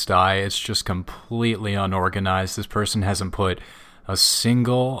pigsty. It's just completely unorganized. This person hasn't put a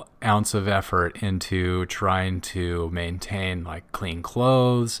single ounce of effort into trying to maintain like clean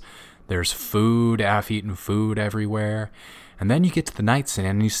clothes. There's food, half-eaten food everywhere. And then you get to the nightstand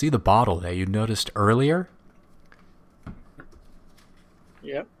and you see the bottle that you noticed earlier.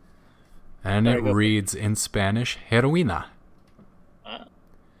 Yep. And it reads in Spanish, heroína.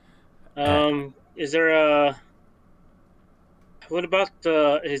 Is there a... What about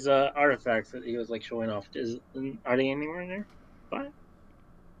his artifacts that he was like showing off? Are they anywhere in there? What?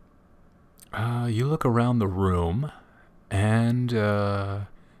 You look around the room, and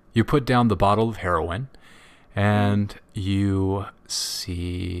you put down the bottle of heroin, and you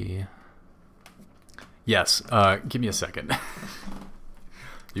see... Yes, give me a second.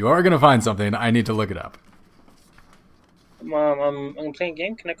 You are going to find something. I need to look it up. Mom, I'm playing a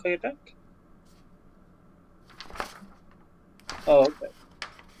game. Can I call you back? Oh, okay.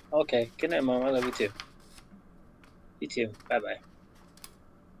 Okay. Good night, Mom. I love you too. You too. Bye-bye.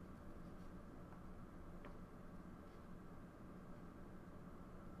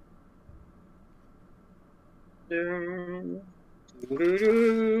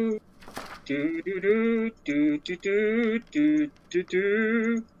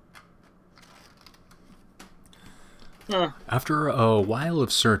 After a while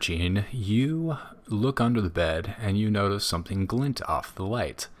of searching, you look under the bed and you notice something glint off the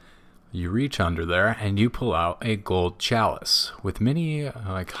light. You reach under there and you pull out a gold chalice with many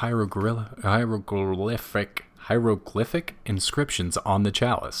like hieroglyphic inscriptions on the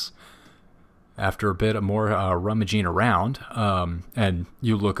chalice. After a bit more rummaging around, and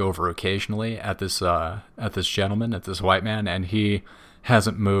you look over occasionally at this gentleman, at this white man, and he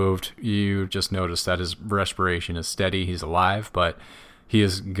hasn't moved. You just notice that his respiration is steady. He's alive, but he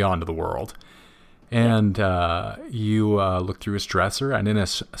has gone to the world. And you look through his dresser, and in a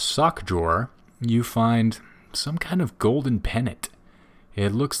sock drawer, you find some kind of golden pennant.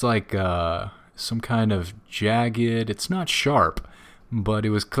 It looks like some kind of jagged, it's not sharp, but it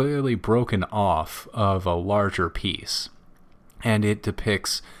was clearly broken off of a larger piece. And it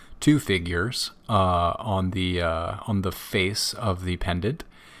depicts two figures on the face of the pendant,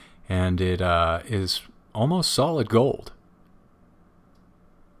 and it is almost solid gold.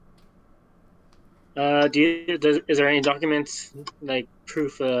 Is there any documents, like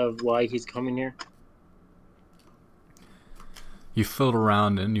proof of why he's coming here? You fiddle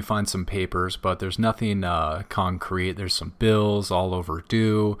around and you find some papers, but there's nothing concrete. There's some bills all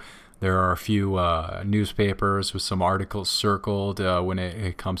overdue. There are a few newspapers with some articles circled when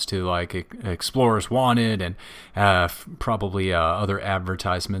it comes to like Explorers Wanted and probably other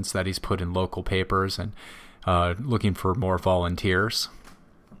advertisements that he's put in local papers and looking for more volunteers.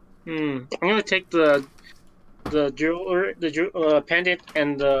 I'm gonna take the pendant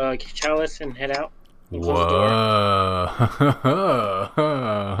and the chalice and head out. And close the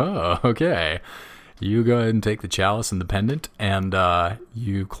Whoa! Okay. You go ahead and take the chalice and the pendant, and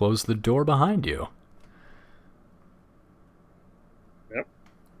you close the door behind you. Yep.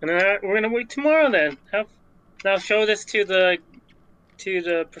 And we're gonna wait tomorrow then. Now show this to the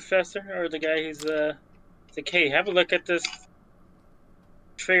professor or the guy who's like, hey, have a look at this.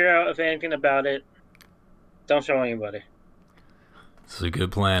 Figure out if anything about it. Don't show anybody. It's a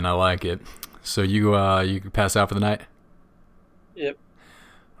good plan. I like it. So you pass out for the night? Yep.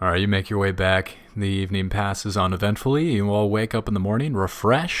 All right, you make your way back. The evening passes uneventfully. You all wake up in the morning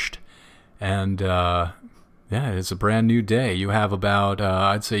refreshed, and Yeah, it's a brand new day. You have about,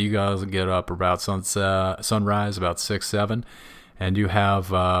 I'd say you guys get up about sunrise, about 6, 7, and you have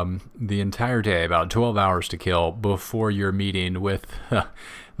the entire day, about 12 hours to kill before your meeting with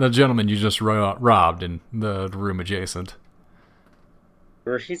the gentleman you just robbed in the room adjacent.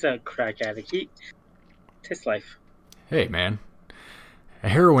 Or he's a crack addict. It's his life. Hey, man.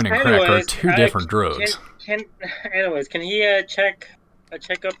 Heroin and crack are two different drugs. Can he check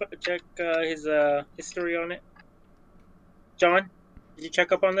his history on it? John, did you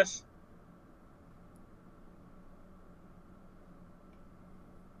check up on this?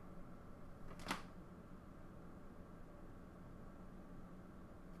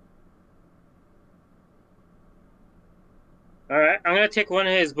 All right, I'm gonna take one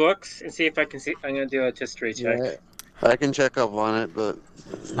of his books and see if I can see. I'm gonna do a history check. Yeah, I can check up on it, but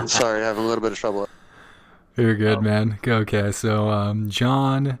sorry, having a little bit of trouble. You're good, man. Okay, so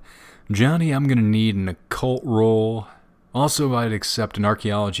Johnny, I'm gonna need an occult roll. Also, I'd accept an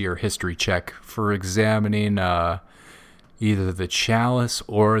archaeology or history check for examining either the chalice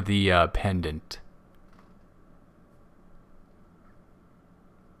or the pendant.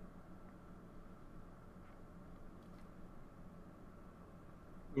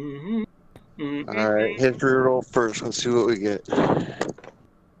 Mm-hmm. All right, history roll first. Let's see what we get.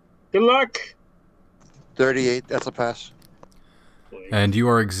 Good luck. 38. That's a pass. And you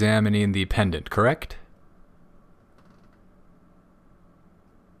are examining the pendant, correct?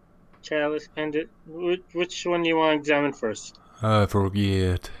 Chalice pendant. Which one do you want to examine first? I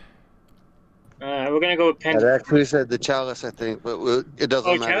forget. We're gonna go with pendant. It actually said the chalice, I think, but it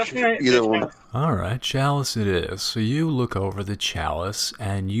doesn't matter. Chalice, Either one. All right, chalice it is. So you look over the chalice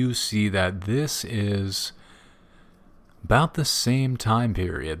and you see that this is about the same time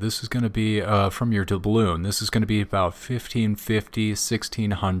period. This is going to be from your doubloon. This is going to be about 1550s,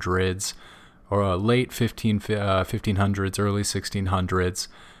 1600s, or late 1500s, early 1600s.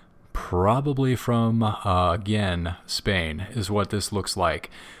 Probably from, again, Spain is what this looks like.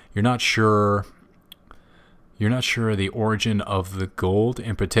 You're not sure the origin of the gold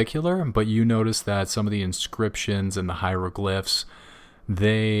in particular, but you notice that some of the inscriptions and the hieroglyphs,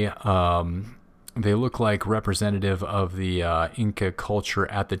 they look like representative of the Inca culture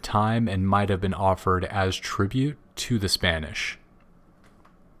at the time and might have been offered as tribute to the Spanish.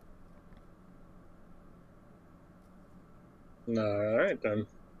 All right then.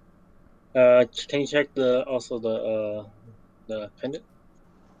 Can you check the pendant?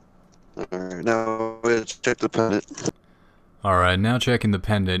 All right, now let's check the pendant. All right, now checking the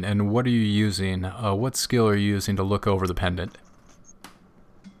pendant. And what are you using? What skill are you using to look over the pendant?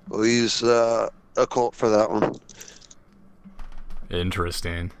 We'll use occult for that one.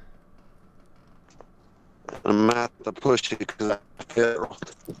 Interesting. I'm gonna have to push it because I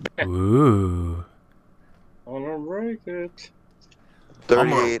failed. Ooh. I'm gonna break it.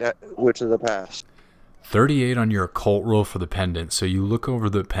 38, which is a pass. 38 on your occult roll for the pendant. So you look over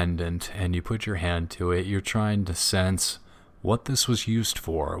the pendant and you put your hand to it. You're trying to sense what this was used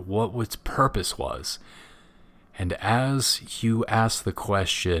for, what its purpose was. And as you ask the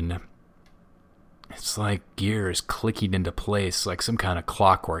question, it's like gears clicking into place, like some kind of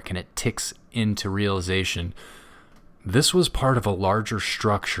clockwork, and it ticks into realization. This was part of a larger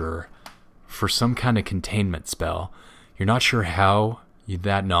structure for some kind of containment spell. You're not sure how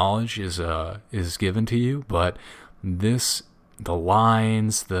that knowledge is given to you, but the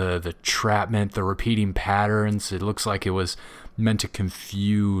lines, the trapment, the repeating patterns, it looks like it was meant to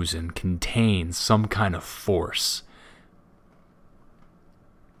confuse and contain some kind of force.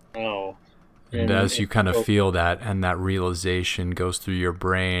 Oh. And as you kind of feel that and that realization goes through your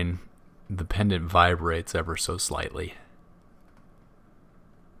brain, the pendant vibrates ever so slightly.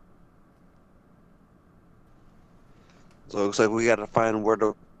 So it looks like we got to find where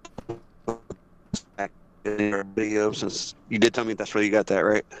to back in your video, since you did tell me that's where you got that,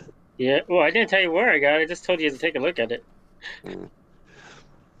 right? Yeah, well, I didn't tell you where I got it. I just told you to take a look at it.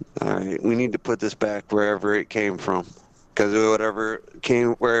 All right, we need to put this back wherever it came from, because wherever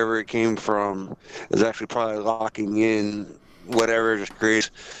it came from is actually probably locking in whatever just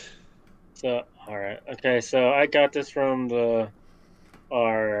creates. So, all right, okay. So I got this from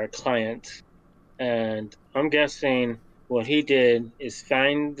our client, and I'm guessing what he did is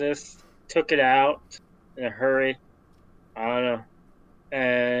find this, took it out in a hurry. I don't know,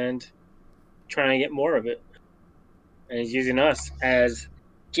 and trying to get more of it. And he's using us as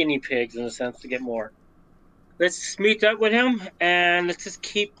guinea pigs in a sense to get more. Let's meet up with him and let's just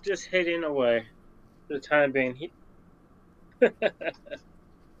keep this hidden away for the time being. And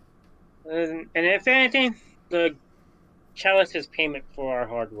if anything, the chalice is payment for our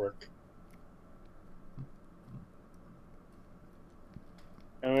hard work.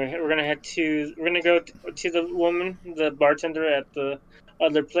 And we're gonna go to the woman, the bartender at the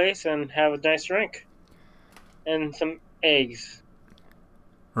other place, and have a nice drink and some eggs.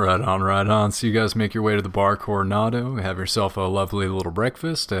 Right on, right on. So you guys make your way to the Bar Coronado, have yourself a lovely little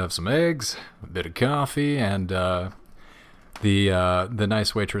breakfast, have some eggs, a bit of coffee, and the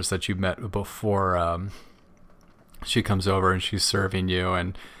nice waitress that you met before, she comes over and she's serving you,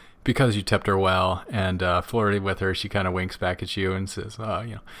 and because you tipped her well and flirted with her, she kind of winks back at you and says,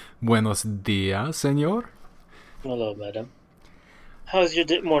 Buenos dias, senor. Hello, madam. How's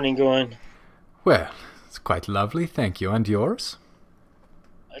your morning going? Well, it's quite lovely, thank you. And yours?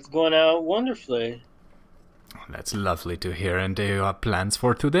 It's going out wonderfully. That's lovely to hear. And do you have plans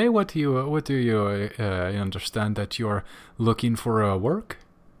for today? What do you understand that you're looking for work?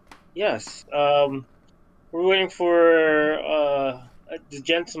 Yes. We're waiting for the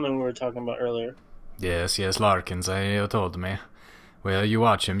gentleman we were talking about earlier. Yes, Larkins. You told me. Well, you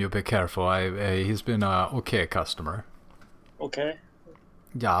watch him. You be careful. He's been a okay customer. Okay.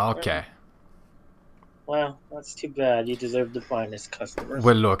 Yeah, okay. Well, that's too bad. You deserve to find his customers.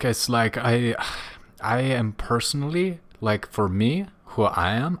 Well, look, it's like I am personally, like for me, who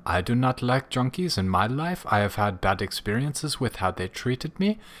I am, I do not like junkies in my life. I have had bad experiences with how they treated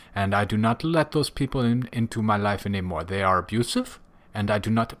me, and I do not let those people into my life anymore. They are abusive, and I do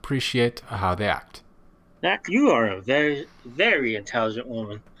not appreciate how they act. You are a very, very intelligent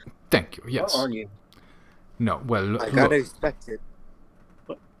woman. Thank you, yes. How are you? No, well, I gotta respect it.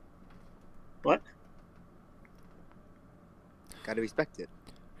 What? Gotta respect it.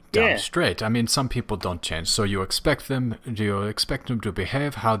 Damn straight. I mean, some people don't change, so you expect them to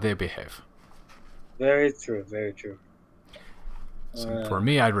behave how they behave. Very true, very true. So for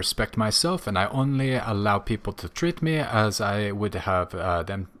me, I respect myself, and I only allow people to treat me as I would have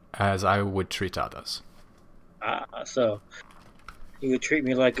as I would treat others. So you would treat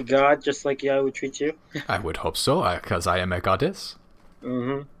me like a god, just like I would treat you? I would hope so, because I am a goddess.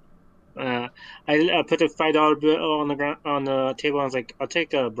 Mm-hmm. I put a $5 bill on the table. And I was like, I'll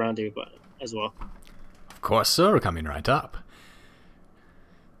take a brandy as well. Of course, sir. Coming right up.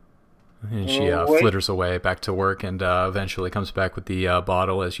 And she flitters away back to work, and eventually comes back with the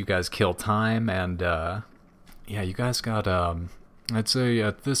bottle as you guys kill time. And you guys got I'd say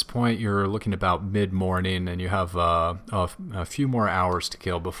at this point you're looking about mid-morning, and you have a few more hours to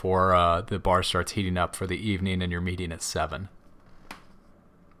kill before the bar starts heating up for the evening, and you're meeting at 7.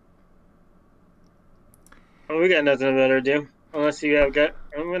 Well, we got nothing better to do. Unless you have got...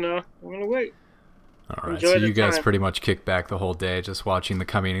 I'm gonna wait. Alright, so you guys pretty much kick back the whole day just watching the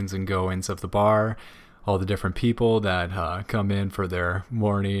comings and goings of the bar, all the different people that come in for their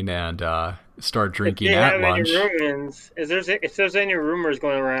morning and start drinking at lunch. If there's any rumors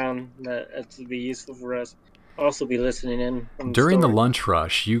going around that would be useful for us, also be listening in. During the lunch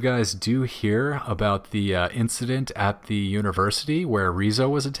rush, you guys do hear about the incident at the university where Rizzo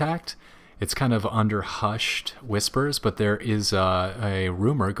was attacked. It's kind of under hushed whispers, but there is a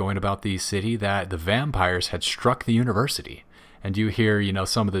rumor going about the city that the vampires had struck the university. And you hear,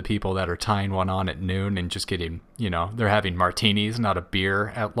 some of the people that are tying one on at noon and just getting, they're having martinis, not a beer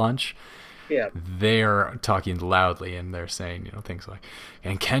at lunch. Yeah. They're talking loudly, and they're saying, things like,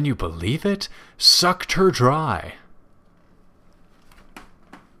 "And can you believe it? Sucked her dry."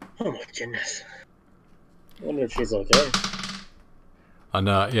 Oh my goodness. I wonder if she's okay. And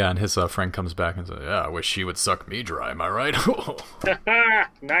and his friend comes back and says, "Yeah, I wish she would suck me dry, am I right?"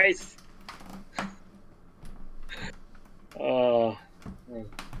 Nice. So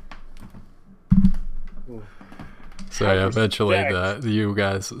eventually you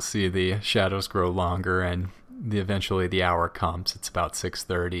guys see the shadows grow longer, and eventually the hour comes. It's about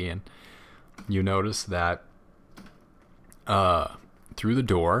 6:30, and you notice that through the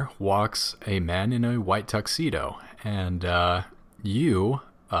door walks a man in a white tuxedo, and you,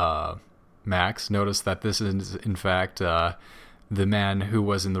 Max, notice that this is in fact the man who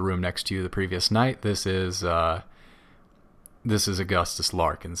was in the room next to you the previous night. This is Augustus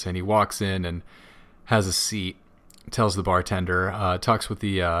Larkins, and he walks in and has a seat, tells the bartender, talks with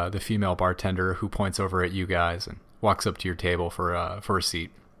the female bartender, who points over at you guys and walks up to your table for a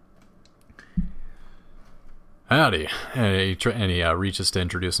seat. Howdy, and he reaches to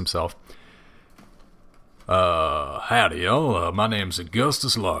introduce himself. Howdy, y'all. My name's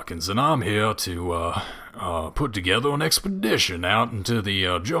Augustus Larkins, and I'm here to put together an expedition out into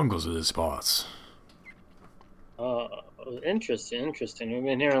the jungles of these parts. Interesting. We've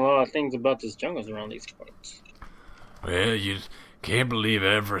been hearing a lot of things about these jungles around these parts. Well, you can't believe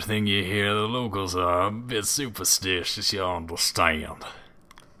everything you hear. The locals are a bit superstitious, you understand.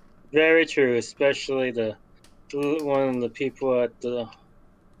 Very true, especially one of the people at the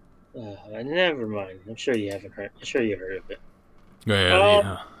Never mind. I'm sure you haven't heard. I'm sure you heard of it.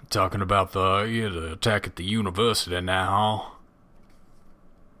 Yeah, talking about the attack at the university now.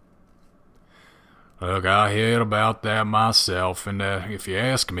 Look, I heard about that myself, and if you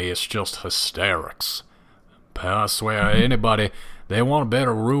ask me, it's just hysterics. But I swear, anybody, they want a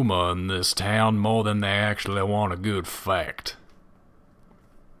better rumor in this town more than they actually want a good fact.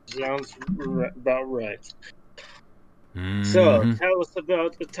 Sounds about right. Mm-hmm. So,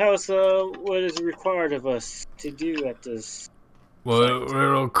 tell us what is required of us to do at this.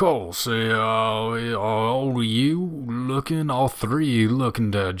 Well, of course, all of you all three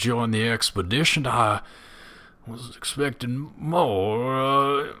looking to join the expedition. I was expecting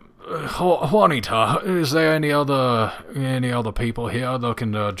more. Juanita, is there any other people here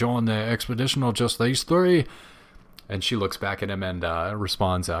looking to join the expedition, or just these three? And she looks back at him and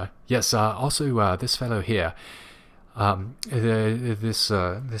responds, yes, also this fellow here. This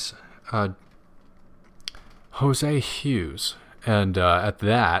Jose Hughes. And at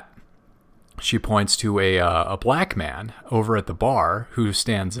that, she points to a black man over at the bar who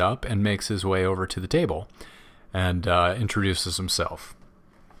stands up and makes his way over to the table and introduces himself.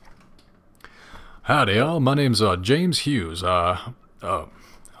 Howdy, my name's James Hughes. My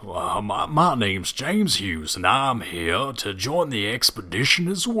name's James Hughes, and I'm here to join the expedition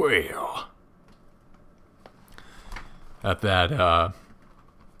as well. At that,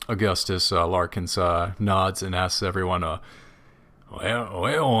 Augustus Larkins nods and asks everyone, well,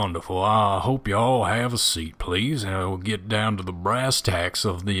 wonderful. I hope you all have a seat, please, and we'll get down to the brass tacks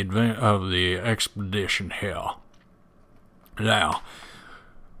of the expedition here. Now,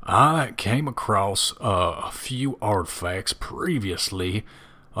 I came across a few artifacts previously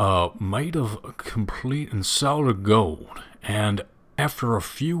made of complete and solid gold, and after a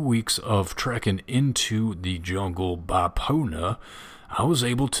few weeks of trekking into the jungle by Pona, I was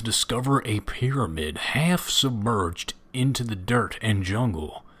able to discover a pyramid half submerged into the dirt and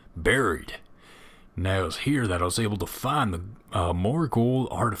jungle, buried. Now it's here that I was able to find the more gold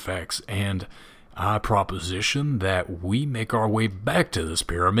artifacts, and I proposition that we make our way back to this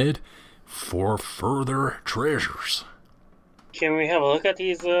pyramid for further treasures. Can we have a look at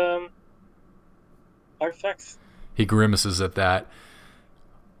these artifacts? He grimaces at that.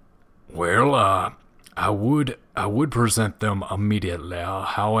 Well, I would present them immediately.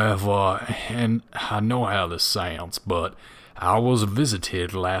 However, and I know how this sounds, but I was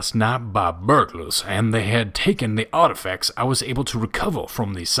visited last night by burglars, and they had taken the artifacts I was able to recover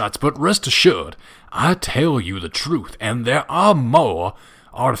from these sites. But rest assured, I tell you the truth, and there are more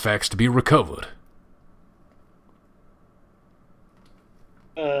artifacts to be recovered.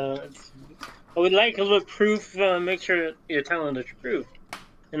 I would like a little proof. Make sure you're telling the truth.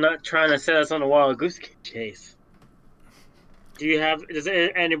 And not trying to set us on a wild goose chase. Is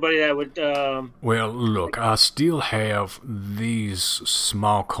there anybody that would, Well, look, I still have these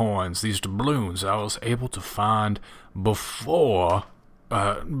small coins, these doubloons I was able to find before,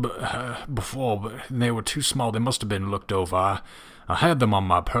 but they were too small. They must have been looked over. I had them on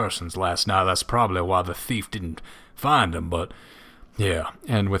my persons last night. That's probably why the thief didn't find them, but yeah.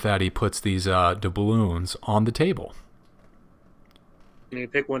 And with that, he puts these doubloons on the table. Can you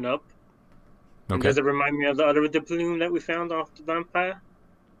pick one up? Okay. Does it remind me of the other doubloon that we found off the vampire?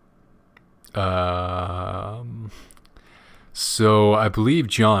 So I believe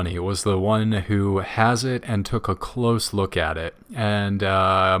Johnny was the one who has it and took a close look at it. And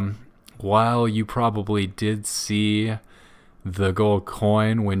while you probably did see the gold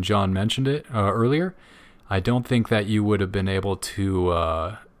coin when John mentioned it earlier, I don't think that you would have been able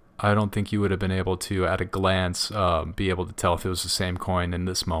to... I don't think you would have been able to, at a glance, be able to tell if it was the same coin in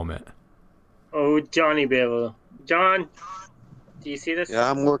this moment. Oh, Johnny be able to. John, do you see this?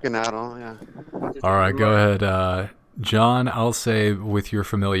 Yeah, I'm working out on it, yeah. All right, go ahead. John, I'll say with your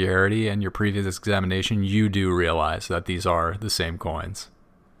familiarity and your previous examination, you do realize that these are the same coins.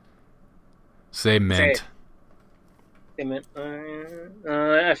 Say mint. Say mint.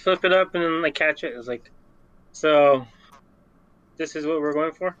 I flip it up and then I catch it. It's like, so... This is what we're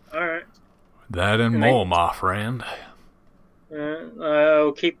going for? Alright. That and more, my friend.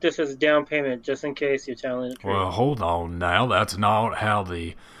 I'll keep this as a down payment just in case you're telling the truth. Well, hold on now. That's not how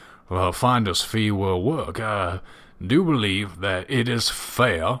the finder's fee will work. I do believe that it is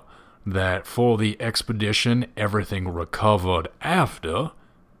fair that for the expedition, everything recovered after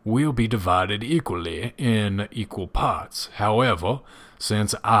will be divided equally in equal parts. However,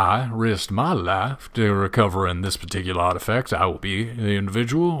 since I risked my life to recover in this particular artifact, I will be the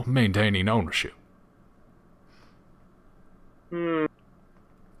individual maintaining ownership.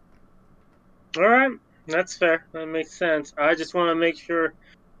 Alright, that's fair. That makes sense. I just want to make sure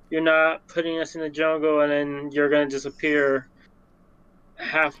you're not putting us in the jungle and then you're going to disappear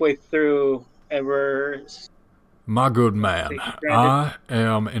halfway through and we're... My good man, I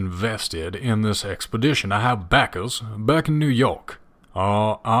am invested in this expedition. I have backers back in New York.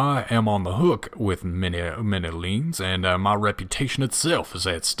 I am on the hook with many liens, and my reputation itself is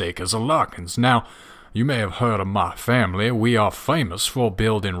at stake as a Larkins. Now, you may have heard of my family. We are famous for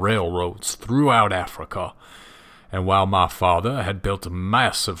building railroads throughout Africa. And while my father had built a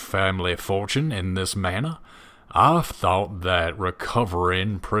massive family fortune in this manner, I thought that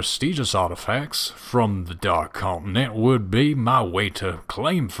recovering prestigious artifacts from the Dark Continent would be my way to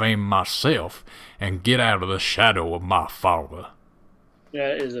claim fame myself and get out of the shadow of my father.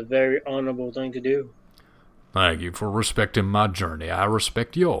 That is a very honorable thing to do. Thank you for respecting my journey. I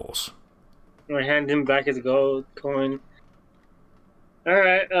respect yours. I hand him back his gold coin.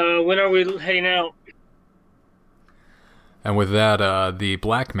 Alright, when are we heading out? And with that, the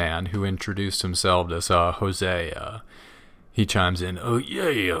black man who introduced himself as Jose, he chimes in,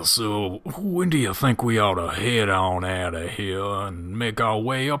 yeah, so when do you think we ought to head on out of here and make our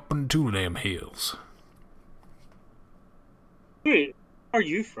way up into them hills? Wait, where are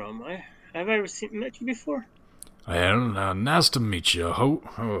you from? Have I ever met you before? Well, nice to meet you,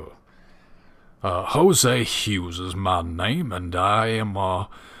 Jose Hughes is my name, and I am,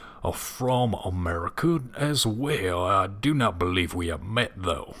 from America as well. I do not believe we have met,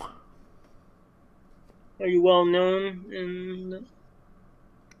 though. Are you well known in...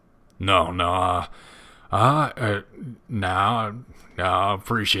 No, I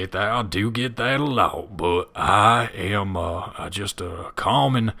appreciate that. I do get that a lot, but I am, just a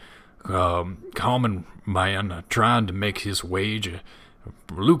common man trying to make his wage a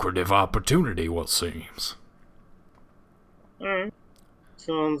lucrative opportunity, what seems. Alright.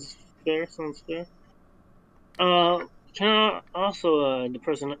 Sounds fair. Can I also, the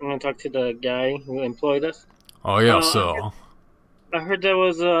person, I'm going to talk to the guy who employed us. Oh, yes, sir. I heard there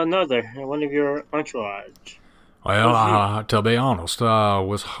was one of your entourage. Well, to be honest, I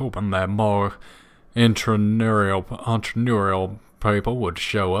was hoping that more entrepreneurial people would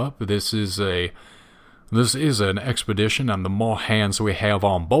show up. This is an expedition, and the more hands we have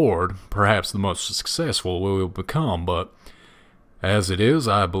on board, perhaps the most successful we will become, but as it is,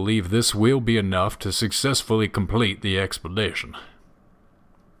 I believe this will be enough to successfully complete the expedition.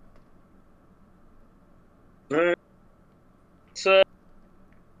 So,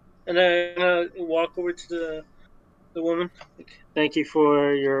 and then walk over to the woman. Thank you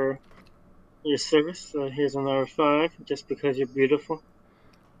for your service. Here's another 5, just because you're beautiful.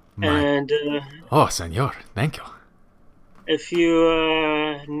 And oh, senor, thank you. If you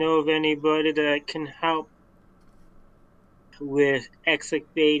know of anybody that can help with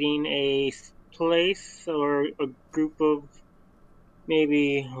excavating a place or a group of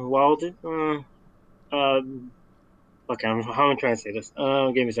maybe wilded. Okay, how am I trying to say this?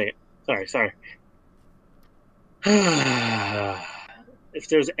 Give me a second. Sorry. If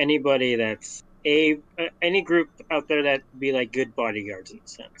there's anybody that's any group out there that be like good bodyguards in a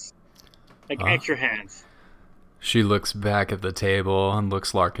sense, like extra hands. She looks back at the table and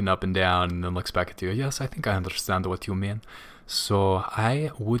looks Larkin up and down and then looks back at you. Yes, I think I understand what you mean. So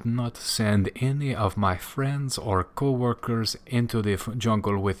I would not send any of my friends or co-workers into the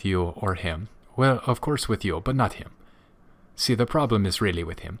jungle with you or him. Well, of course with you, but not him. See, the problem is really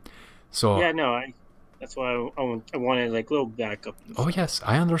with him. So yeah, no, that's why I wanted like little backup. Oh yes,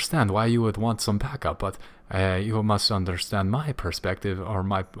 I understand why you would want some backup, but you must understand my perspective or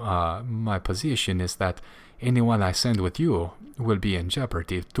my position is that anyone I send with you will be in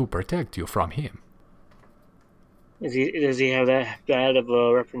jeopardy to protect you from him. Does he have that bad of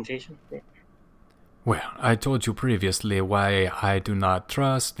a reputation? Well, I told you previously why I do not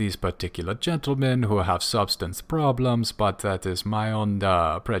trust these particular gentlemen who have substance problems, but that is my own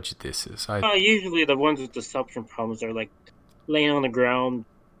prejudices. Usually the ones with the substance problems are like laying on the ground,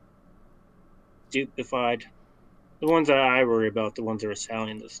 stupefied. The ones that I worry about, the ones that are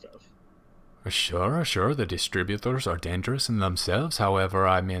selling this stuff. Sure, the distributors are dangerous in themselves. However,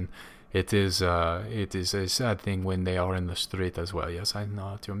 I mean, it is a sad thing when they are in the street as well. Yes, I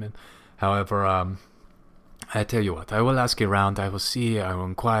know what you mean. However, I tell you what, I will ask around, I will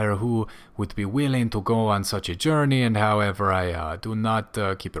inquire who would be willing to go on such a journey, and however, I do not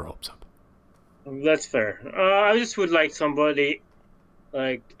keep your hopes up. That's fair. I just would like somebody,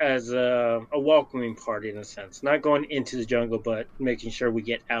 like, as a welcoming party in a sense. Not going into the jungle, but making sure we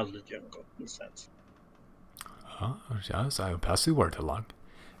get out of the jungle in a sense. Yes, I will pass the word along.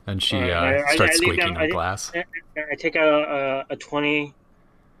 And she starts squeaking her glass. I take out a 20.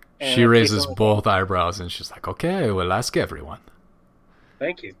 She raises both eyebrows and she's like, okay, we'll ask everyone.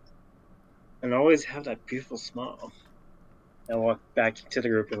 Thank you. And always have that beautiful smile. I walk back to the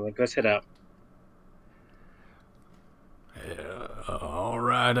group and go sit out. All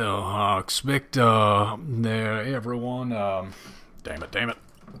right, I expect everyone. Damn it.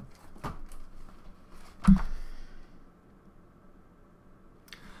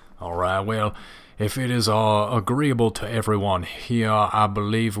 All right, well, if it is agreeable to everyone here, I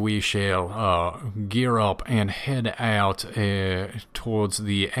believe we shall gear up and head out towards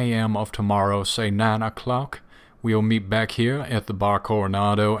the AM of tomorrow, say 9 o'clock. We'll meet back here at the Bar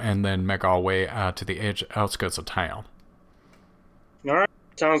Coronado and then make our way out to the outskirts of town. All right,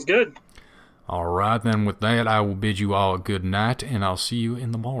 sounds good. All right, then with that, I will bid you all a good night, and I'll see you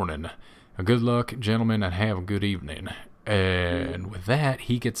in the morning. Good luck, gentlemen, and have a good evening. And with that,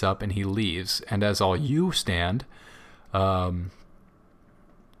 he gets up and he leaves. And as all you stand, Jose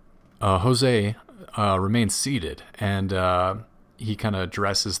remains seated, and he kind of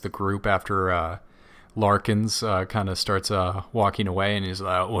addresses the group after Larkins kind of starts walking away, and he's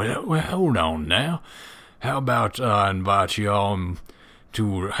like, well, hold on now. How about I invite you all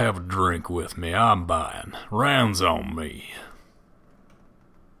to have a drink with me? I'm buying. Rounds on me.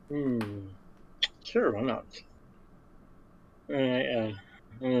 Sure, why not? I'll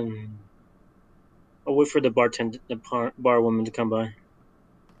wait for the bar woman to come by.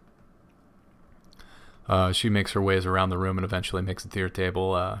 She makes her ways around the room and eventually makes it to your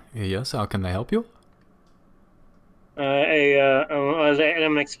table. Yes, how can I help you?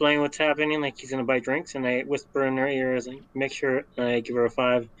 I'm explaining what's happening, like he's gonna buy drinks, and I whisper in her ear, like, make sure I give her a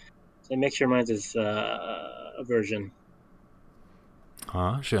 5. So make sure mine's is a virgin.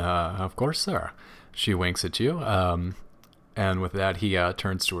 Of course, sir. She winks at you. And with that, he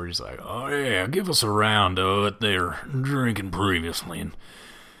turns to her. He's like, "Oh yeah, give us a round of it. They're drinking previously, and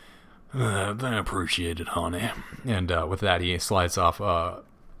I appreciate it, honey." And with that, he slides off a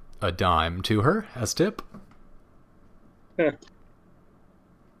dime to her as tip.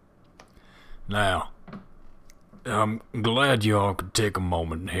 Now, I'm glad you all could take a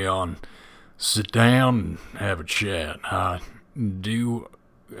moment here and sit down and have a chat. I do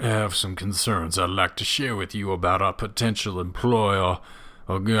have some concerns I'd like to share with you about our potential employer,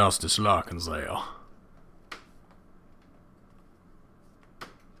 Augustus Larkins-Zale.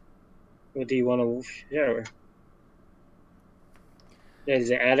 What do you want to share? There's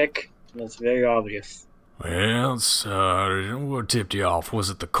an attic. That's very obvious. Well, what tipped you off? Was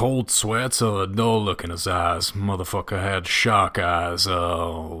it the cold sweats or the dull look in his eyes? Motherfucker had shark eyes,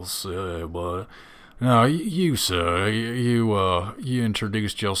 but... No, you, sir, you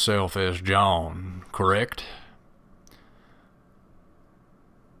introduced yourself as John, correct?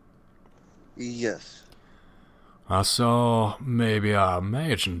 Yes. I saw, maybe I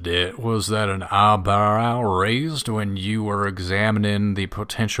imagined it, was that an eyebrow raised when you were examining the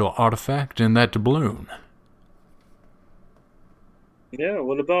potential artifact in that doubloon? Yeah,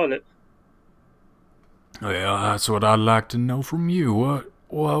 what about it? Well, that's what I'd like to know from you. What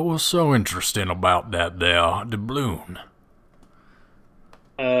was so interesting about that there doubloon?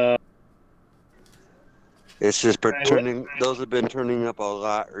 It's just those have been turning up a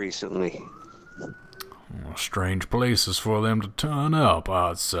lot recently. Strange places for them to turn up,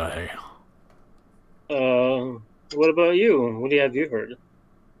 I'd say. What about you? What have you heard?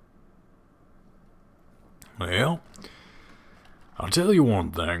 Well, I'll tell you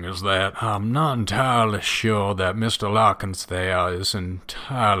one thing, is that I'm not entirely sure that Mr. Larkins there is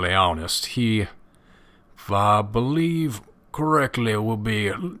entirely honest. He, if I believe correctly, will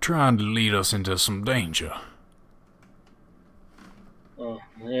be trying to lead us into some danger. Oh,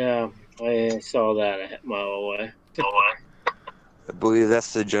 yeah, I saw that a mile away. I believe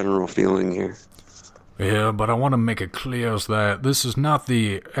that's the general feeling here. Yeah, but I want to make it clear that this is not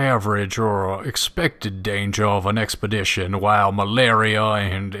the average or expected danger of an expedition. While malaria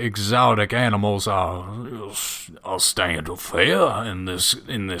and exotic animals are standard fare in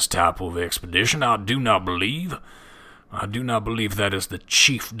this type of expedition, I do not believe that is the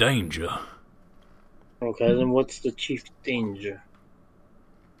chief danger. Okay, then what's the chief danger?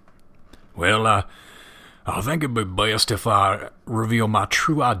 Well, I think it'd be best if I reveal my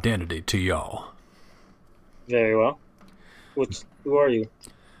true identity to y'all. Very well. Who are you?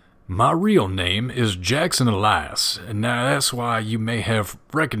 My real name is Jackson Elias, and now that's why you may have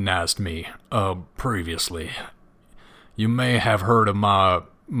recognized me previously. You may have heard of my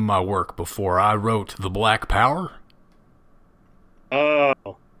work before. I wrote The Black Power.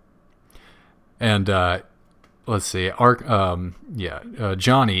 Oh. And let's see,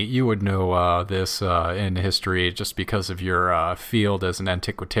 Johnny, you would know this in history just because of your field as an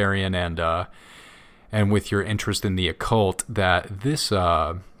antiquarian and with your interest in the occult, that this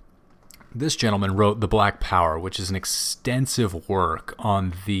gentleman wrote The Black Power, which is an extensive work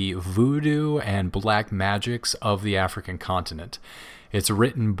on the voodoo and black magics of the African continent. It's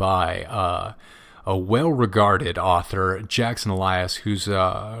written by a well-regarded author, Jackson Elias, who's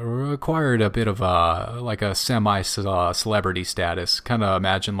acquired a bit of a semi-celebrity status. Kind of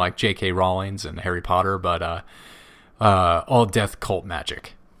imagine like J.K. Rowling and Harry Potter, but all death cult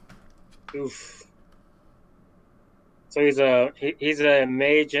magic. Oof. So he's a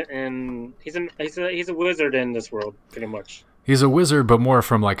mage, and he's a wizard in this world, pretty much. He's a wizard, but more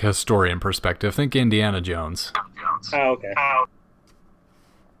from like a historian perspective. Think Indiana Jones. Oh, okay.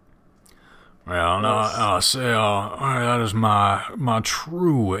 Well, that is my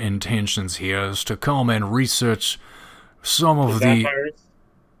true intentions here, is to come and research some of the vampires?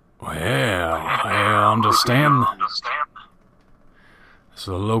 Well, I understand. It's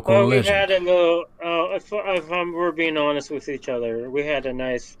a local Well, we legend. had a little. If we're being honest with each other, we had a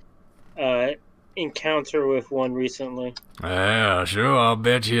nice encounter with one recently. Yeah, sure, I'll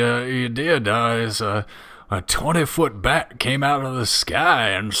bet you did. It's a 20-foot bat came out of the sky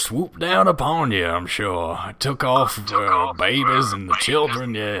and swooped down upon you, I'm sure. It took off babies and the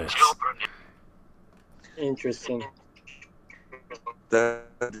children, yes. Interesting. That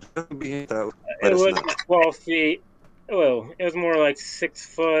It was 12 feet. Well, it was more like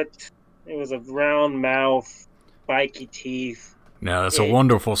 6 foot. It was a round mouth, spiky teeth. Now, that's a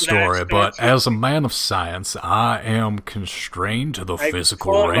wonderful story, but as a man of science, I am constrained to the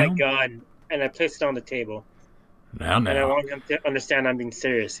physical realm. realm. Oh my god. And I placed it on the table. And I Now, want him to understand I'm being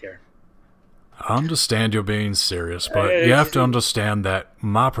serious here. I understand you're being serious, but you have to understand that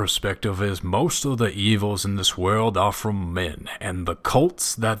my perspective is most of the evils in this world are from men, and the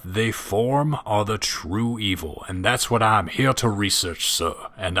cults that they form are the true evil, and that's what I'm here to research, sir,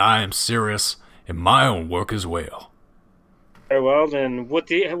 and I am serious in my own work as well. Very well, then what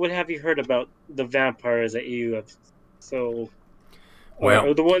have you heard about the vampires that you have?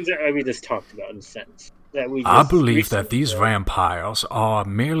 Or the ones that we just talked about, in a sense. I believe that these vampires are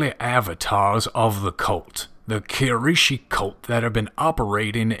merely avatars of the cult, the Kirishi cult that have been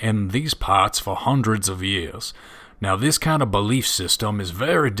operating in these parts for hundreds of years. Now, this kind of belief system is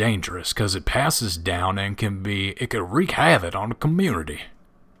very dangerous because it passes down and it could wreak havoc on a community.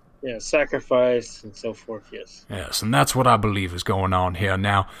 Yeah, sacrifice and so forth, yes. Yes, and that's what I believe is going on here.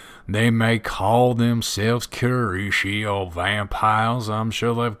 Now, they may call themselves Kirishi or vampires. I'm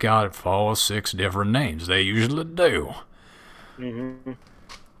sure they've got 4 or 6 different names. They usually do. Mm-hmm.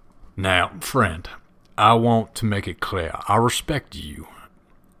 Now, friend, I want to make it clear. I respect you.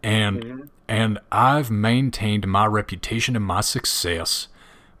 And I've maintained my reputation and my success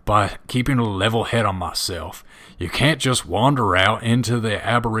by keeping a level head on myself. You can't just wander out into the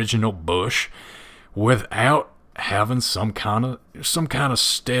aboriginal bush without having some kind of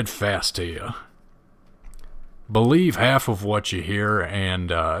steadfast to you. Believe half of what you hear and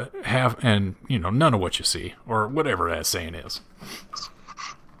none of what you see, or whatever that saying is.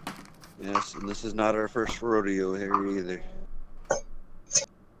 Yes, and this is not our first rodeo here either.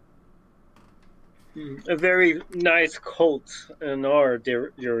 A very nice cult in our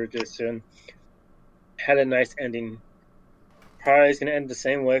jurisdiction had a nice ending. Probably is gonna end the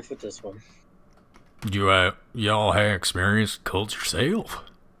same way with this one. Y'all have experienced cults yourself?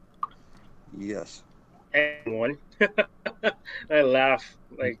 Yes. And one. I laugh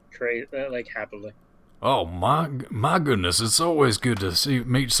like crazy, like happily. Oh my goodness! It's always good to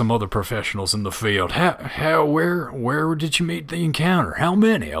meet some other professionals in the field. Where did you meet the encounter? How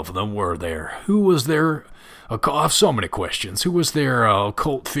many of them were there? Who was there? I have so many questions. Who was their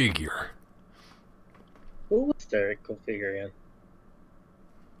cult figure? Who was their cult figure again?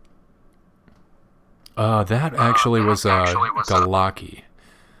 That actually was Galaki.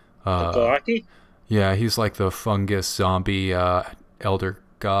 Galaki? Yeah, he's like the fungus zombie elder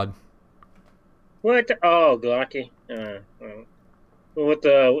god. What? Oh, Galaki. With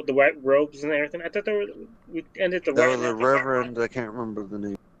the white robes and everything. I thought we ended the. That was a reverend. I can't remember the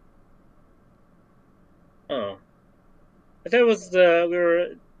name. Oh, I thought it was we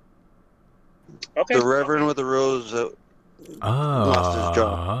were. Okay. The reverend with the rose that lost his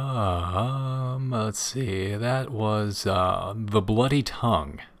job. Let's see. That was the Bloody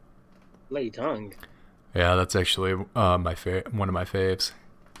Tongue. Bloody Tongue. Yeah, that's actually one of my faves.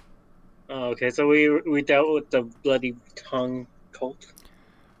 Oh, okay, so we dealt with the Bloody Tongue cult.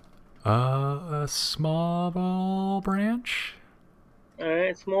 A small branch.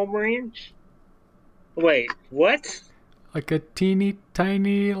 Alright, small branch. Wait, what? Like a teeny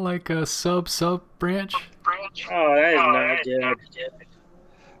tiny, like a sub branch. Oh, that is not good.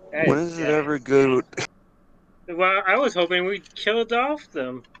 When is it ever good? Well, I was hoping we killed off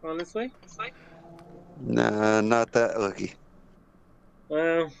them, honestly. Nah, not that lucky.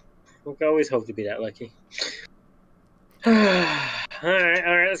 Well, we can always hope to be that lucky.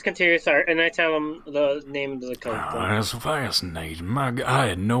 Alright, let's continue. Sorry, and I tell them the name of the company. That's fascinating. I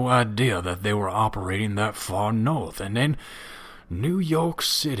had no idea that they were operating that far north, and in New York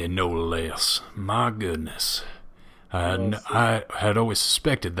City, no less. My goodness. I had always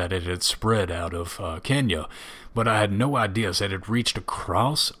suspected that it had spread out of Kenya, but I had no idea that it had reached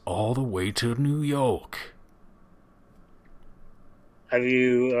across all the way to New York. Have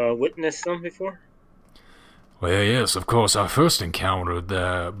you witnessed them before? Well, yes, of course. I first encountered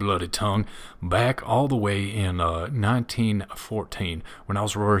the Bloody Tongue back all the way in 1914 when I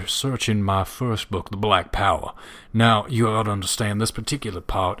was researching my first book, The Black Power. Now, you ought to understand this particular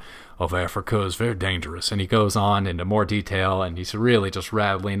part of Africa is very dangerous. And he goes on into more detail, and he's really just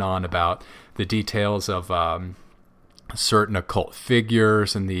rattling on about the details of certain occult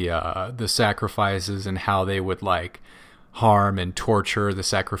figures and the sacrifices and how they would, like, harm and torture the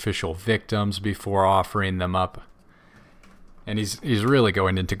sacrificial victims before offering them up. And he's really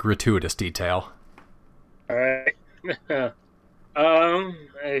going into gratuitous detail. Alright.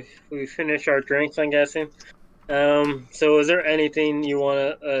 If we finish our drinks, I'm guessing. So is there anything you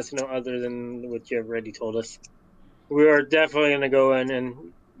want us to know other than what you have already told us? We are definitely going to go in,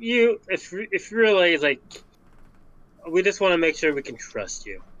 and if really, like, we just want to make sure we can trust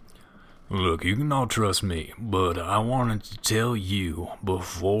you. Look, you can all trust me, but I wanted to tell you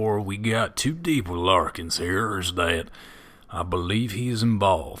before we got too deep with Larkins here is that I believe he is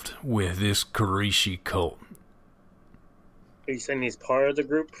involved with this Karishi cult. Are you saying he's part of the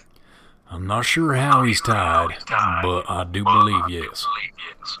group? I'm not sure how he's tied, but I do believe yes.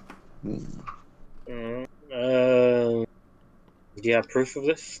 Do you have proof of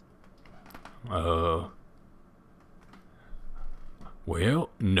this? Well,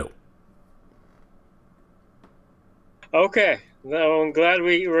 no. Okay, well, I'm glad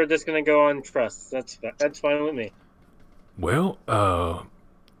we were just gonna go on trust. That's fine with me. Well,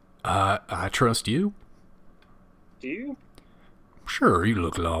 I trust you. Do you? Sure, you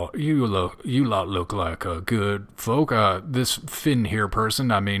lot look like a good folk. This Finn here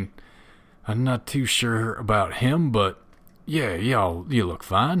person, I mean, I'm not too sure about him, but yeah, you look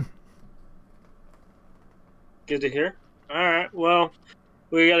fine. Good to hear. All right, well,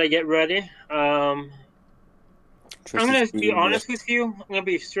 we gotta get ready. I'm going to be honest with you. I'm going to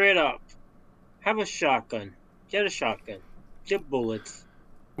be straight up. Have a shotgun. Get a shotgun. Get bullets.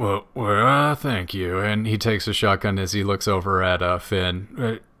 Well, thank you. And he takes a shotgun as he looks over at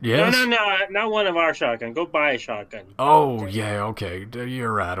Finn. Yes? No, not one of our shotguns. Go buy a shotgun. Oh, yeah, okay.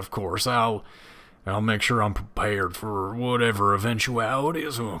 You're right, of course. I'll make sure I'm prepared for whatever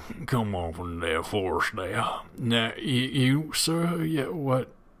eventualities will come over there for us there. Now, you sir, what,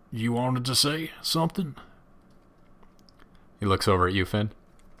 you wanted to say something? He looks over at you, Finn.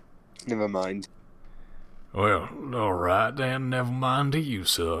 Never mind. Well, all right, then. Never mind to you,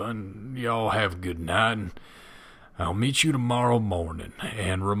 sir. And y'all have a good night. And I'll meet you tomorrow morning.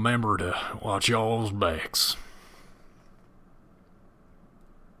 And remember to watch y'all's backs.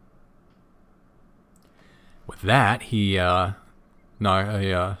 With that, he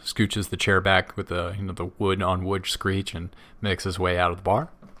scooches the chair back with the wood on wood screech and makes his way out of the bar.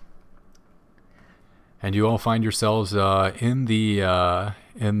 And you all find yourselves in the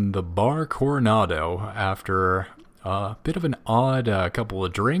Bar Coronado after a bit of an odd couple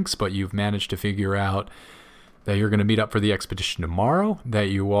of drinks, but you've managed to figure out that you're going to meet up for the expedition tomorrow, that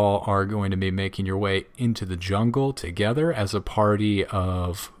you all are going to be making your way into the jungle together as a party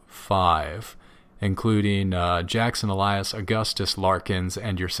of 5, including Jackson, Elias, Augustus, Larkins,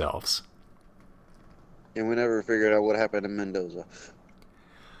 and yourselves. And we never figured out what happened in Mendoza.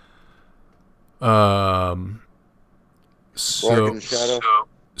 So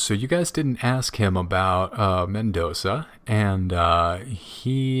you guys didn't ask him about Mendoza, and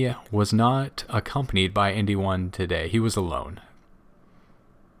he was not accompanied by anyone today. He was alone.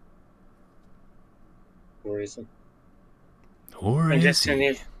 Where is he? Or is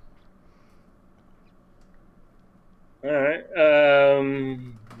he? Alright,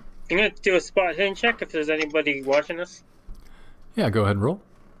 I'm gonna do a spot hidden check if there's anybody watching us. Yeah, go ahead and roll.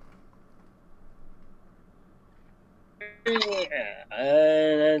 Yeah,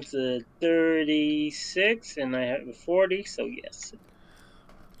 that's a 36, and I have a 40, so yes.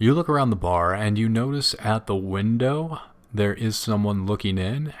 You look around the bar, and you notice at the window there is someone looking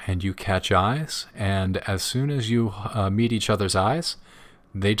in, and you catch eyes, and as soon as you meet each other's eyes,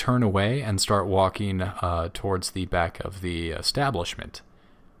 they turn away and start walking towards the back of the establishment.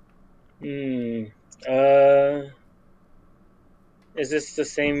 Is this the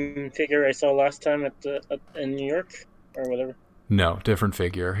same figure I saw last time in New York or whatever? No, different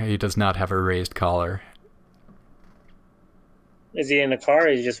figure. He does not have a raised collar. Is he in a car or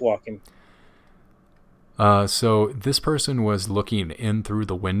is he just walking? So this person was looking in through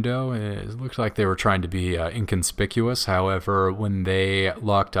the window. It looked like they were trying to be inconspicuous. However, when they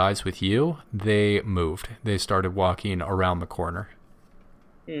locked eyes with you, they moved. They started walking around the corner.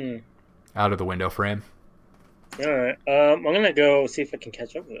 Out of the window frame. Alright. I'm going to go see if I can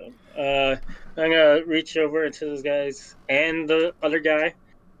catch up with him. I'm going to reach over to those guys and the other guy.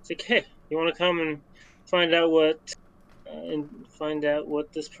 It's like, hey, you want to come and find out what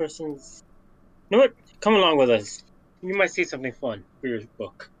this person's... You know what? Come along with us. You might see something fun for your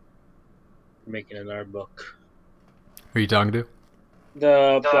book. We're making an art book. Who are you talking to?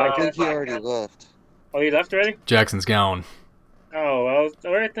 I think he already left. Oh, you left already? Jackson's gone. Oh, well,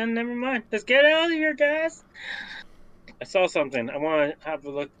 alright then, never mind. Let's get out of here, guys. I saw something. I want to have a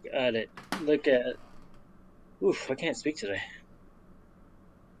look at it. Oof, I can't speak today.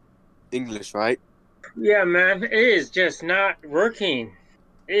 English, right? Yeah, man. It is just not working.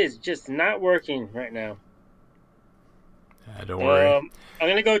 It is just not working right now. Don't worry. I'm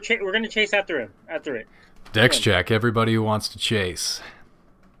gonna go. We're gonna chase after him. After it. Dex check. Everybody who wants to chase.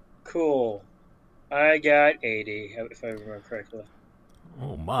 Cool. I got 80, if I remember correctly.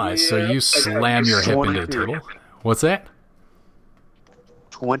 Oh my! Yeah, So you slam your hip into the table. What's that?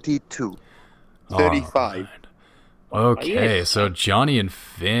 22. 35. Okay, so Johnny and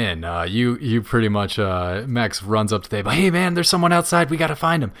Finn, you pretty much, Max runs up to the table. Hey man, there's someone outside. We gotta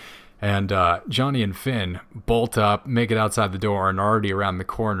find him. And Johnny and Finn bolt up, make it outside the door, and are already around the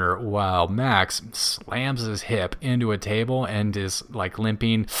corner, while Max slams his hip into a table and is like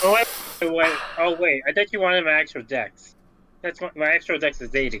limping. Oh wait! I thought you wanted my extra dex. That's my extra dex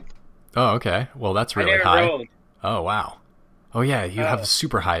is 80. Oh, okay. Well, that's really I never high. rolled. Oh wow. Oh yeah, you have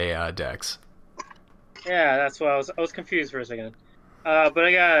super high dex. Yeah, that's why I was confused for a second. But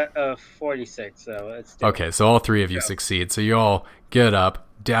I got a 46, so it's still... Okay, so all three of you succeed. So you all get up,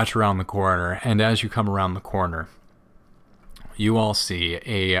 dash around the corner, and as you come around the corner, you all see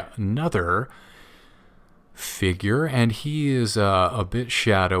another figure, and he is a bit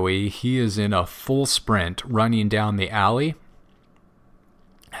shadowy. He is in a full sprint running down the alley.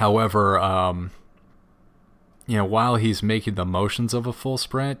 However, while he's making the motions of a full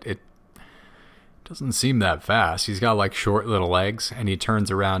sprint, it doesn't seem that fast. He's got like short little legs, and he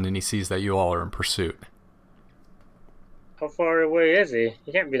turns around and he sees that you all are in pursuit. How far away is he?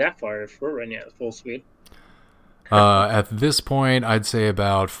 He can't be that far if we're running at full speed. At this point, I'd say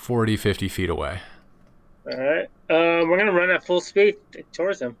about 40, 50 feet away. Alright. We're going to run at full speed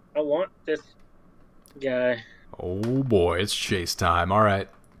towards him. I want this guy. Oh boy, it's chase time. All right.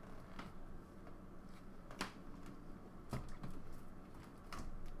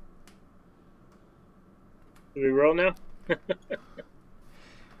 Do we roll now?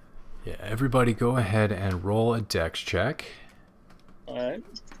 Yeah, everybody go ahead and roll a dex check. Alright.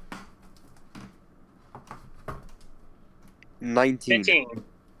 19. 15.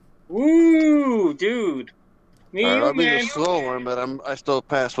 Woo, dude. Me, I'll be man. the slow one, but I still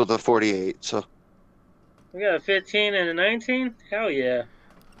passed with a 48, so... We got a 15 and a 19? Hell yeah.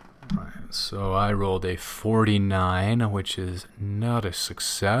 All right, so I rolled a 49, which is not a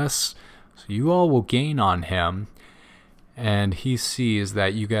success. So you all will gain on him, and he sees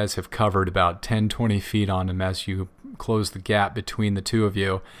that you guys have covered about 10, 20 feet on him as you close the gap between the two of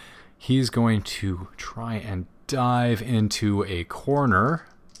you. He's going to try and dive into a corner.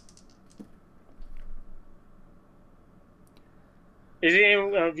 Is he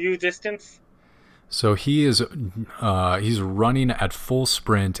in view distance? So he is he's running at full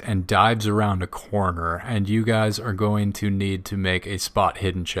sprint and dives around a corner, and you guys are going to need to make a spot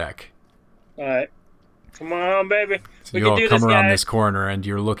hidden check. Alright. Come on, baby. So you all come around this corner and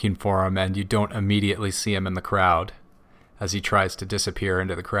you're looking for him, and you don't immediately see him in the crowd as he tries to disappear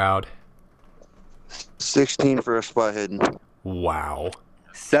into the crowd. 16 for a spot hidden. Wow.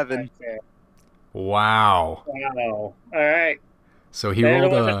 7. Wow. Wow. Alright. So he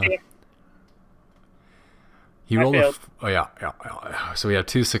rolled a... So we have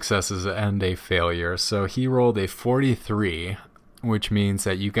 2 successes and a failure. So he rolled a 43, which means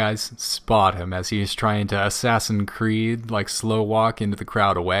that you guys spot him as he's trying to Assassin's Creed, like slow walk into the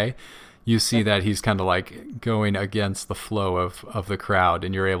crowd away. You see that he's kind of like going against the flow of the crowd,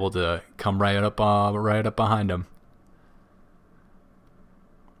 and you're able to come right up behind him.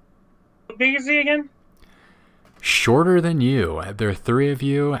 How big is he again? Shorter than you. There are 3 of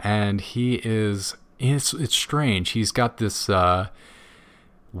you, and he is... It's strange. He's got this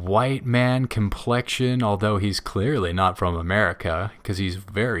white man complexion, although he's clearly not from America because he's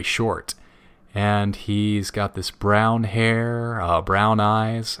very short. And he's got this brown hair, brown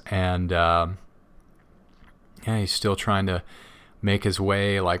eyes, and he's still trying to make his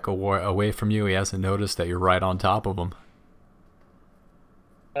way away from you. He hasn't noticed that you're right on top of him.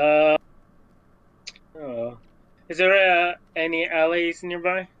 Is there any alleys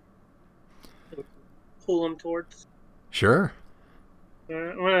nearby? Pull him towards. Sure.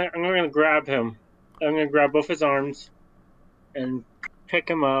 I'm gonna grab him. I'm gonna grab both his arms and pick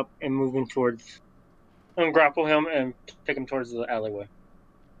him up and move him towards. I'm gonna grapple him and take him towards the alleyway.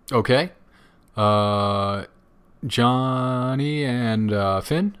 Okay. Johnny and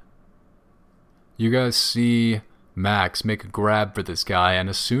Finn, you guys see Max make a grab for this guy, and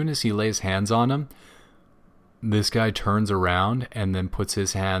as soon as he lays hands on him, this guy turns around and then puts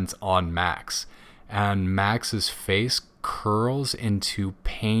his hands on Max. And Max's face curls into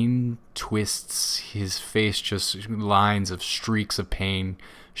pain twists. His face, just lines of streaks of pain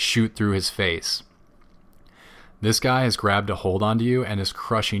shoot through his face. This guy has grabbed a hold onto you and is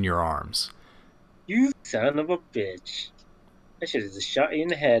crushing your arms. You son of a bitch. I should have just shot you in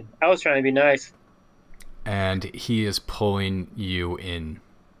the head. I was trying to be nice. And he is pulling you in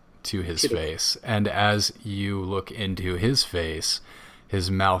to his face. And as you look into his face, his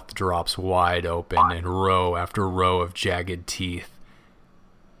mouth drops wide open and row after row of jagged teeth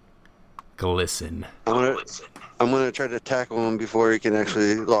glisten. I'm gonna try to tackle him before he can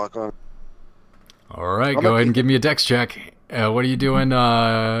actually lock on. All right, go ahead and give me a dex check. What are you doing? What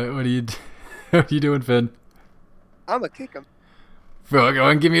are you doing, Finn? I'm gonna kick him. Go ahead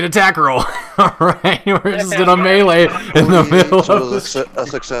and give me an attack roll. All right, we're just in a melee in the middle of a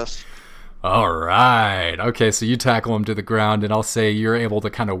success. All right. Okay, so you tackle him to the ground, and I'll say you're able to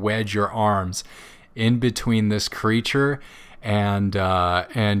kind of wedge your arms in between this creature and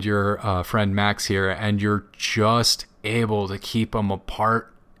your friend Max here, and you're just able to keep them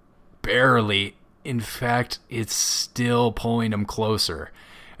apart barely. In fact, it's still pulling him closer.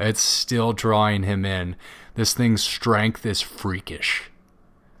 It's still drawing him in. This thing's strength is freakish.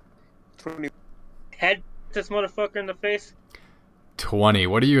 20. Head this motherfucker in the face. 20.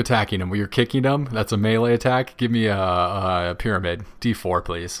 What are you attacking him? Well, you're kicking him? That's a melee attack? Give me a pyramid. D4,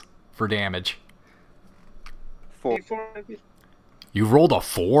 please, for damage. 4. You rolled a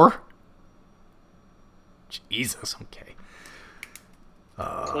 4? Jesus, okay.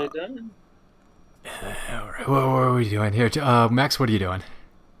 So done. All right, what are we doing here? Max, what are you doing?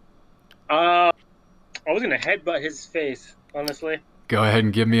 I was gonna headbutt his face, honestly. Go ahead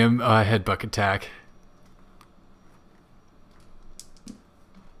and give me a headbutt attack.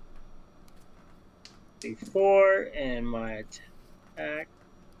 D4 and my attack.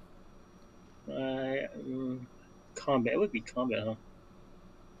 My combat. It would be combat, huh?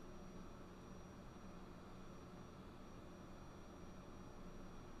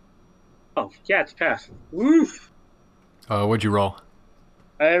 Oh, yeah, it's passed. Woof! What'd you roll?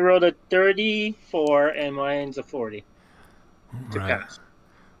 I rolled a 34 and mine's a 40 to pass.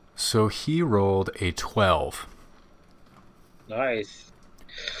 So he rolled a 12. Nice.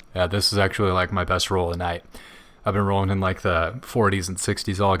 Yeah, this is actually like my best roll of the night. I've been rolling in like the 40s and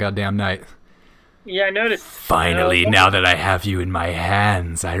 60s all goddamn night. Yeah, I noticed. Finally, now that I have you in my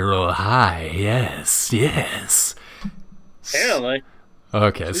hands, I roll high. Yes, yes. Apparently.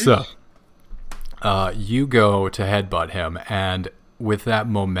 Okay, so you go to headbutt him, and with that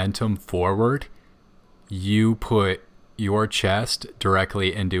momentum forward, you put your chest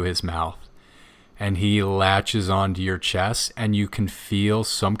directly into his mouth. And he latches onto your chest, and you can feel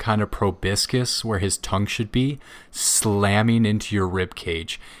some kind of proboscis where his tongue should be slamming into your rib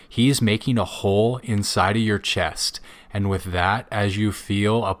cage. He's making a hole inside of your chest, and with that, as you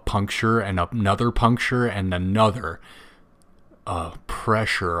feel a puncture and another puncture and another,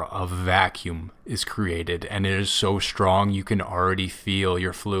 pressure of vacuum is created, and it is so strong you can already feel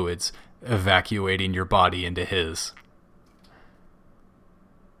your fluids evacuating your body into his.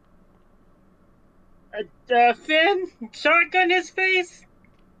 Finn, shotgun his face.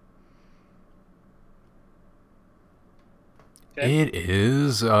 Okay. It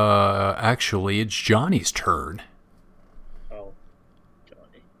is, actually, it's Johnny's turn. Oh,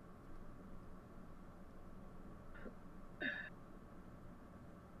 Johnny.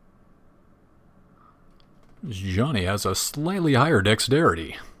 Johnny has a slightly higher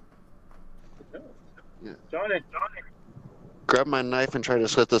dexterity. Yeah. Johnny. Grab my knife and try to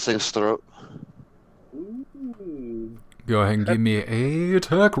slit this thing's throat. Ooh. Go ahead and give me a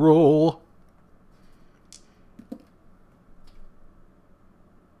attack roll.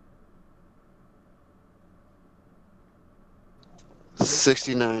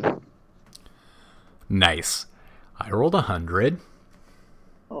 69. Nice. I rolled 100.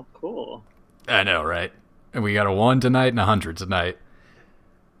 Oh, cool. I know, right? And we got a 1 tonight and a 100 tonight.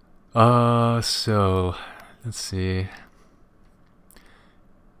 So let's see.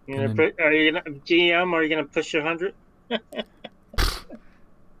 Are you gonna GM? Are you gonna push 100? I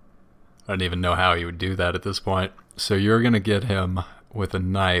don't even know how he would do that at this point. So you're gonna get him with a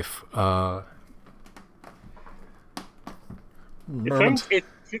knife.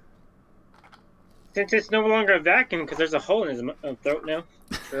 Since it's no longer a vacuum because there's a hole in his throat now.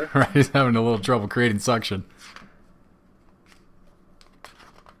 Sure. Right, he's having a little trouble creating suction.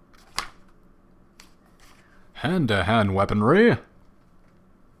 Hand-to-hand weaponry.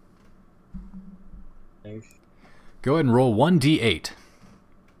 Nice. Go ahead and roll 1d8.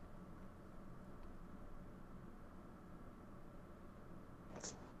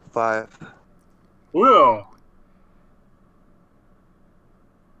 Five. Whoa.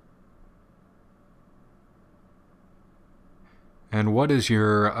 And what is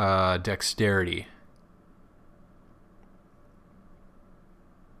your dexterity?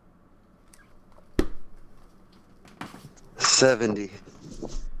 $70.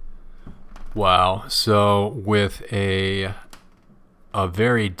 Wow. So with a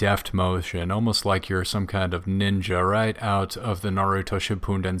very deft motion, almost like you're some kind of ninja right out of the Naruto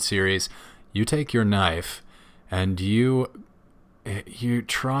Shippuden series, you take your knife and you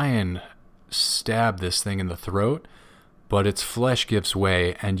try and stab this thing in the throat, but its flesh gives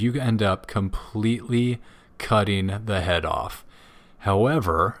way and you end up completely cutting the head off.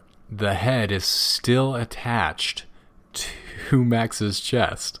 However, the head is still attached to Max's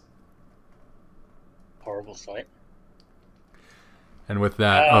chest. Horrible sight. And with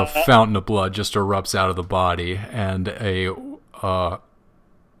that, a fountain of blood just erupts out of the body, and a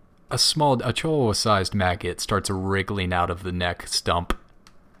chihuahua-sized maggot starts wriggling out of the neck stump.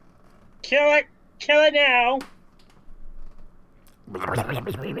 Kill it! Kill it now! I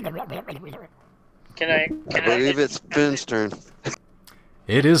believe it's Finn's turn.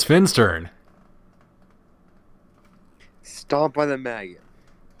 It is Finn's turn. Stomp on the maggot.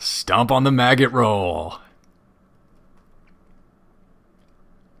 Stomp on the maggot roll.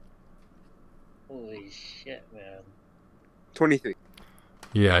 Holy shit, man. 23.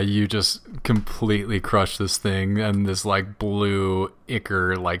 Yeah, you just completely crush this thing, and this like blue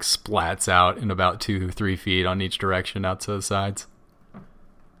ichor like splats out in about 2-3 feet on each direction out to the sides.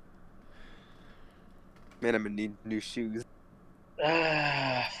 Man, I'm gonna need new shoes.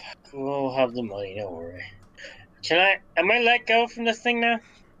 We'll have the money, don't worry. Am I let go from this thing now?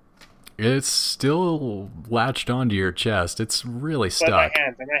 It's still latched onto your chest. It's really stuck.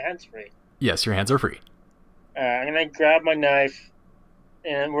 But my hands free. Yes, your hands are free. I'm gonna grab my knife,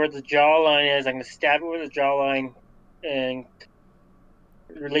 and where the jawline is, I'm gonna stab it with the jawline, and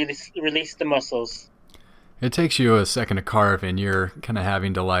release the muscles. It takes you a second to carve, and you're kind of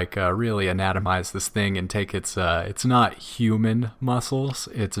having to really anatomize this thing and take its not human muscles.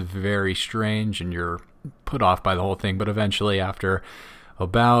 It's very strange, and you're put off by the whole thing. But eventually, after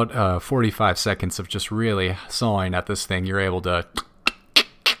about 45 seconds of just really sawing at this thing, you're able to,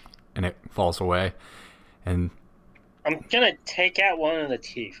 and it falls away. And I'm gonna take out one of the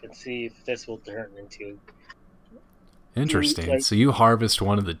teeth and see if this will turn into. Interesting. So you harvest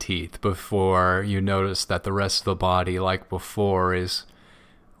one of the teeth before you notice that the rest of the body, like before, is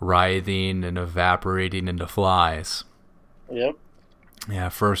writhing and evaporating into flies. Yep. Yeah,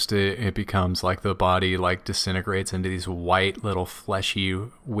 first it becomes like the body disintegrates into these white little fleshy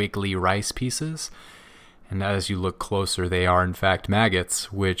wiggly rice pieces. And as you look closer, they are in fact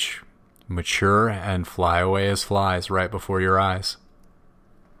maggots, which mature and fly away as flies right before your eyes.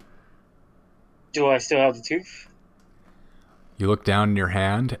 Do I still have the tooth? You look down in your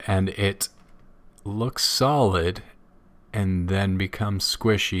hand, and it looks solid, and then becomes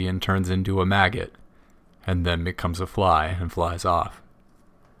squishy and turns into a maggot, and then becomes a fly and flies off.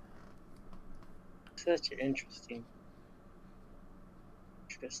 Such an interesting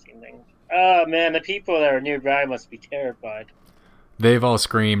thing. Oh man, the people that are nearby must be terrified. They've all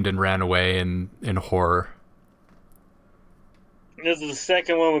screamed and ran away in horror. This is the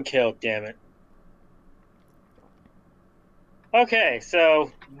second one we killed, damn it. Okay, so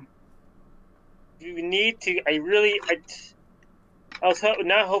you need to. I was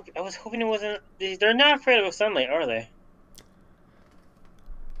hoping it wasn't. They're not afraid of sunlight, are they?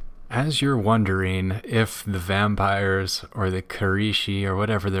 As you're wondering if the vampires or the Karishi or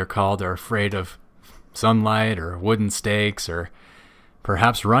whatever they're called are afraid of sunlight or wooden stakes or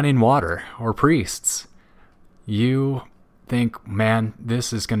perhaps running water or priests, you think, man,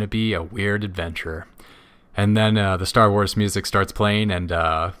 this is going to be a weird adventure. And then the Star Wars music starts playing and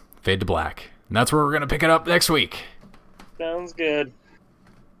fade to black. And that's where we're going to pick it up next week. Sounds good.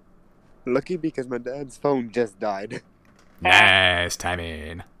 Lucky because my dad's phone just died. Nice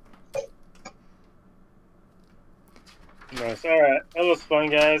timing. Nice. All right. That was fun,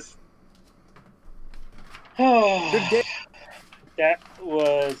 guys. Good day. That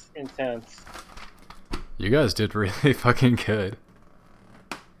was intense. You guys did really fucking good.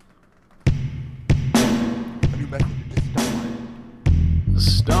 A new message to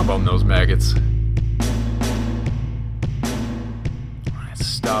Stomp on those maggots. Alright,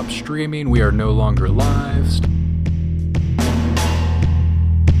 stop streaming. We are no longer live.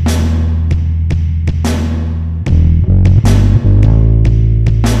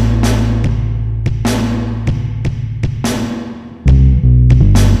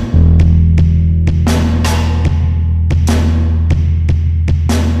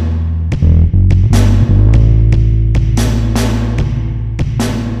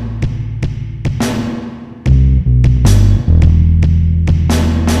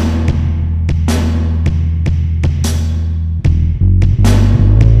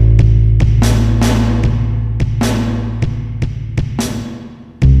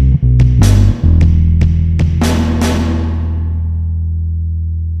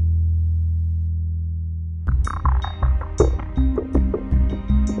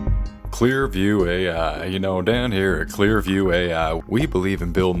 Clearview AI. You know, down here at Clearview AI, we believe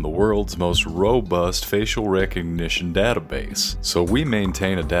in building the world's most robust facial recognition database. So we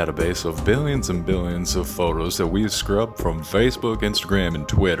maintain a database of billions and billions of photos that we've scrubbed from Facebook, Instagram, and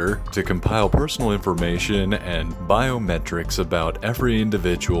Twitter to compile personal information and biometrics about every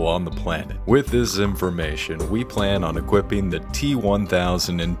individual on the planet. With this information, we plan on equipping the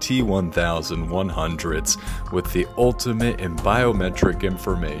T1000 and T1100s with the ultimate in biometric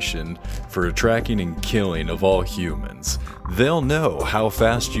information for tracking and killing of all humans. They'll know how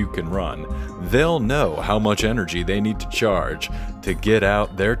fast you can run. They'll know how much energy they need to charge to get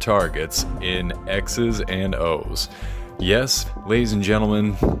out their targets in X's and O's. Yes, ladies and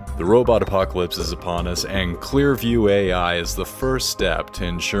gentlemen, the robot apocalypse is upon us, and Clearview AI is the first step to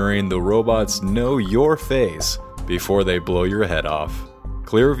ensuring the robots know your face before they blow your head off.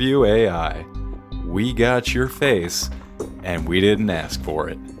 Clearview AI, we got your face, and we didn't ask for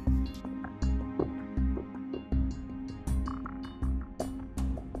it.